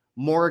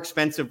 more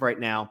expensive right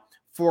now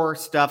for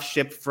stuff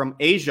shipped from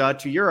Asia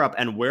to Europe.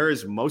 And where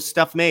is most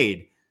stuff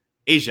made?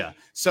 Asia.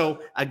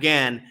 So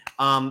again,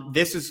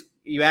 this is,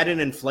 you add in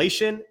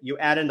inflation, you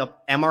add in the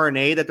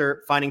mRNA that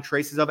they're finding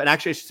traces of, and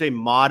actually I should say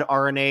mod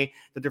RNA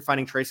that they're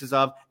finding traces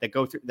of that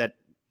go through, that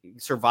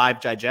survive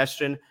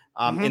digestion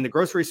in the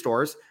grocery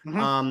stores.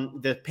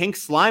 The pink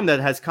slime that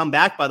has come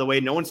back, by the way,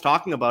 no one's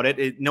talking about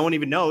it. No one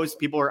even knows.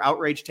 People were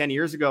outraged 10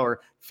 years ago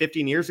or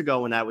 15 years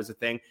ago when that was a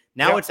thing.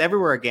 Now it's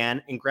everywhere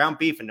again in ground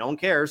beef, and no one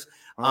cares.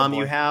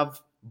 You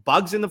have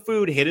bugs in the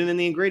food hidden in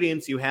the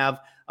ingredients. You have,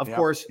 of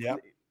course,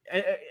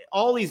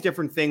 all these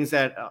different things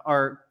that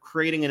are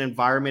creating an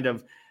environment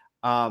of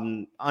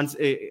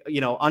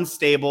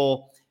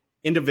unstable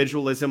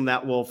individualism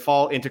that will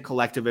fall into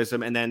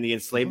collectivism, and then the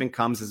enslavement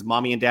comes as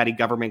mommy and daddy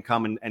government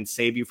come and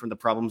save you from the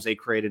problems they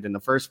created in the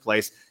first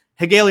place.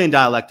 Hegelian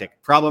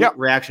dialectic: problem,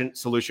 reaction,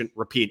 solution,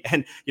 repeat.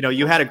 And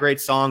you had a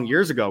great song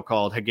years ago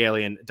called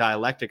Hegelian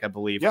Dialectic, I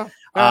believe.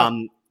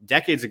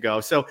 Decades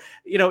ago. So,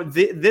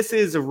 this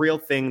is a real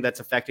thing that's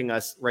affecting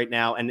us right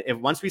now. And if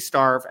once we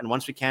starve and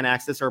once we can't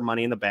access our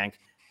money in the bank,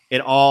 it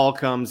all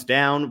comes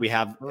down. We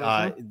have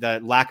the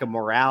lack of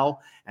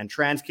morale and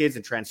trans kids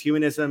and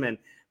transhumanism and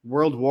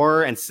world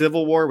war and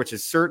civil war, which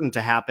is certain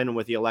to happen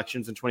with the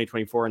elections in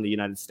 2024 in the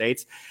United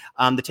States,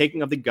 the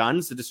taking of the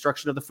guns, the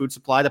destruction of the food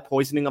supply, the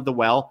poisoning of the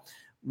well.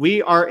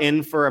 We are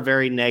in for a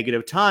very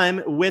negative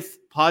time with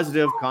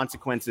positive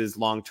consequences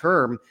long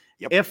term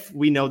if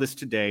we know this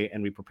today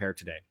and we prepare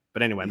today.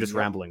 But anyway, I'm just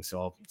rambling,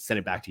 so I'll send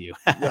it back to you.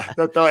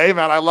 Hey,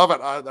 man, I love it.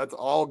 That's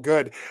all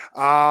good.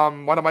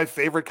 One of my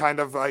favorite kind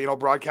of,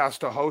 broadcasts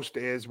to host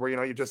is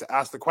where, you just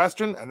ask the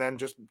question and then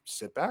just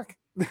sit back.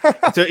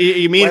 So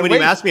you mean when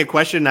you ask me a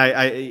question,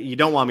 you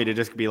don't want me to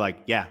just be like,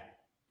 yeah.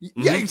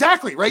 Yeah,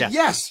 exactly. Right.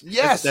 Yeah.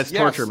 Yes. That's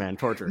torture, man.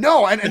 Torture.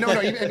 No. And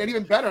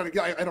even better.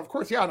 And of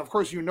course,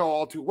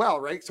 all too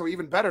well. Right. So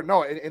even better.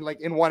 No.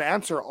 In one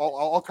answer,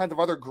 all kinds of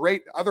other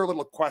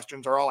little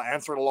questions are all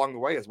answered along the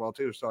way as well,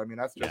 too. So, I mean,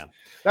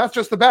 that's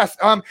just the best.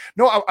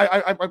 No,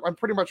 I'm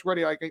pretty much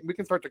ready. We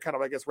can start to kind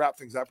of, wrap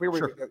things up. We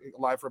were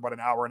live for about an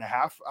hour and a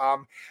half.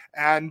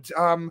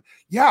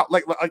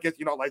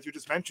 Like you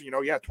just mentioned,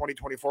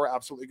 2024,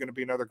 absolutely going to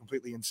be another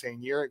completely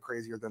insane year,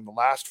 crazier than the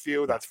last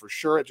few. That's for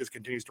sure. It just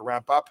continues to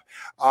ramp up.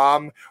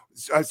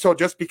 So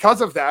just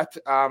because of that,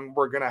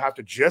 we're going to have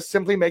to just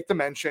simply make the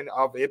mention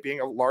of it being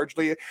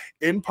largely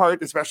in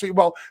part, especially,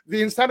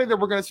 the insanity that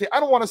we're going to see, I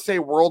don't want to say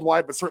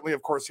worldwide, but certainly,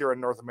 of course, here in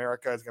North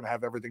America is going to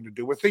have everything to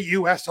do with the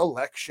U.S.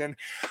 election.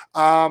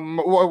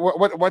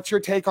 What's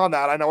your take on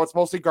that? I know it's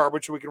mostly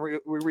garbage. We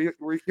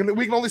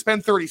can only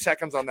spend 30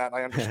 seconds on that.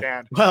 I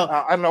understand. Well,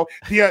 I don't know.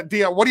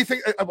 What do you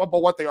think about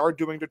what they are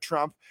doing to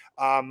Trump,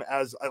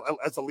 as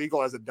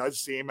illegal as it does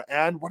seem?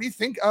 And what do you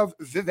think of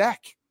Vivek?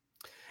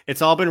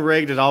 It's all been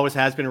rigged. It always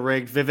has been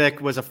rigged.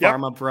 Vivek was a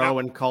pharma bro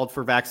and called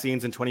for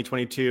vaccines in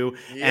 2022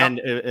 and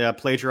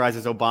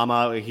plagiarizes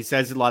Obama. He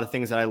says a lot of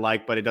things that I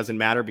like, but it doesn't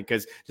matter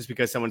because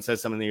someone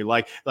says something that you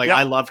like.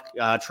 I love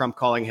Trump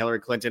calling Hillary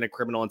Clinton a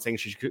criminal and saying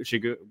she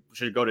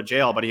should go to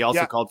jail, but he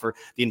also called for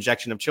the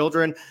injection of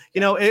children.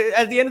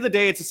 At the end of the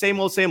day, it's the same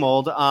old, same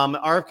old.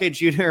 RFK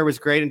Jr. was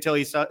great until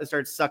he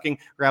started sucking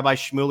Rabbi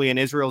Shmuley and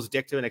Israel's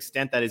dick to an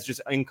extent that is just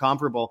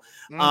incomparable.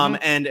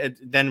 And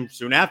then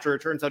soon after,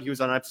 it turns out he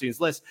was on Epstein's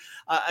list.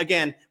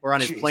 Again, we're on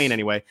his plane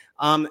anyway.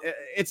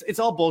 It's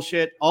all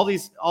bullshit. All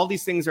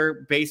these things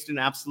are based in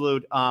an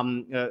absolute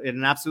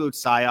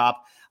psyop.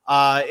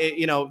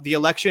 The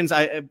elections.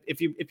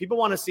 If people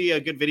want to see a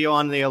good video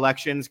on the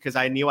elections, because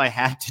I knew I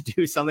had to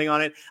do something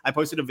on it, I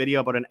posted a video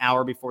about an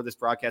hour before this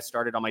broadcast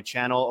started on my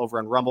channel over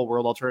on Rumble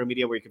World Alternative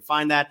Media, where you can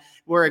find that,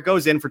 where it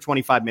goes in for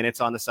 25 minutes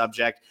on the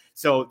subject,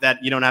 so that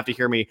you don't have to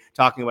hear me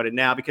talking about it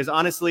now. Because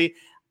honestly,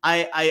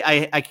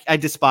 I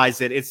despise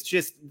it.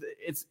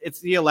 It's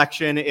the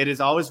election. It is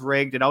always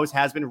rigged. It always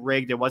has been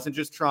rigged. It wasn't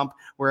just Trump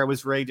where it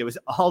was rigged. It was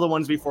all the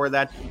ones before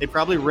that. They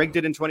probably rigged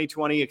it in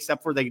 2020,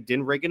 except for they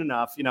didn't rig it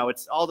enough.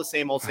 It's all the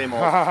same old, same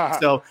old.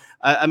 So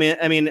I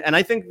mean, and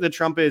I think that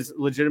Trump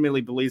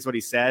legitimately believes what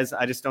he says.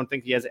 I just don't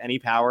think he has any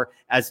power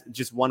as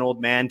just one old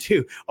man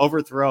to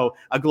overthrow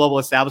a global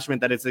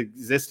establishment that has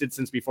existed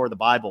since before the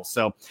Bible.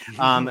 So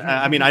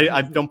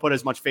I don't put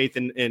as much faith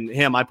in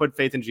him. I put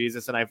faith in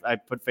Jesus, and I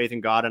put faith in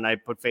God. And I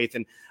put faith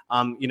in,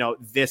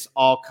 this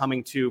all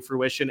coming to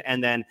fruition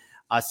and then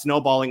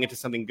snowballing into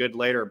something good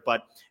later.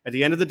 But at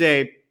the end of the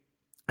day,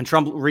 and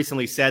Trump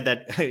recently said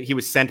that he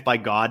was sent by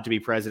God to be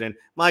president.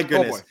 My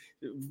goodness.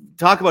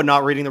 Talk about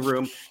not reading the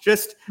room.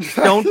 Just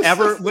don't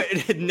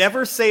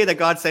never say that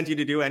God sent you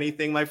to do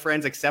anything, my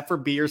friends, except for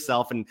be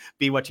yourself and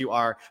be what you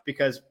are,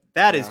 because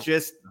that is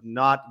just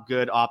not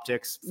good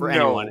optics for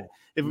anyone.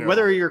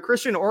 Whether you're a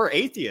Christian or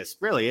atheist,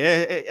 really,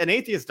 an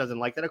atheist doesn't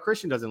like that. A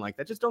Christian doesn't like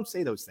that. Just don't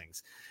say those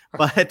things.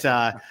 But it's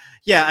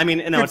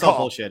all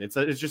bullshit.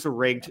 It's just a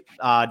rigged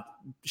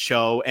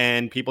show,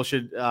 and people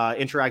should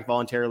interact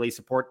voluntarily,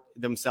 support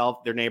themselves,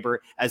 their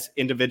neighbor as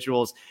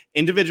individuals,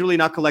 individually,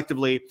 not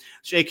collectively.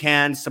 Shake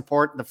hands,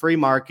 support the free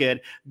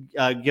market,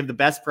 give the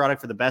best product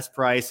for the best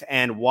price,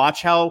 and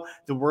watch how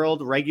the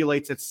world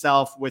regulates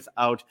itself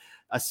without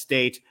a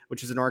state,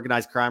 which is an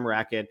organized crime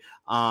racket,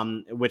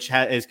 which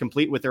is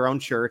complete with their own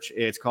church.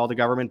 It's called a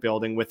government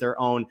building with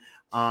their own,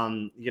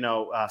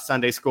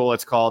 Sunday school.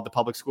 It's called the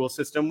public school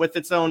system with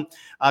its own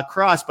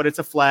cross, but it's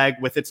a flag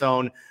with its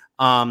own,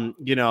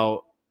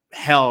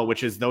 hell,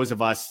 which is those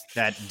of us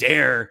that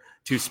dare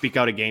to speak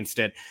out against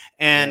it.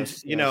 And,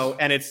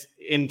 and it's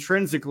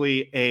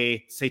intrinsically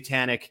a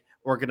satanic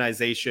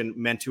organization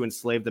meant to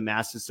enslave the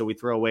masses, so we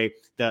throw away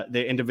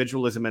the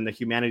individualism and the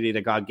humanity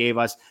that God gave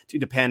us to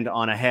depend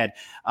on a head.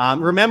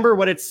 Remember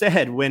what it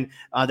said when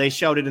they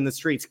shouted in the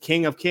streets,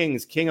 "King of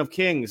Kings, King of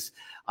Kings."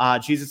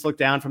 Jesus looked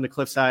down from the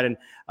cliffside and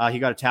he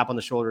got a tap on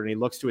the shoulder, and he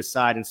looks to his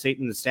side, and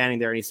Satan is standing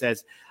there, and he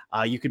says,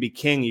 "You could be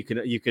king. You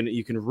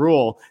can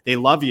rule. They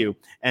love you."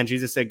 And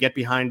Jesus said, "Get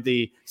behind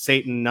thee,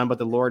 Satan. None but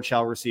the Lord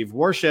shall receive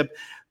worship."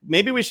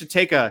 maybe we should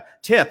take a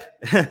tip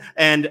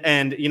and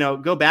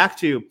go back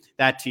to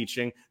that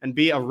teaching and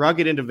be a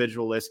rugged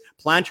individualist,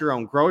 plant your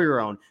own, grow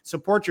your own,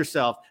 support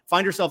yourself,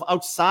 find yourself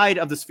outside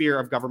of the sphere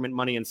of government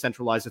money and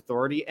centralized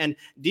authority, and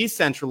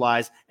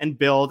decentralize and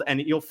build.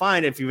 And you'll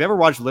find, if you've ever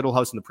watched Little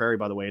House on the Prairie,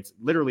 by the way, it's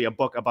literally a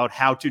book about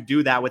how to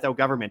do that without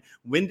government.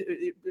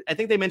 I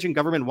think they mentioned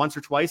government once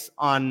or twice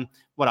on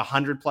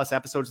 100+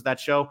 episodes of that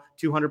show,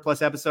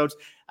 200+ episodes.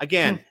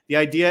 Again, the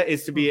idea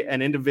is to be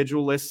an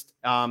individualist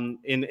in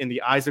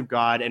the eyes of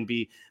God and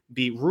be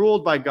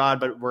ruled by God,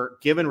 but we're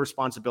given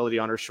responsibility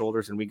on our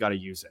shoulders and we got to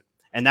use it.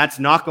 And that's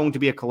not going to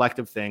be a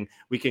collective thing.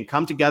 We can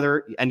come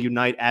together and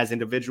unite as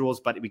individuals,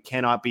 but we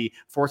cannot be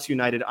force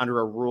united under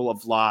a rule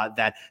of law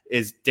that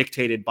is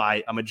dictated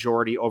by a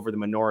majority over the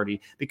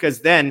minority. Because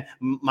then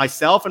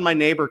myself and my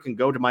neighbor can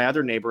go to my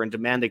other neighbor and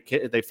demand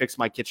they fix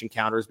my kitchen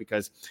counters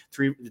because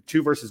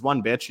 2 versus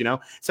 1, bitch.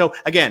 So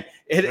again,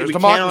 we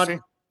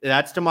cannot.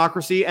 That's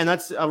democracy, and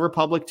that's a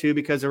republic too,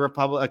 because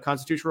a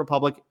constitutional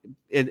republic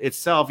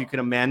itself, you can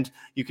amend,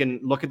 you can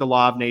look at the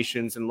law of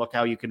nations and look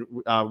how you can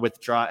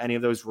withdraw any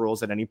of those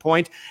rules at any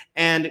point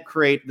and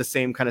create the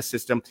same kind of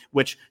system,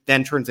 which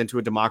then turns into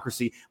a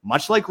democracy,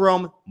 much like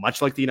Rome,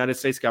 much like the United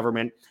States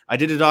government. I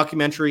did a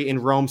documentary in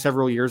Rome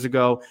several years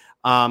ago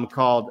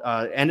called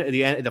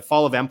The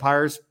Fall of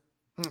Empires,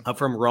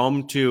 from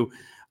Rome to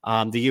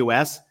the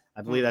U.S.,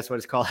 I believe that's what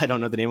it's called. I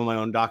don't know the name of my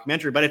own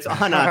documentary, but it's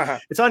on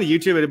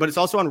YouTube, but it's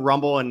also on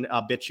Rumble and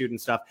BitChute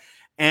and stuff.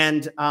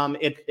 And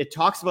it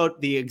talks about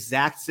the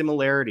exact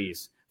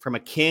similarities from a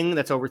king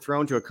that's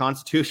overthrown to a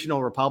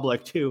constitutional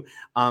republic to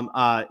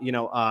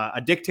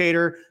a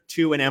dictator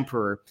to an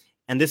emperor.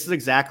 And this is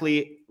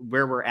exactly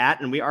where we're at.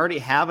 And we already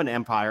have an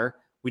empire.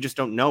 We just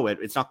don't know it.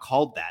 It's not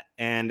called that.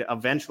 And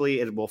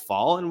eventually it will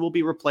fall and will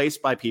be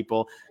replaced by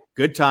people.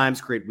 Good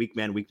times create weak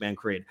men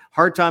create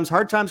hard times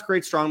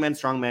create strong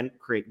men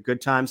create good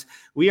times.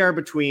 We are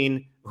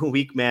between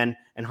weak men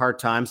and hard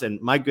times, and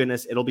my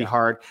goodness, it'll be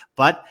hard,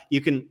 but you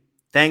can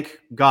thank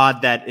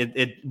God that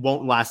it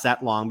won't last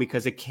that long,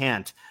 because it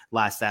can't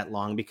last that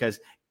long, because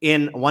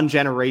in one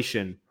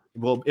generation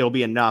it'll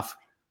be enough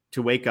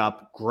to wake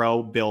up,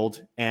 grow,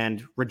 build,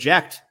 and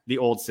reject the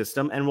old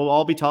system, and we'll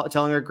all be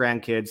telling our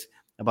grandkids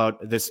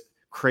about this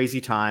crazy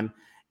time,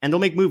 and they'll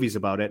make movies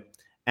about it,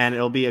 and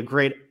it'll be a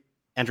great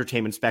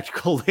entertainment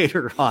spectacle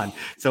later on.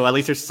 So at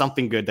least there's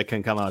something good that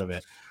can come out of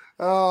it.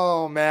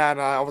 Oh man,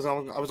 I was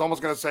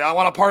almost gonna say I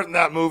want a part in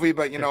that movie,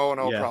 but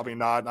probably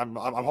not. I'm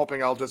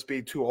hoping I'll just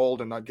be too old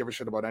and not give a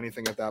shit about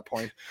anything at that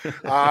point.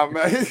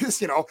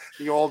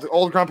 The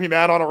old grumpy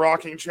man on a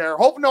rocking chair.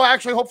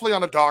 Hopefully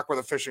on a dock with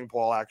a fishing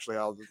pole. Actually,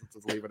 I'll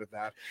just leave it at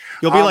that.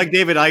 You'll be like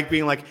David Icke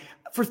being like,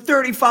 for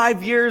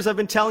 35 years I've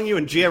been telling you,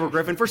 and G. Edward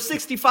Griffin, for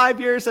 65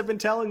 years I've been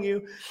telling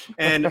you,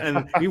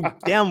 and you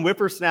damn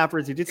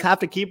whippersnappers, you just have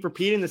to keep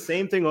repeating the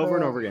same thing over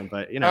and over again.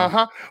 But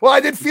well, I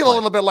did feel a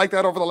little bit like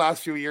that over the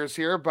last few years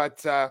here,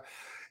 but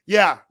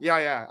yeah.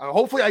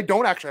 Hopefully I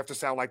don't actually have to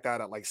sound like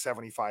that at like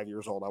 75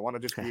 years old. I want to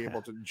just be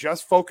able to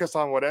just focus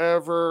on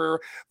whatever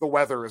the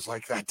weather is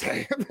like that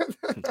day.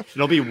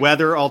 It'll be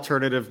weather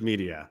alternative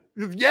media.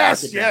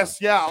 Yes.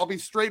 I'll be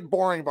straight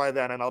boring by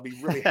then, and I'll be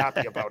really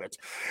happy about it.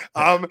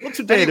 Well,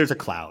 today there's a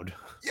cloud.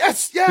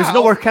 Yes. There's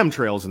no more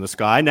chemtrails in the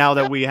sky now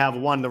that we have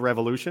won the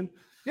revolution.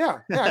 Yeah.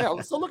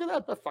 So look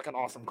at that fucking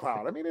awesome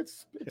cloud. I mean,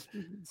 it's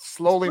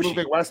slowly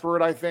moving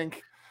westward, I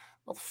think.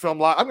 I'll film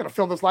live. I'm going to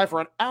film this live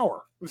for an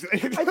hour. I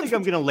think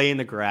I'm going to lay in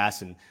the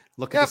grass and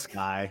look at the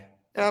sky.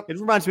 Yep. It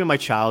reminds me of my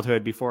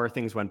childhood before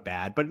things went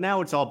bad, but now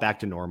it's all back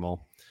to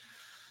normal.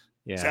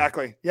 Yeah,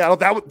 exactly. Yeah,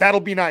 that'll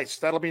be nice.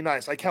 That'll be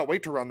nice. I can't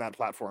wait to run that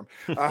platform.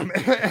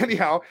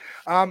 Anyhow,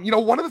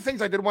 one of the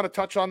things I did want to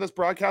touch on this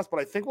broadcast, but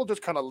I think we'll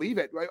just kind of leave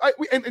it.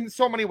 In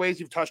so many ways,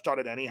 you've touched on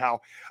it anyhow.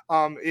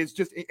 Is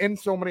just in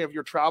so many of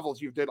your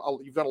travels, you've done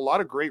a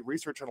lot of great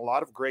research and a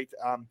lot of great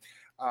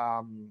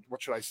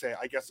what should I say?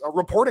 I guess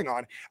reporting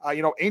on,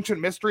 ancient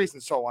mysteries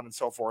and so on and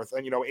so forth,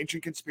 and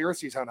ancient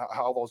conspiracies and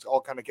how those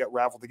all kind of get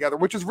raveled together,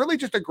 which is really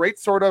just a great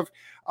sort of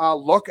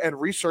look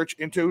and research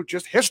into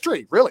just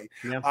history, really,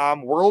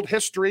 world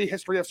history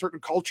of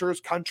certain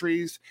cultures,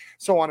 countries,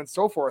 so on and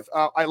so forth.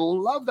 I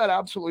love that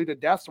absolutely to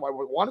death. So I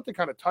wanted to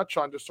kind of touch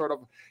on just sort of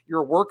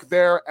your work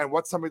there and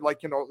what some of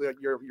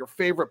your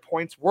favorite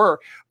points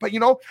were. But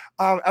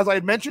as I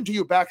had mentioned to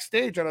you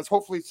backstage, and as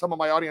hopefully some of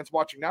my audience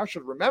watching now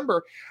should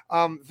remember,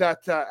 that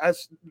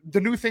as the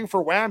new thing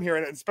for Wham here,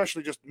 and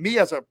especially just me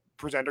as a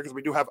presenter, because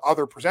we do have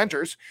other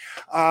presenters,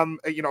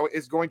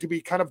 is going to be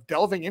kind of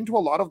delving into a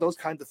lot of those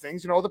kinds of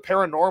things, the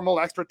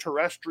paranormal,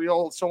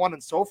 extraterrestrial, so on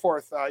and so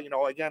forth.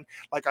 Again,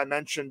 like I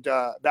mentioned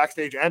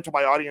backstage and to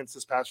my audience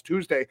this past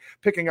Tuesday,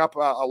 picking up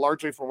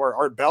largely from where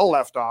Art Bell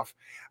left off,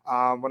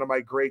 one of my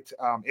great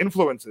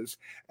influences.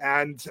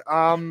 And,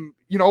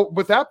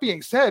 with that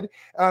being said,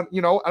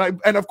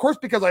 and of course,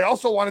 because I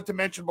also wanted to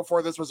mention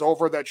before this was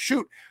over that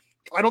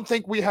I don't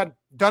think we had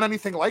done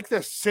anything like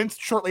this since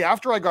shortly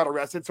after I got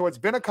arrested. So it's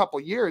been a couple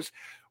years.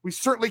 We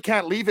certainly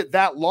can't leave it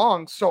that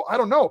long. So I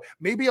don't know.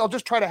 Maybe I'll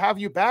just try to have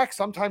you back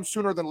sometime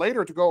sooner than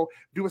later to go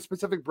do a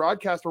specific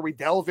broadcast where we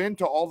delve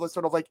into all the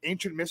sort of like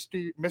ancient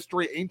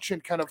mystery,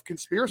 ancient kind of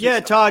conspiracy Yeah,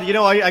 stuff. Todd, you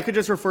know, I could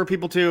just refer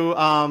people to,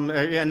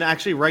 and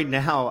actually right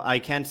now I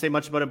can't say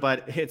much about it,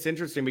 but it's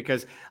interesting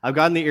because I've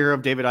gotten the ear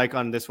of David Icke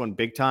on this one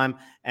big time.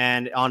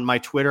 And on my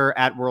Twitter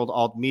at World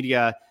Alt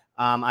Media,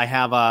 I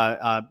have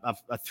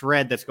a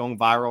thread that's going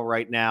viral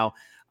right now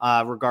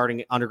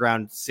regarding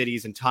underground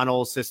cities and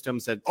tunnel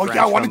systems. That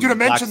I wanted you to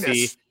mention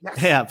this.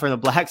 Yes. Yeah, from the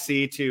Black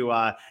Sea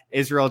to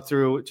Israel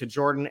through to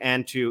Jordan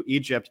and to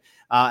Egypt.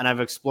 And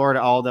I've explored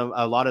a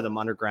lot of them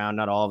underground,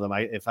 not all of them.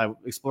 If I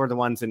explored the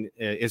ones in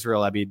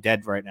Israel, I'd be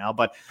dead right now.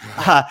 But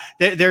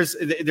there's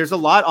a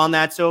lot on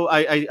that. So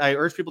I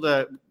urge people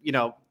to, you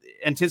know,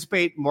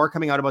 anticipate more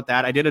coming out about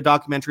that. I did a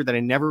documentary that I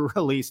never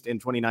released in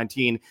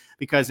 2019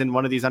 because in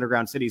one of these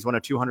underground cities, one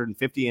of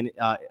 250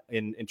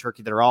 in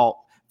Turkey that are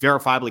all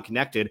verifiably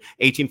connected,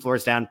 18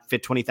 floors down,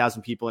 fit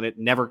 20,000 people in it,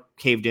 never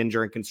caved in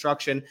during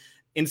construction.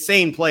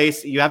 Insane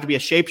place. You have to be a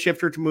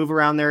shapeshifter to move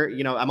around there.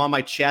 You know, I'm on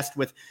my chest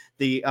with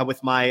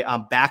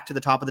my back to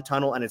the top of the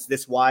tunnel, and it's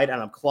this wide,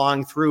 and I'm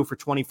clawing through for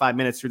 25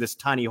 minutes through this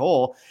tiny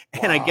hole.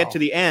 And I get to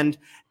the end,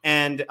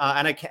 and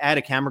I had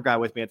a camera guy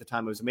with me at the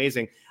time. It was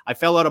amazing. I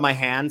fell out of my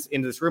hands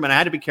into this room, and I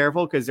had to be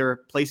careful because there are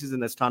places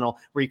in this tunnel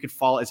where you could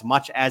fall as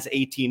much as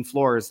 18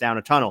 floors down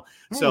a tunnel.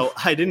 So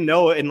I didn't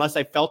know unless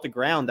I felt the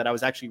ground that I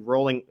was actually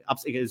rolling up.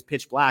 It was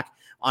pitch black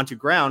onto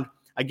ground.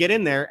 I get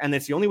in there, and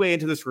it's the only way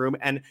into this room.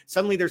 And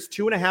suddenly there's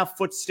 2.5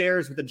 foot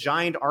stairs with a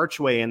giant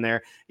archway in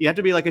there. You have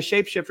to be like a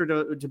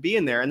shapeshifter to be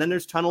in there. And then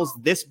there's tunnels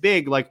this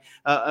big, like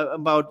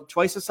about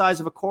twice the size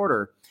of a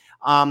quarter,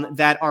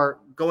 that are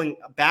going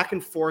back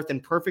and forth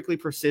and perfectly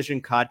precision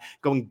cut,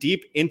 going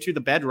deep into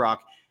the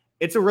bedrock.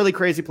 It's a really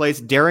crazy place.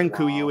 Darren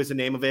Kuyu is the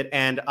name of it.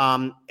 And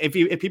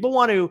if people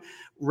want to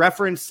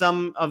reference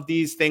some of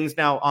these things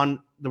now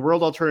on the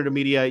World Alternative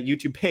Media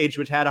YouTube page,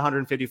 which had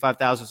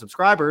 155,000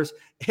 subscribers,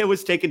 it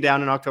was taken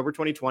down in October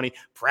 2020,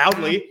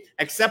 proudly,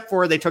 except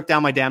for they took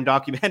down my damn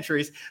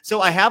documentaries. So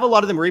I have a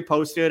lot of them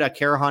reposted at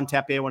Karahan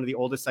Tepe, one of the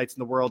oldest sites in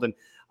the world, and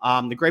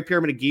the Great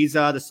Pyramid of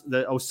Giza,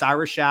 the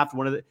Osiris Shaft,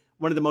 one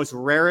of the most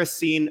rarest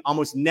seen,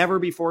 almost never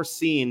before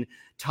seen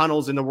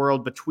tunnels in the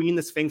world between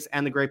the Sphinx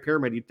and the Great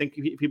Pyramid. You'd think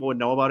people would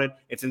know about it.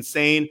 It's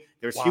insane.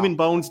 There's human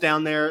bones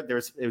down there.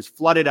 It was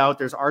flooded out.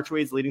 There's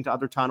archways leading to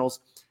other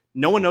tunnels.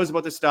 No one knows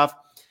about this stuff.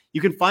 You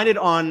can find it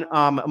on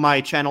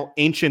my channel,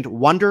 Ancient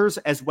Wonders,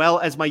 as well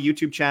as my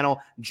YouTube channel,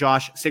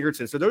 Josh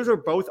Sigurdson. So those are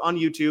both on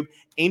YouTube,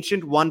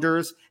 Ancient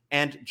Wonders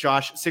and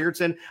Josh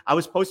Sigurdson. I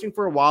was posting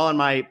for a while on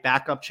my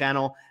backup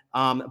channel,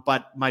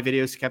 but my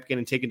videos kept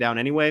getting taken down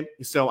anyway.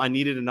 So I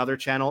needed another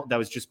channel that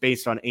was just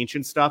based on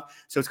ancient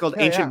stuff. So it's called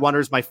Ancient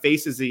Wonders. My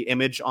face is the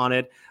image on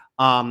it.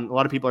 A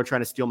lot of people are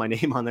trying to steal my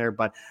name on there,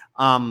 but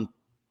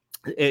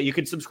you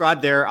can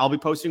subscribe there. I'll be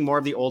posting more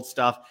of the old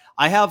stuff.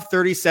 I have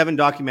 37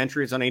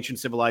 documentaries on ancient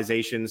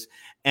civilizations,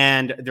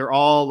 and they're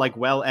all like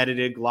well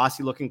edited,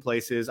 glossy looking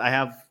places. I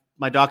have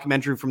my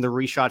documentary from the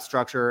reshot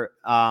structure.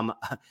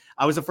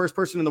 I was the first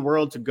person in the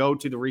world to go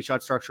to the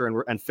reshot structure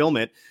and film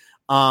it.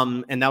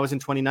 And that was in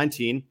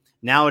 2019.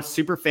 Now it's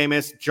super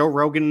famous. Joe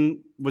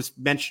Rogan was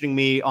mentioning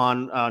me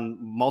on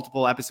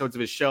multiple episodes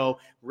of his show.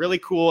 Really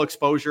cool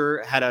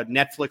exposure. Had a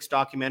Netflix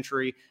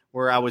documentary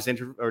where I was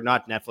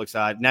not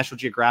Netflix, National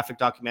Geographic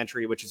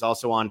documentary, which is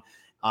also on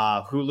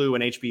Hulu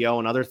and HBO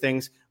and other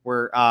things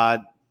where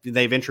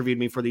they've interviewed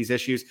me for these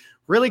issues.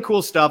 Really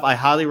cool stuff. I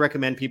highly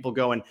recommend people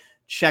go and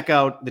check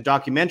out the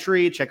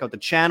documentary, check out the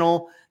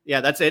channel.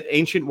 Yeah, that's it.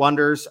 Ancient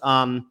Wonders.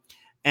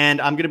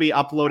 And I'm going to be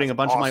uploading a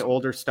bunch of my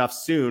older stuff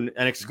soon.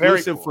 An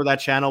exclusive for that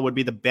channel would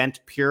be the Bent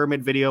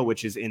Pyramid video,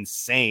 which is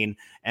insane.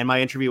 And my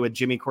interview with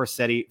Jimmy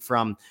Corsetti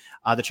from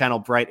the channel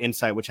Bright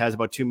Insight, which has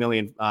about 2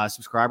 million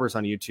subscribers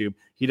on YouTube.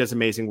 He does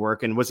amazing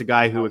work and was a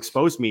guy who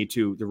exposed me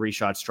to the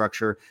reshot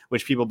structure,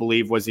 which people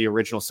believe was the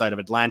original site of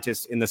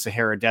Atlantis in the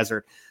Sahara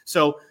Desert.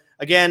 So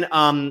again,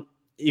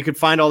 you could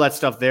find all that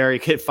stuff there. You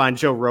could find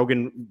Joe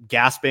Rogan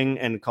gasping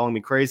and calling me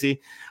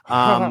crazy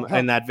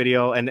in that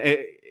video. And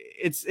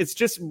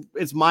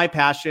it's my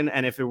passion.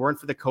 And if it weren't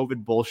for the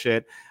COVID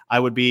bullshit, I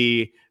would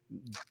be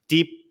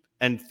deep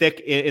and thick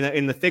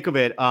in the thick of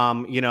it,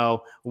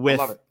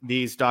 with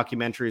these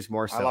documentaries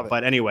more so.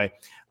 But anyway,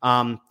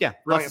 lots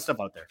of stuff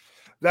out there.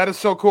 That is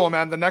so cool,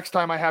 man. The next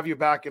time I have you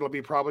back, it'll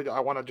be probably, I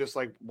want to just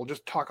we'll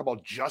just talk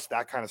about just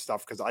that kind of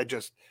stuff. Cause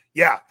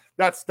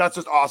that's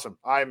just awesome.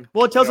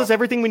 It tells us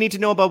everything we need to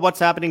know about what's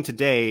happening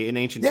today in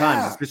ancient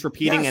times. It's just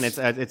repeating and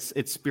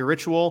it's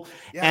spiritual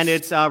and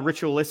it's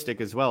ritualistic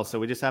as well. So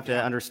we just have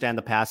to understand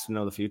the past to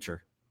know the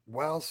future.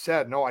 Well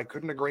said. No, I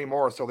couldn't agree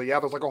more. So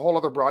there's like a whole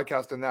other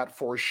broadcast in that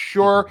for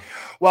sure.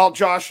 Well,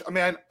 Josh,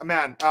 man,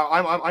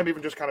 I'm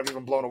even just kind of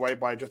even blown away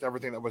by just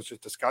everything that was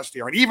just discussed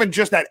here, and even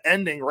just that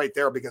ending right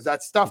there, because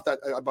that stuff that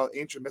about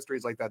ancient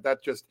mysteries like that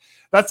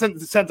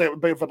sent a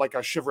bit of like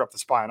a shiver up the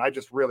spine.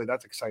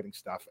 That's exciting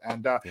stuff,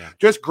 and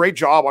just great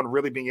job on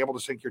really being able to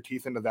sink your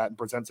teeth into that and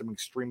present some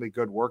extremely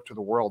good work to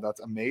the world.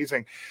 That's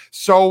amazing.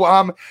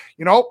 So,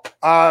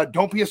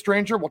 don't be a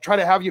stranger. We'll try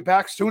to have you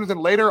back sooner than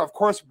later, of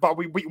course, but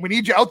we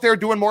need you out there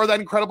doing more of that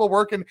incredible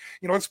work and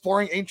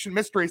exploring ancient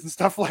mysteries and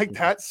stuff like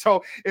that.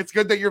 So it's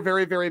good that you're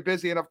very, very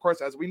busy. And of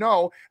course, as we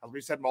know, as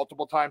we said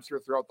multiple times here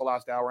throughout the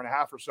last hour and a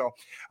half or so,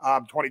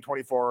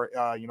 2024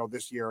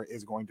 this year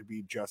is going to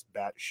be just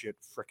batshit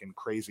freaking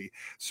crazy.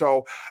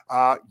 So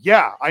I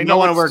know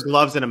want to wear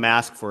gloves and a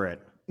mask for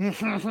it.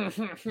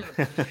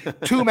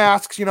 2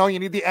 masks, you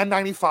need the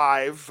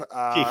N95,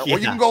 or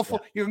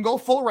you can go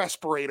full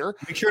respirator.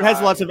 Make sure it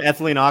has lots of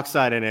ethylene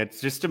oxide in it,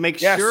 just to make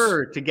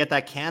sure to get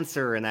that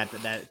cancer and that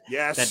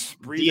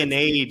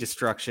DNA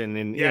destruction,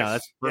 and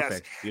that's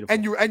perfect. Beautiful.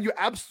 And you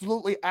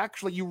absolutely,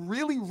 actually, you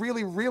really,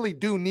 really, really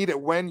do need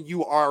it when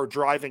you are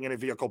driving in a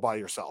vehicle by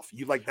yourself.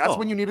 That's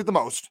when you need it the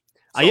most.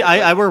 So,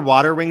 I wear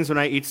water wings when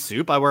I eat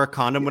soup. I wear a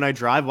condom when I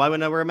drive. Why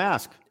wouldn't I wear a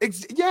mask?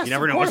 Yes, you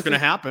never know what's going to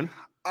happen.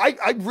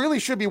 I really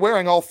should be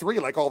wearing all three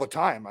like all the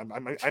time.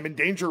 I'm in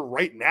danger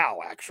right now.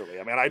 Actually,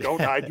 I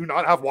do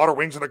not have water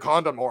wings and a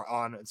condom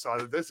on.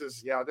 So this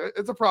is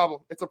it's a problem.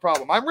 It's a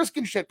problem. I'm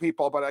risking shit,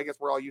 people, but I guess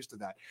we're all used to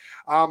that.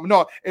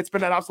 No, it's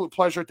been an absolute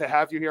pleasure to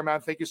have you here,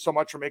 man. Thank you so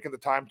much for making the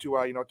time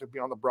to to be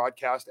on the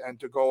broadcast and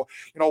to go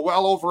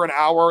well over an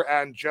hour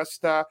and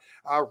just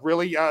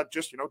really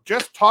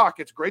just talk.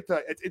 It's great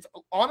to it's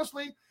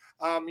honestly.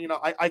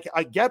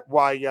 I get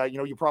why,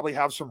 you probably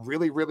have some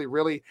really, really,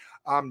 really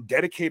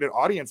dedicated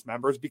audience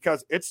members,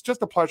 because it's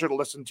just a pleasure to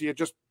listen to you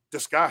just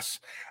discuss.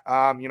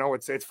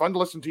 It's fun to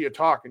listen to you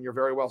talk, and you're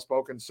very well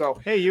spoken.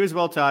 So, hey, you as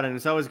well, Todd. And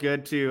it's always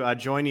good to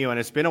join you. And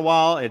it's been a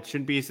while. It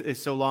shouldn't be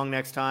so long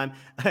next time.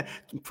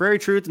 Prairie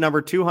Truth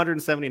number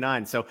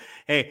 279. So,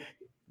 hey,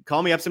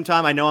 call me up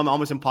sometime. I know I'm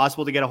almost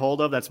impossible to get a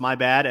hold of. That's my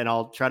bad. And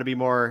I'll try to be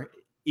more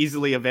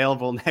easily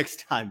available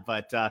next time,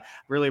 but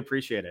really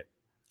appreciate it.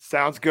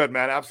 Sounds good,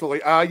 man.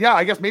 Absolutely.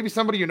 I guess maybe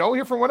somebody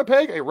here from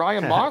Winnipeg, a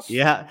Ryan Moss.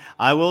 Yeah,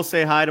 I will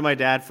say hi to my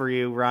dad for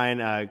you,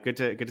 Ryan. Good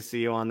to see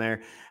you on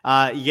there.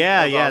 Awesome.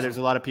 There's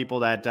a lot of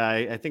people that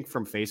I think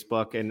from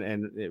Facebook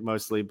and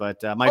mostly,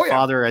 but my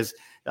father has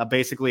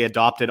basically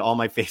adopted all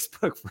my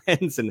Facebook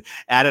friends and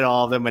added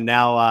all of them, and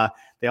now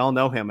they all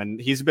know him, and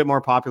he's a bit more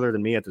popular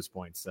than me at this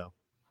point. So.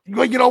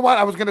 Well, you know what?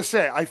 I was going to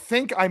say, I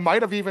think I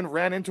might have even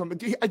ran into him.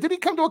 Did he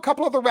come to a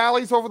couple of the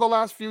rallies over the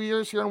last few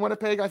years here in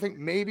Winnipeg? I think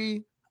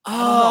maybe.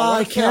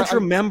 I can't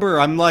remember.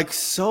 I'm we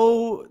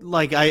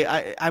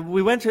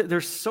went to,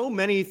 there's so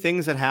many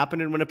things that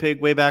happened in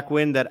Winnipeg way back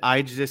when that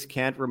I just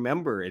can't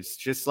remember. It's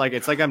just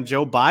it's like I'm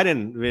Joe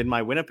Biden in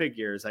my Winnipeg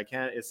years. I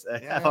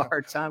have a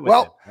hard time with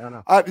it. I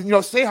don't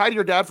know. Say hi to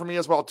your dad for me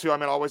as well too. I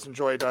always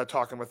enjoyed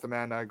talking with the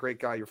man. Great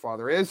guy your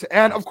father is.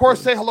 And of course,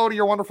 say hello to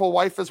your wonderful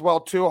wife as well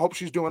too. I hope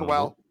she's doing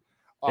well.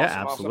 Awesome,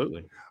 yeah, absolutely.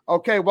 Awesome.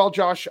 Okay, well,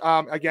 Josh,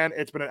 again,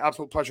 it's been an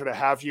absolute pleasure to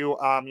have you.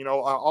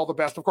 All the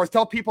best. Of course,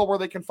 tell people where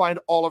they can find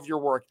all of your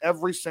work,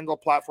 every single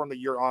platform that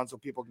you're on, so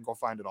people can go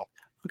find it all.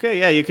 Okay,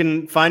 yeah, you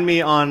can find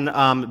me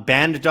on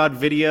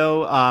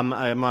band.video. I'm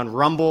on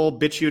Rumble,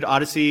 BitChute,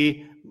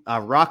 Odyssey,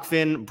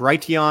 Rockfin,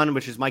 Brighteon,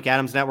 which is Mike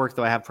Adams' network,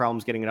 though I have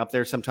problems getting it up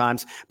there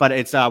sometimes. But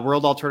it's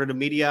World Alternative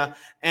Media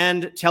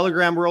and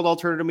Telegram, World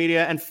Alternative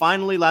Media. And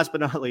finally, last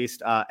but not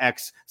least,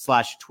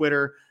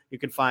 X/Twitter. You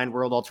can find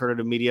World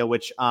Alternative Media,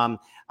 which I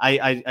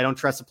don't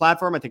trust the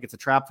platform. I think it's a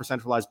trap for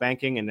centralized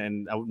banking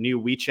and a new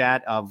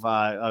WeChat of,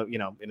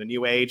 in a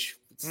new age.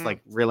 It's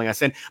like reeling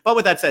us in. But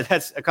with that said,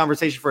 that's a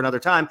conversation for another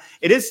time.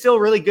 It is still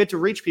really good to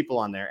reach people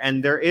on there.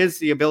 And there is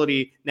the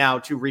ability now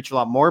to reach a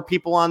lot more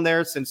people on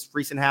there since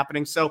recent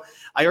happenings. So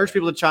I urge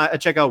people to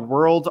check out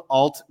World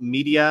Alt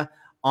Media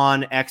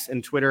on X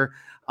and Twitter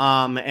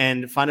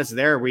and find us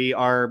there. We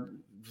are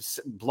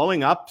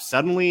blowing up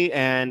suddenly,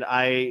 and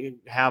I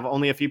have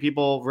only a few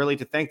people really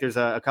to thank. There's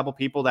a couple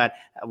people that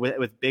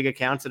with big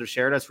accounts that have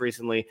shared us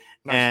recently.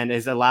 Nice. And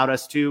has allowed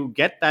us to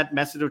get that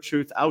message of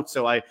truth out.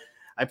 So I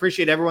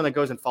appreciate everyone that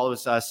goes and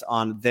follows us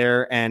on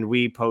there, and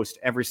we post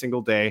every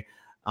single day.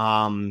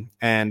 And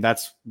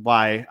that's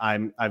why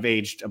I've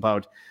aged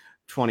about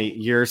 20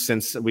 years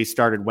since we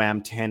started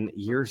WHAM 10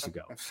 years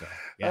ago. So,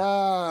 yeah.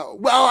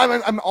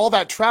 Well, I'm all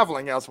that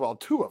traveling as well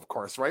too, of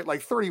course, right?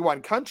 Like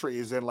 31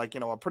 countries in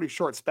a pretty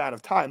short span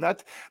of time.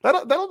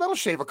 That'll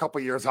shave a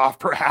couple years off,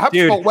 perhaps.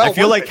 Dude, I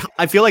feel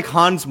like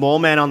Hans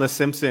Moleman on The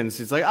Simpsons.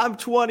 He's like, I'm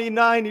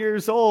 29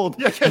 years old.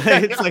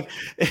 It's like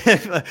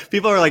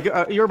people are like,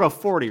 you're about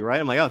 40, right?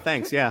 I'm like, oh,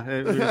 thanks. Yeah,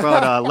 you're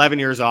about 11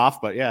 years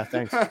off, but yeah,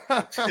 thanks.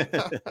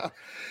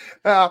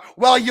 I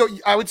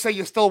would say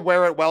you still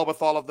wear it well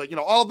with all of the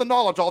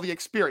knowledge, all the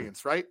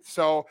experience, right?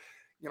 So,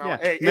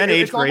 men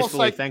age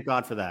gracefully. Thank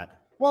God for that.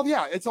 Well,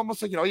 yeah, it's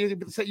almost like,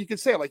 you could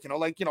say like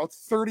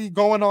 30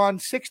 going on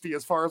 60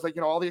 as far as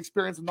like, all the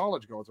experience and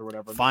knowledge goes or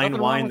whatever. Fine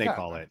wine, they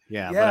call it.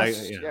 Yeah.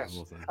 Yes, yes.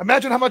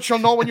 Imagine how much you'll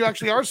know when you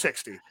actually are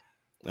 60.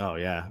 Oh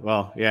yeah.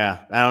 Well, yeah.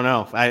 I don't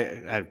know.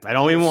 I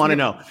don't even want to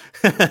know.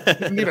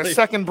 You need a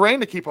second brain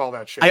to keep all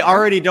that shit. I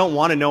already don't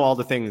want to know all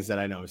the things that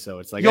I know. So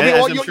it's like you'll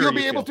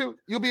be able to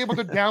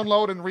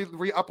download and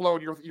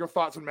re-upload your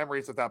thoughts and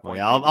memories at that point.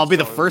 Well, yeah, I'll be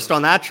the first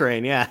on that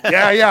train. Yeah.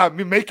 Yeah.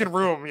 Be making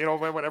room.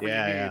 Whatever you need.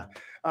 Yeah.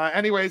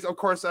 Anyways, of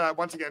course,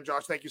 once again,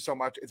 Josh, thank you so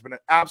much. It's been an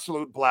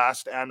absolute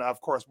blast, and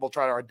of course, we'll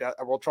try our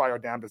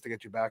damnedest to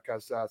get you back,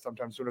 as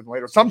sometime sooner than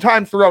later,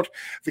 sometime throughout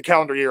the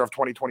calendar year of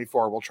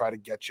 2024, we'll try to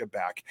get you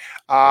back.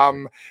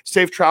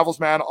 Safe travels,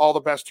 man. All the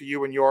best to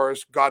you and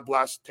yours. God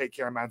bless. Take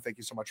care, man. Thank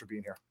you so much for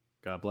being here.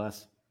 God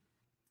bless.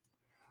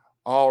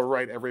 All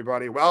right,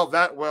 everybody. Well,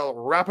 that will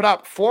wrap it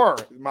up for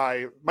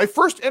my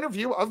first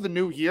interview of the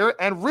new year.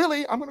 And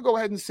really, I'm going to go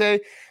ahead and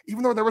say,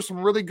 even though there were some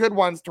really good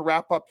ones to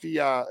wrap up the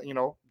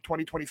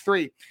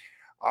 2023,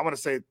 I'm going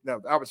to say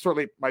that was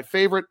certainly my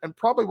favorite and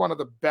probably one of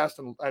the best,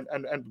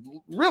 and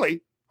really,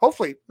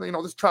 hopefully,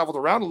 this traveled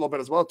around a little bit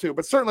as well too,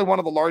 but certainly one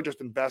of the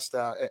largest and best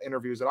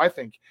interviews that I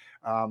think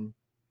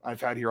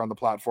I've had here on the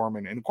platform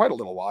in quite a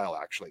little while,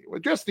 actually.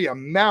 With just the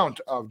amount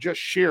of just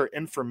sheer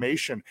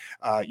information,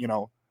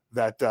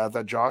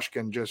 that Josh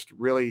can just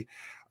really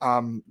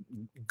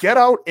get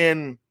out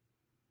in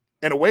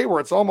a way where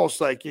it's almost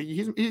like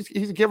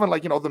he's given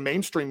like the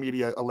mainstream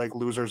media like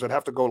losers that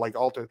have to go like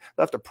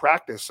have to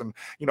practice and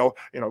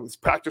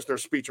practice their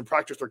speech and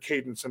practice their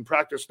cadence and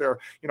practice their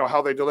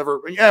how they deliver.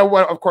 Yeah,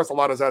 well, of course, a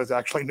lot of that is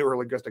actually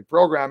neurolinguistic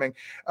programming,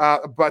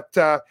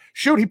 but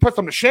shoot, he puts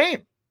them to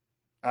shame.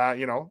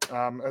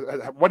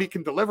 What he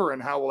can deliver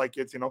and how like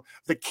it's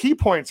the key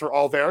points are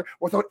all there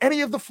without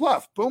any of the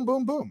fluff. Boom,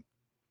 boom, boom.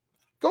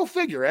 Go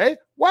figure, eh?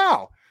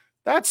 Wow.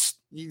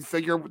 You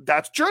figure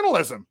that's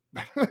journalism.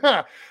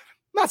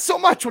 Not so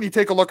much when you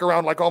take a look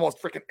around like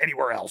almost freaking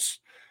anywhere else.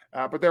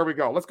 But there we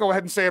go. Let's go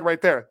ahead and say it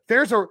right there.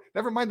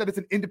 Never mind that it's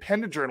an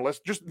independent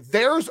journalist, just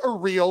there's a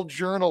real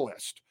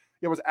journalist.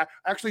 It was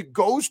actually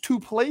goes to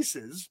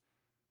places,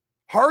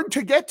 hard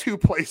to get to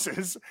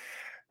places,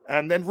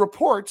 and then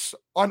reports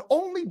on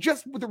only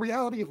just the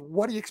reality of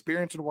what he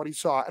experienced and what he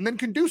saw, and then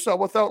can do so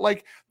without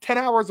like 10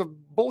 hours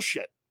of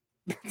bullshit.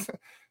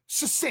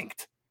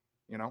 Succinct,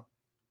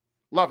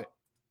 love it.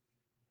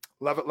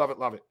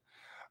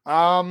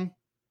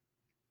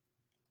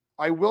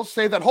 I will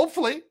say that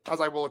hopefully,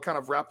 as I will kind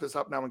of wrap this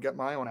up now and get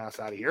my own ass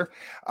out of here,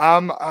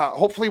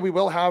 hopefully we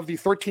will have the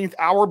 13th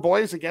hour,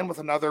 boys, again with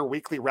another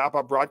weekly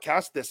wrap-up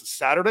broadcast this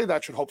Saturday.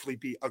 That should hopefully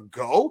be a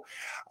go.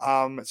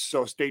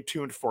 So stay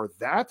tuned for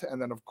that.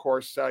 And then, of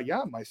course,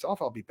 myself,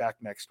 I'll be back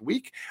next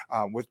week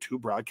with 2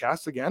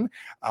 broadcasts again.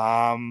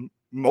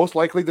 Most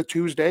likely the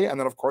Tuesday, and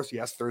then of course,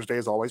 yes, Thursday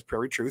is always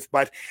Prairie Truth.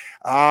 But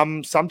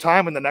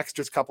sometime in the next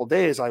just couple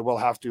days, I will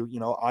have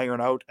to, iron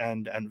out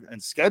and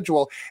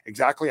schedule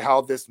exactly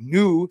how this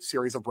new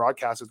series of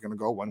broadcasts is going to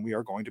go when we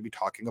are going to be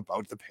talking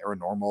about the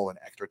paranormal and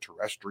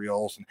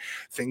extraterrestrials and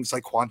things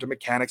like quantum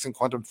mechanics and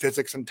quantum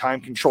physics and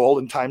time control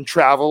and time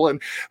travel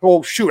and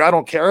I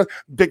don't care,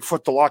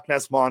 Bigfoot, the Loch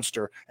Ness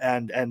monster,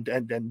 and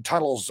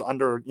tunnels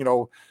under,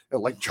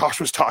 like Josh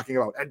was talking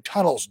about, and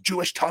tunnels,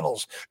 Jewish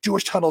tunnels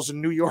in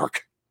New York.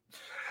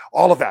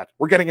 All of that.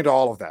 We're getting into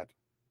all of that.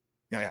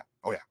 Yeah.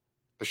 Oh, yeah.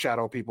 The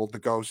shadow people, the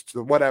ghosts,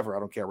 the whatever.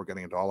 I don't care. We're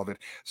getting into all of it.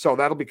 So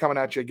that'll be coming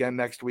at you again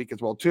next week as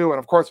well, too. And,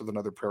 of course, with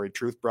another Prairie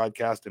Truth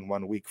broadcast in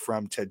 1 week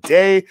from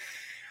today.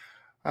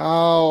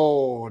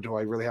 Oh, do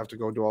I really have to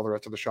go do all the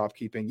rest of the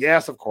shopkeeping?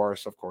 Yes, of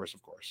course.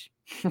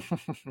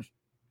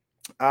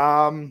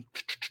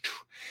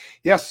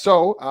 Yes.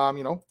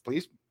 So,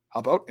 please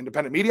help out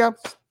independent media.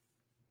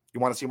 You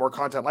want to see more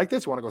content like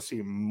this? You want to go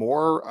see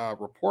more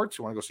reports?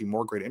 You want to go see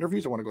more great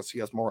interviews? You want to go see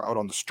us more out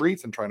on the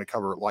streets and trying to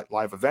cover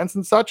live events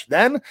and such?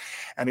 Then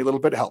any little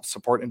bit helps.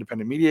 Support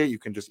independent media. You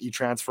can just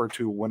e-transfer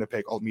to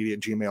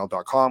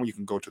winnipegaltmedia@gmail.com. You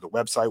can go to the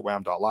website,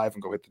 wham.live,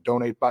 and go hit the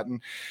donate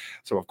button.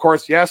 So, of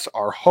course, yes,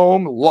 our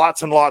home,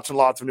 lots and lots and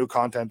lots of new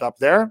content up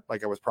there.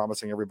 Like I was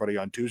promising everybody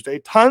on Tuesday,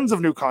 tons of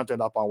new content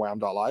up on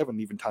wham.live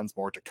and even tons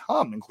more to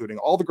come, including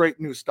all the great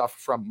new stuff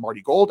from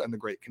Marty Gold and the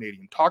Great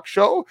Canadian Talk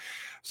Show.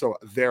 So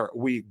there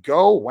we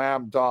go,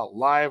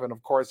 wham.live. And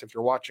of course, if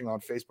you're watching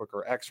on Facebook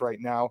or X right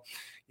now,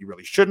 you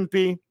really shouldn't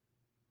be.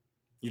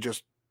 You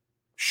just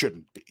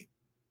shouldn't be.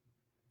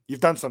 You've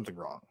done something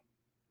wrong.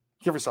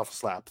 Give yourself a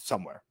slap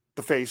somewhere.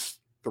 The face,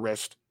 the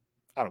wrist.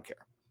 I don't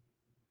care.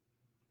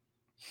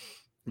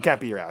 You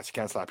can't be your ass. You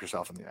can't slap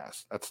yourself in the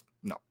ass. That's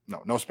no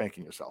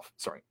spanking yourself.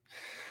 Sorry.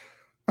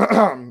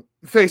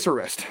 Face or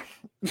wrist.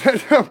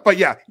 But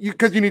yeah,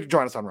 because you need to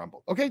join us on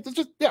Rumble. Okay. That's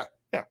just, yeah,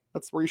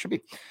 that's where you should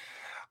be.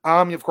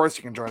 Of course,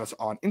 you can join us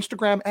on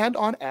Instagram and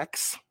on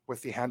X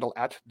with the handle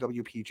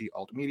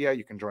 @WPGAltMedia.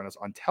 You can join us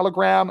on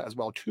Telegram as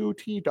well, too,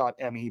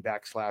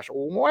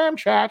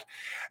 t.me/whamchat,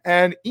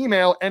 and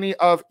email any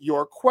of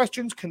your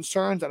questions,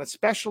 concerns, and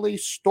especially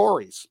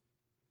stories,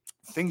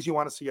 things you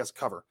want to see us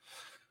cover,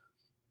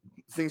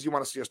 things you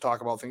want to see us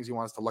talk about, things you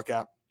want us to look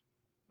at.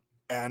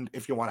 And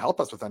if you want to help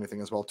us with anything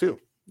as well, too,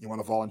 you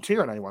want to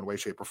volunteer in any one way,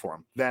 shape, or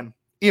form, then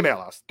email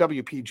us,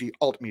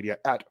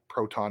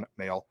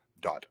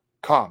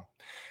 wpgaltmedia@protonmail.com.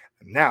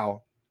 And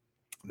now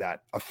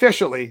that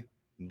officially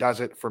does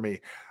it for me.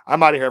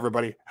 I'm out of here,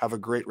 everybody. Have a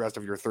great rest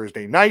of your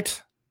Thursday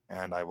night,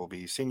 and I will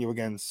be seeing you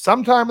again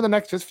sometime in the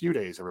next just few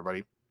days,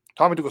 everybody.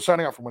 Tommy Dougal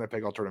signing off from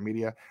Winnipeg Alternative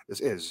Media.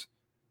 This is,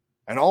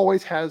 and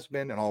always has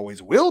been, and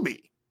always will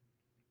be,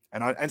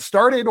 and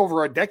started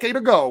over a decade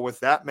ago with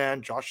that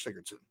man, Josh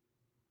Sigurdson,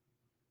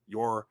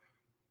 your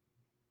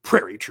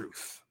Prairie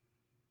Truth.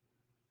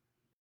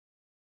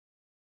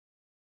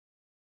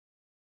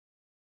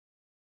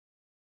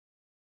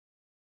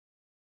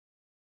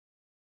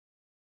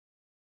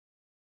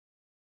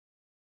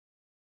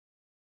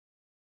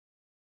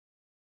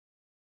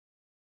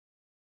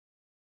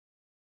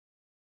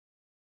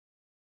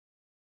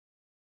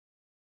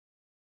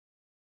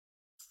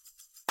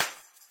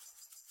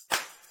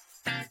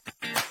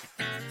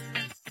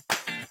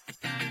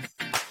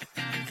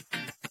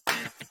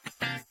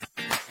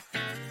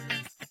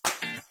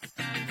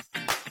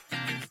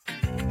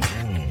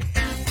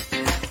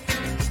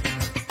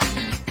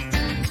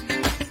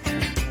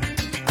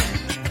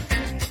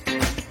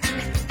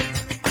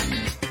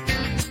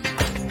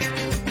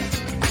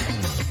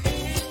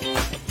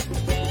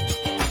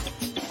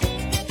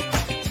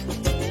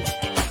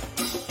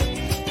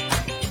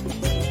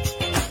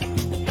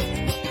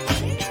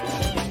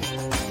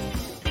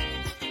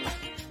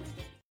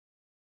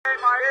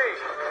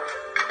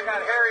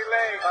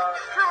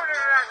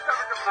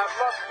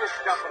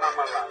 Jumping on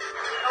my lap.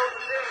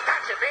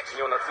 Gotcha, bitch.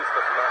 You know,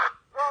 sister,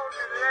 roll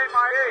to the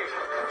MIA.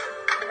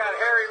 I got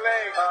hairy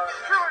legs.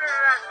 Shooting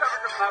in that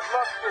stomach. I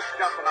love this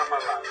jumping on my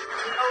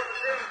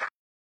lap.